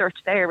research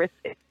there.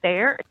 It's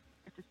there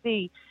to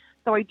see.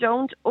 So I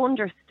don't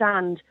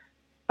understand,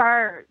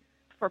 bar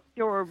for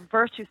pure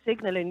virtue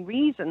signalling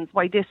reasons,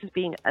 why this is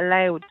being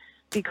allowed.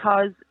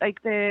 Because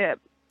like the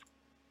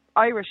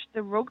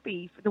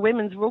rugby, the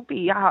women's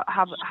rugby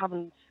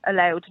haven't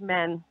allowed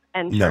men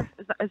enter. No.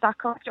 Is that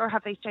correct, or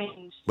have they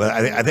changed? Well,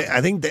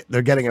 I think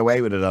they're getting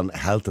away with it on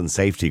health and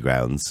safety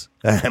grounds.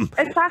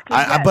 Exactly.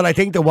 But I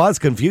think there was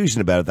confusion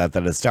about that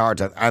at the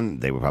start,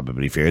 and they were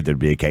probably feared there'd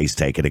be a case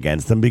taken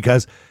against them,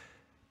 because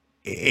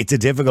it's a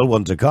difficult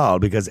one to call,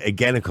 because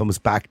again it comes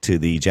back to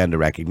the Gender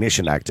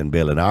Recognition Act and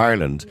Bill in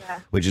Ireland,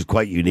 which is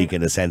quite unique in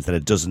the sense that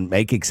it doesn't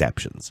make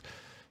exceptions.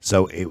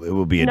 So it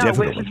will be a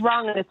difficult one. Which is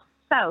wrong in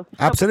itself.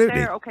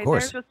 Absolutely, of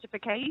course. Their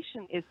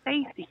justification is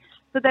safety.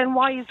 So then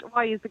why is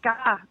the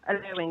GA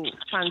allowing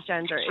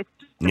transgender?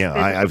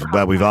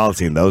 Well, we've all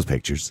seen those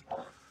pictures,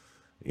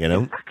 you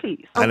know,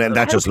 exactly. So and then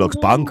that just looks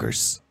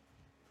bonkers.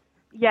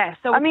 Yeah.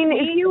 So I mean,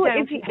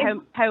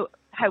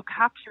 how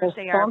captured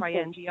they are by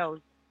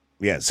NGOs.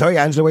 Yeah. Sorry,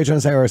 Angela, what are you trying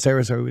to say? Or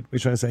Sarah, sorry, what are you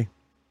trying to say?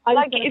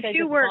 Like if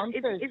you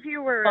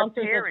were a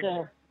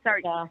parent,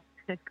 sorry. Yeah.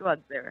 Go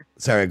on, Sarah.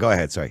 Sorry, go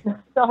ahead. Sorry.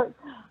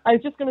 I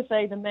was just going to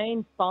say the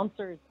main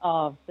sponsors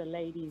of the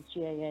ladies'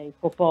 GAA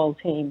football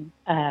team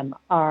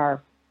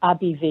are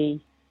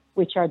AbbVie,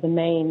 which are the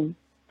main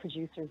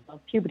producers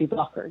of puberty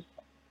blockers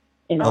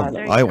in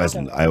Ireland. I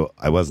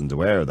wasn't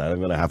aware of that. I'm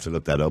going to have to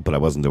look that up, but I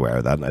wasn't aware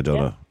of that, and I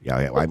don't know.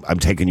 Yeah, I'm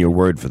taking your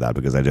word for that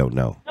because I don't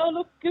know. No,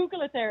 look,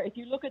 Google it there. If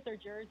you look at their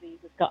jerseys,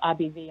 it's got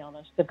AbbVie on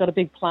it. They've got a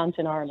big plant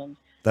in Ireland.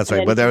 That's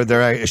right. But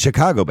they're a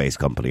Chicago-based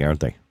company,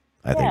 aren't they?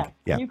 I think.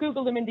 Yeah. You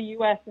Google them in the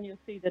US and you'll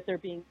see that they're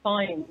being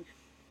fined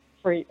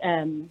for,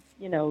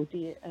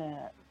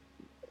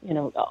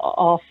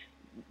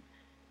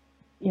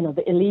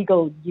 the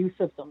illegal use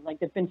of them. Like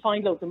they've been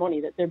fined loads of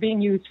money, that they're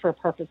being used for a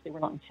purpose they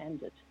were not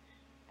intended.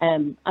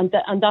 and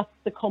that's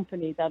the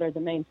company that are the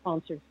main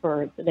sponsors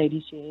for the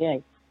Ladies GAA.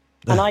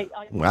 And I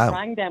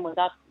rang them when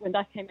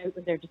that came out,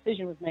 when their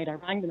decision was made. I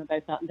rang them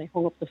about that, and they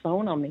hung up the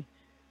phone on me.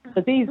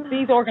 So these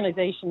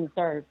organisations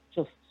are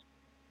just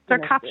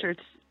captured.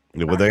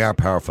 Yeah, well, they are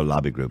powerful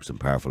lobby groups and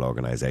powerful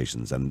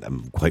organisations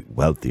and quite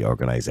wealthy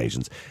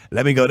organisations.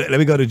 Let me go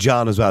to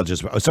John as well.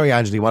 Sorry,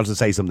 Angela, you wanted to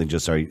say something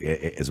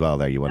as well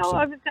there. You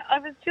wanted I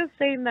was just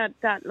saying that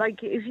like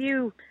if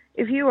you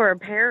are a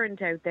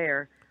parent out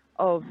there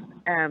of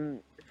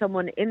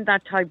someone in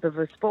that type of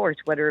a sport,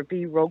 whether it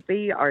be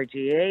rugby or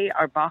GA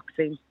or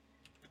boxing,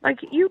 like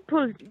you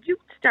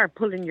start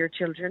pulling your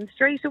children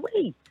straight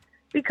away,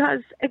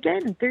 because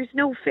again, there's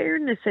no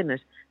fairness in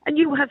it, and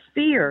you have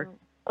fear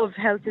of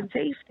health and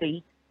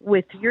safety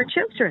with your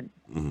children.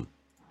 Mm-hmm.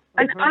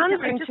 And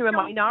pandering to a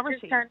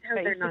minority, how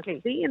they're not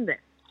seeing this.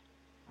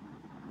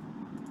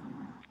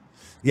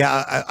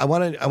 Yeah, I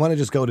want to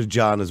just go to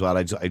John as well.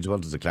 I just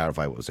wanted to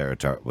clarify what Sarah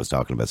was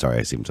talking about. Sorry,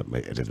 I seemed a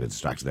bit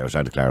distracted there. I was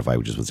trying to clarify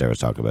just what Sarah was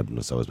talking about,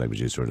 and so was maybe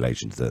just in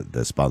relation to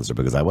the sponsor,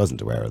 because I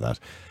wasn't aware of that.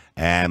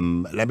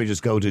 Let me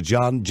just go to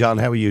John. John,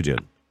 how are you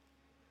doing?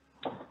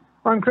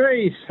 I'm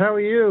great. How are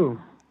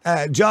you?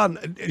 John,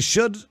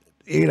 should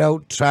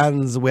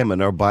trans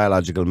women or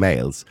biological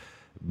males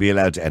be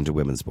allowed to enter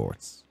women's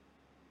sports?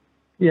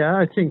 Yeah,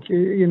 I think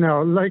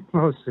like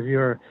most of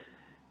your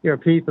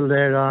people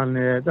there on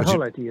the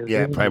whole idea.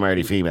 Yeah,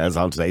 primarily females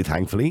on today,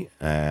 thankfully,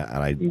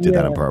 and I did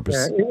that on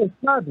purpose. Yeah, it's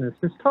madness.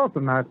 It's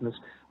total madness.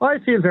 I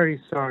feel very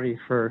sorry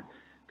for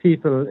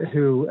people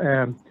who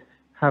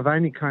have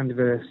any kind of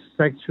a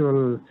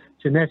sexual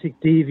genetic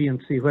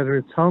deviancy, whether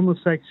it's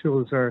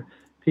homosexuals or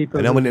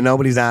people.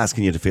 Nobody's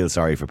asking you to feel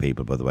sorry for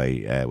people, by the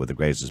way, with the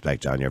greatest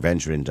respect, John. You're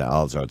venturing into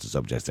all sorts of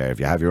subjects there. If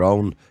you have your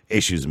own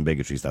issues and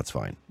bigotries, that's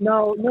fine.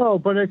 No,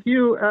 but if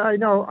you, I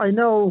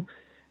know,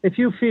 if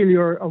you feel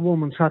you're a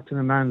woman trapped in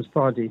a man's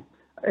body,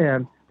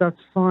 that's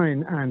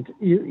fine, and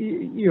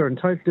you're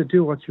entitled to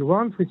do what you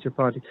want with your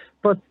body.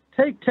 But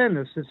take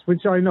tennis,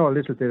 which I know a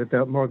little bit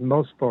about more than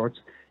most sports.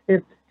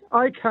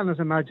 I cannot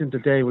imagine the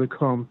day will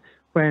come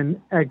when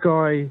a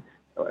guy,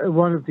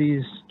 one of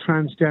these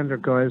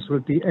transgender guys, will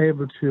be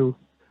able to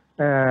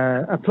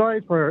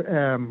apply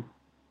for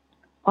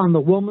on the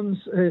women's.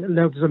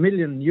 Now there's €1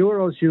 million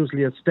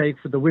usually at stake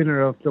for the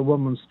winner of the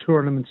women's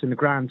tournaments in the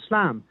Grand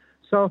Slam.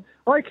 So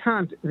I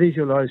can't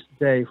visualise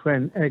the day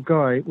when a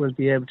guy will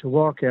be able to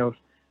walk out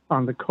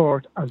on the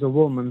court as a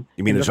woman.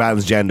 You mean a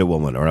transgender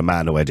woman or a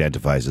man who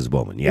identifies as a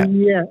woman? Yeah.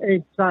 Yeah,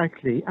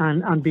 exactly,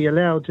 and be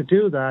allowed to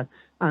do that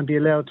and be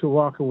allowed to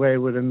walk away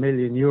with €1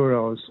 million.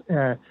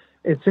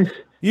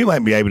 You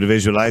might be able to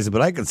visualise it,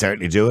 but I can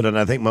certainly do it, and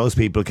I think most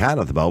people can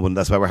at the moment.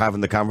 That's why we're having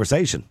the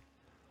conversation.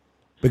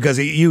 Because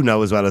you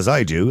know as well as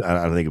I do, and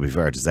I think it'd be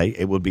fair to say,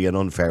 it would be an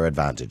unfair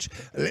advantage.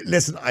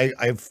 Listen,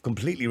 I've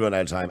completely run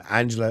out of time.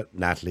 Angela,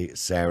 Natalie,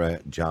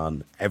 Sarah,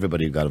 John,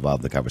 everybody who got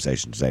involved in the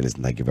conversation today,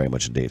 listen, thank you very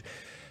much indeed.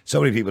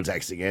 So many people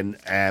texting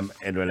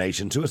in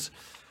relation to it.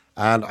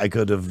 And I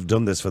could have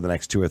done this for the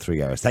next 2 or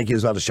 3 hours. Thank you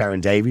as well to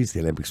Sharron Davies, the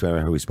Olympic swimmer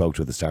who we spoke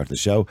to at the start of the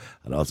show,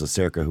 and also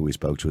Circa, who we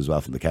spoke to as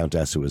well from the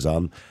Countess, who was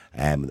on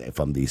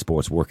from the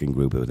sports working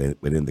group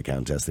within the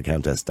Countess,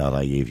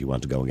 thecountess.ie, if you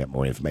want to go and get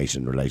more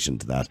information in relation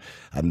to that.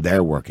 And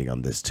they're working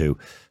on this too.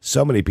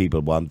 So many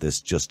people want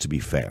this just to be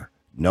fair.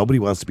 Nobody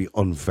wants to be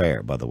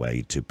unfair, by the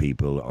way, to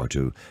people or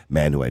to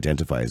men who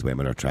identify as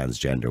women or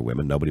transgender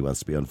women. Nobody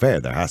wants to be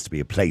unfair. There has to be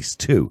a place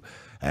too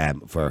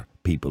for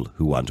people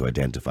who want to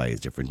identify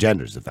as different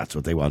genders. If that's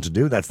what they want to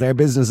do, that's their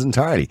business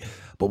entirely.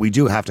 But we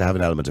do have to have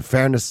an element of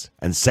fairness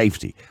and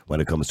safety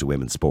when it comes to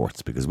women's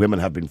sports, because women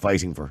have been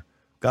fighting for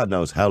God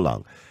knows how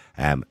long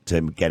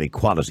to get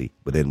equality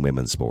within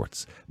women's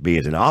sports, be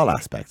it in all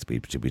aspects,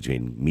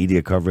 between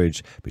media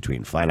coverage,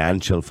 between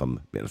financial, from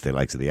the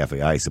likes of the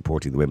FAI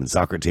supporting the women's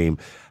soccer team,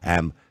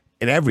 in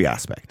every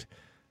aspect.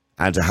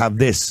 And to have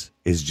this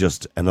is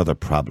just another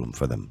problem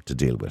for them to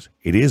deal with.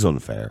 It is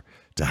unfair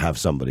to have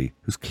somebody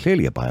who's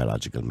clearly a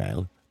biological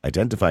male,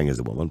 identifying as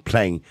a woman,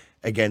 playing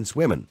against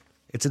women.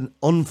 It's an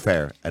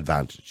unfair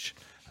advantage.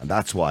 And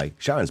that's why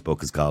Sharon's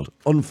book is called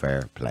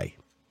Unfair Play.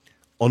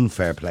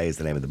 Unfair Play is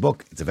the name of the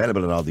book. It's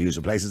available in all the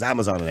usual places,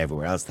 Amazon and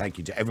everywhere else. Thank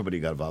you to everybody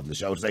who got involved in the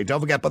show today. Don't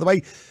forget, by the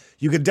way,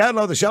 you can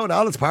download the show in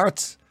all its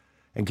parts,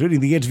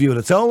 including the interview on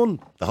its own,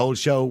 the whole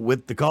show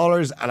with the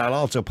callers, and I'll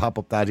also pop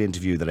up that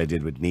interview that I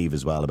did with Niamh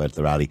as well about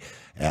the rally.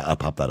 I'll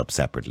pop that up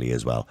separately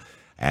as well.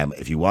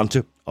 If you want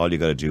to, all you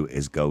got to do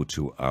is go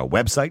to our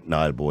website,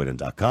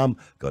 niallboylan.com,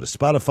 go to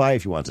Spotify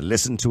if you want to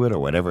listen to it or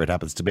whatever it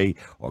happens to be,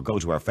 or go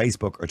to our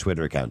Facebook or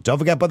Twitter account. Don't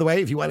forget, by the way,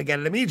 if you want to get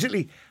it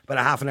immediately, about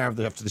a half an hour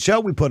after the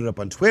show, we put it up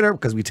on Twitter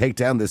because we take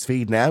down this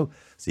feed now,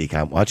 so you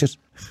can't watch it.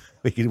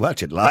 We can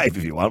watch it live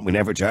if you want. We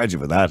never charge you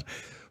for that.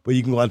 But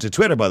you can go onto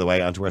Twitter, by the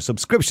way, onto our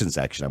subscription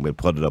section, and we'll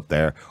put it up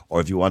there. Or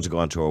if you want to go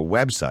onto our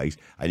website,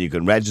 and you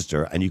can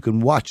register, and you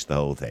can watch the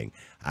whole thing.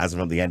 As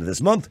from the end of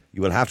this month,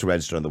 you will have to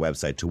register on the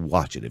website to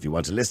watch it. If you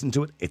want to listen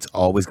to it, it's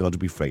always going to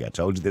be free. I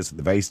told you this at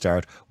the very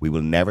start. We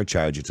will never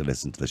charge you to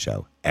listen to the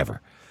show,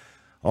 ever.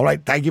 All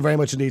right. Thank you very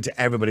much indeed to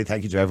everybody.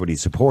 Thank you to everybody who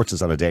supports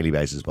us on a daily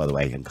basis, by the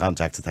way, and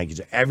contacts. And thank you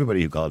to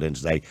everybody who called in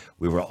today.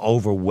 We were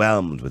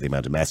overwhelmed with the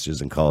amount of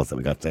messages and calls that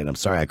we got today. And I'm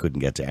sorry I couldn't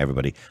get to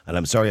everybody. And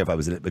I'm sorry if I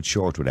was a little bit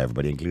short with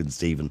everybody, including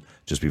Stephen,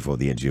 just before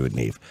the interview with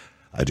Niamh.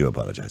 I do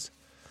apologise.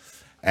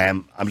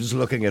 I'm just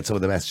looking at some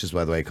of the messages,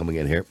 by the way, coming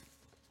in here.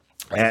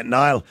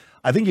 Niall,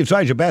 I think you've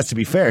tried your best to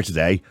be fair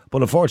today,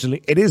 but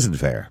unfortunately it isn't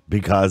fair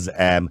because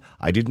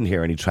I didn't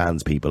hear any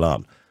trans people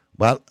on.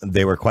 Well,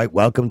 they were quite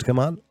welcome to come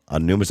on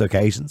numerous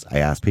occasions. I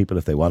asked people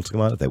if they want to come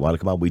on. If they want to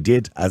come on, we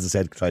did, as I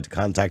said, try to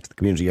contact the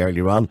community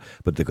earlier on,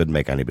 but they couldn't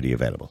make anybody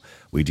available.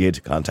 We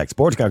did contact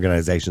sporting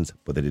organisations,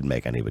 but they didn't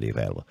make anybody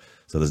available.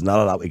 So there's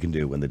not a lot we can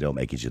do when they don't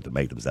make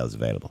themselves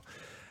available.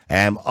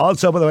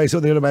 Also, by the way, some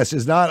of the other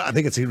messages, I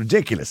think it's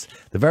ridiculous.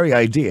 The very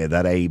idea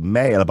that a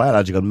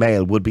biological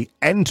male would be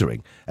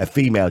entering a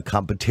female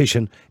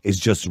competition is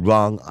just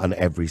wrong on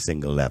every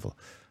single level.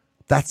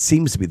 That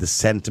seems to be the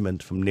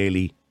sentiment from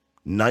nearly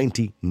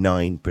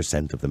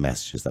 99% of the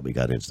messages that we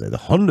got in today, the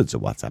hundreds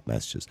of WhatsApp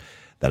messages,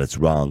 that it's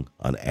wrong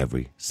on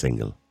every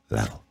single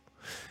level.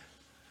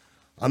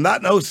 On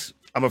that note,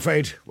 I'm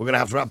afraid we're going to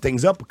have to wrap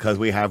things up because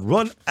we have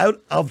run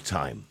out of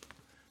time.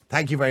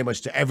 Thank you very much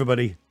to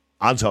everybody.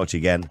 I'll talk to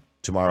you again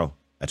tomorrow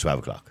at 12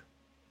 o'clock.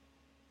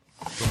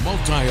 The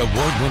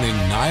multi-award-winning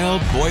Niall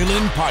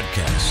Boylan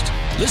Podcast.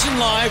 Listen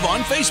live on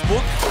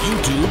Facebook,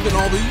 YouTube, and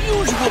all the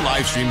usual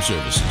live stream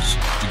services.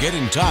 To get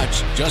in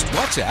touch, just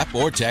WhatsApp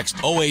or text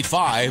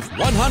 085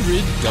 100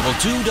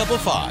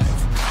 2255.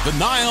 The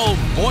Niall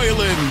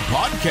Boylan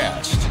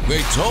Podcast.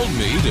 They told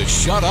me to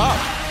shut up.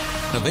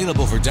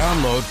 Available for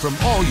download from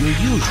all your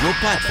usual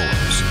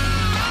platforms.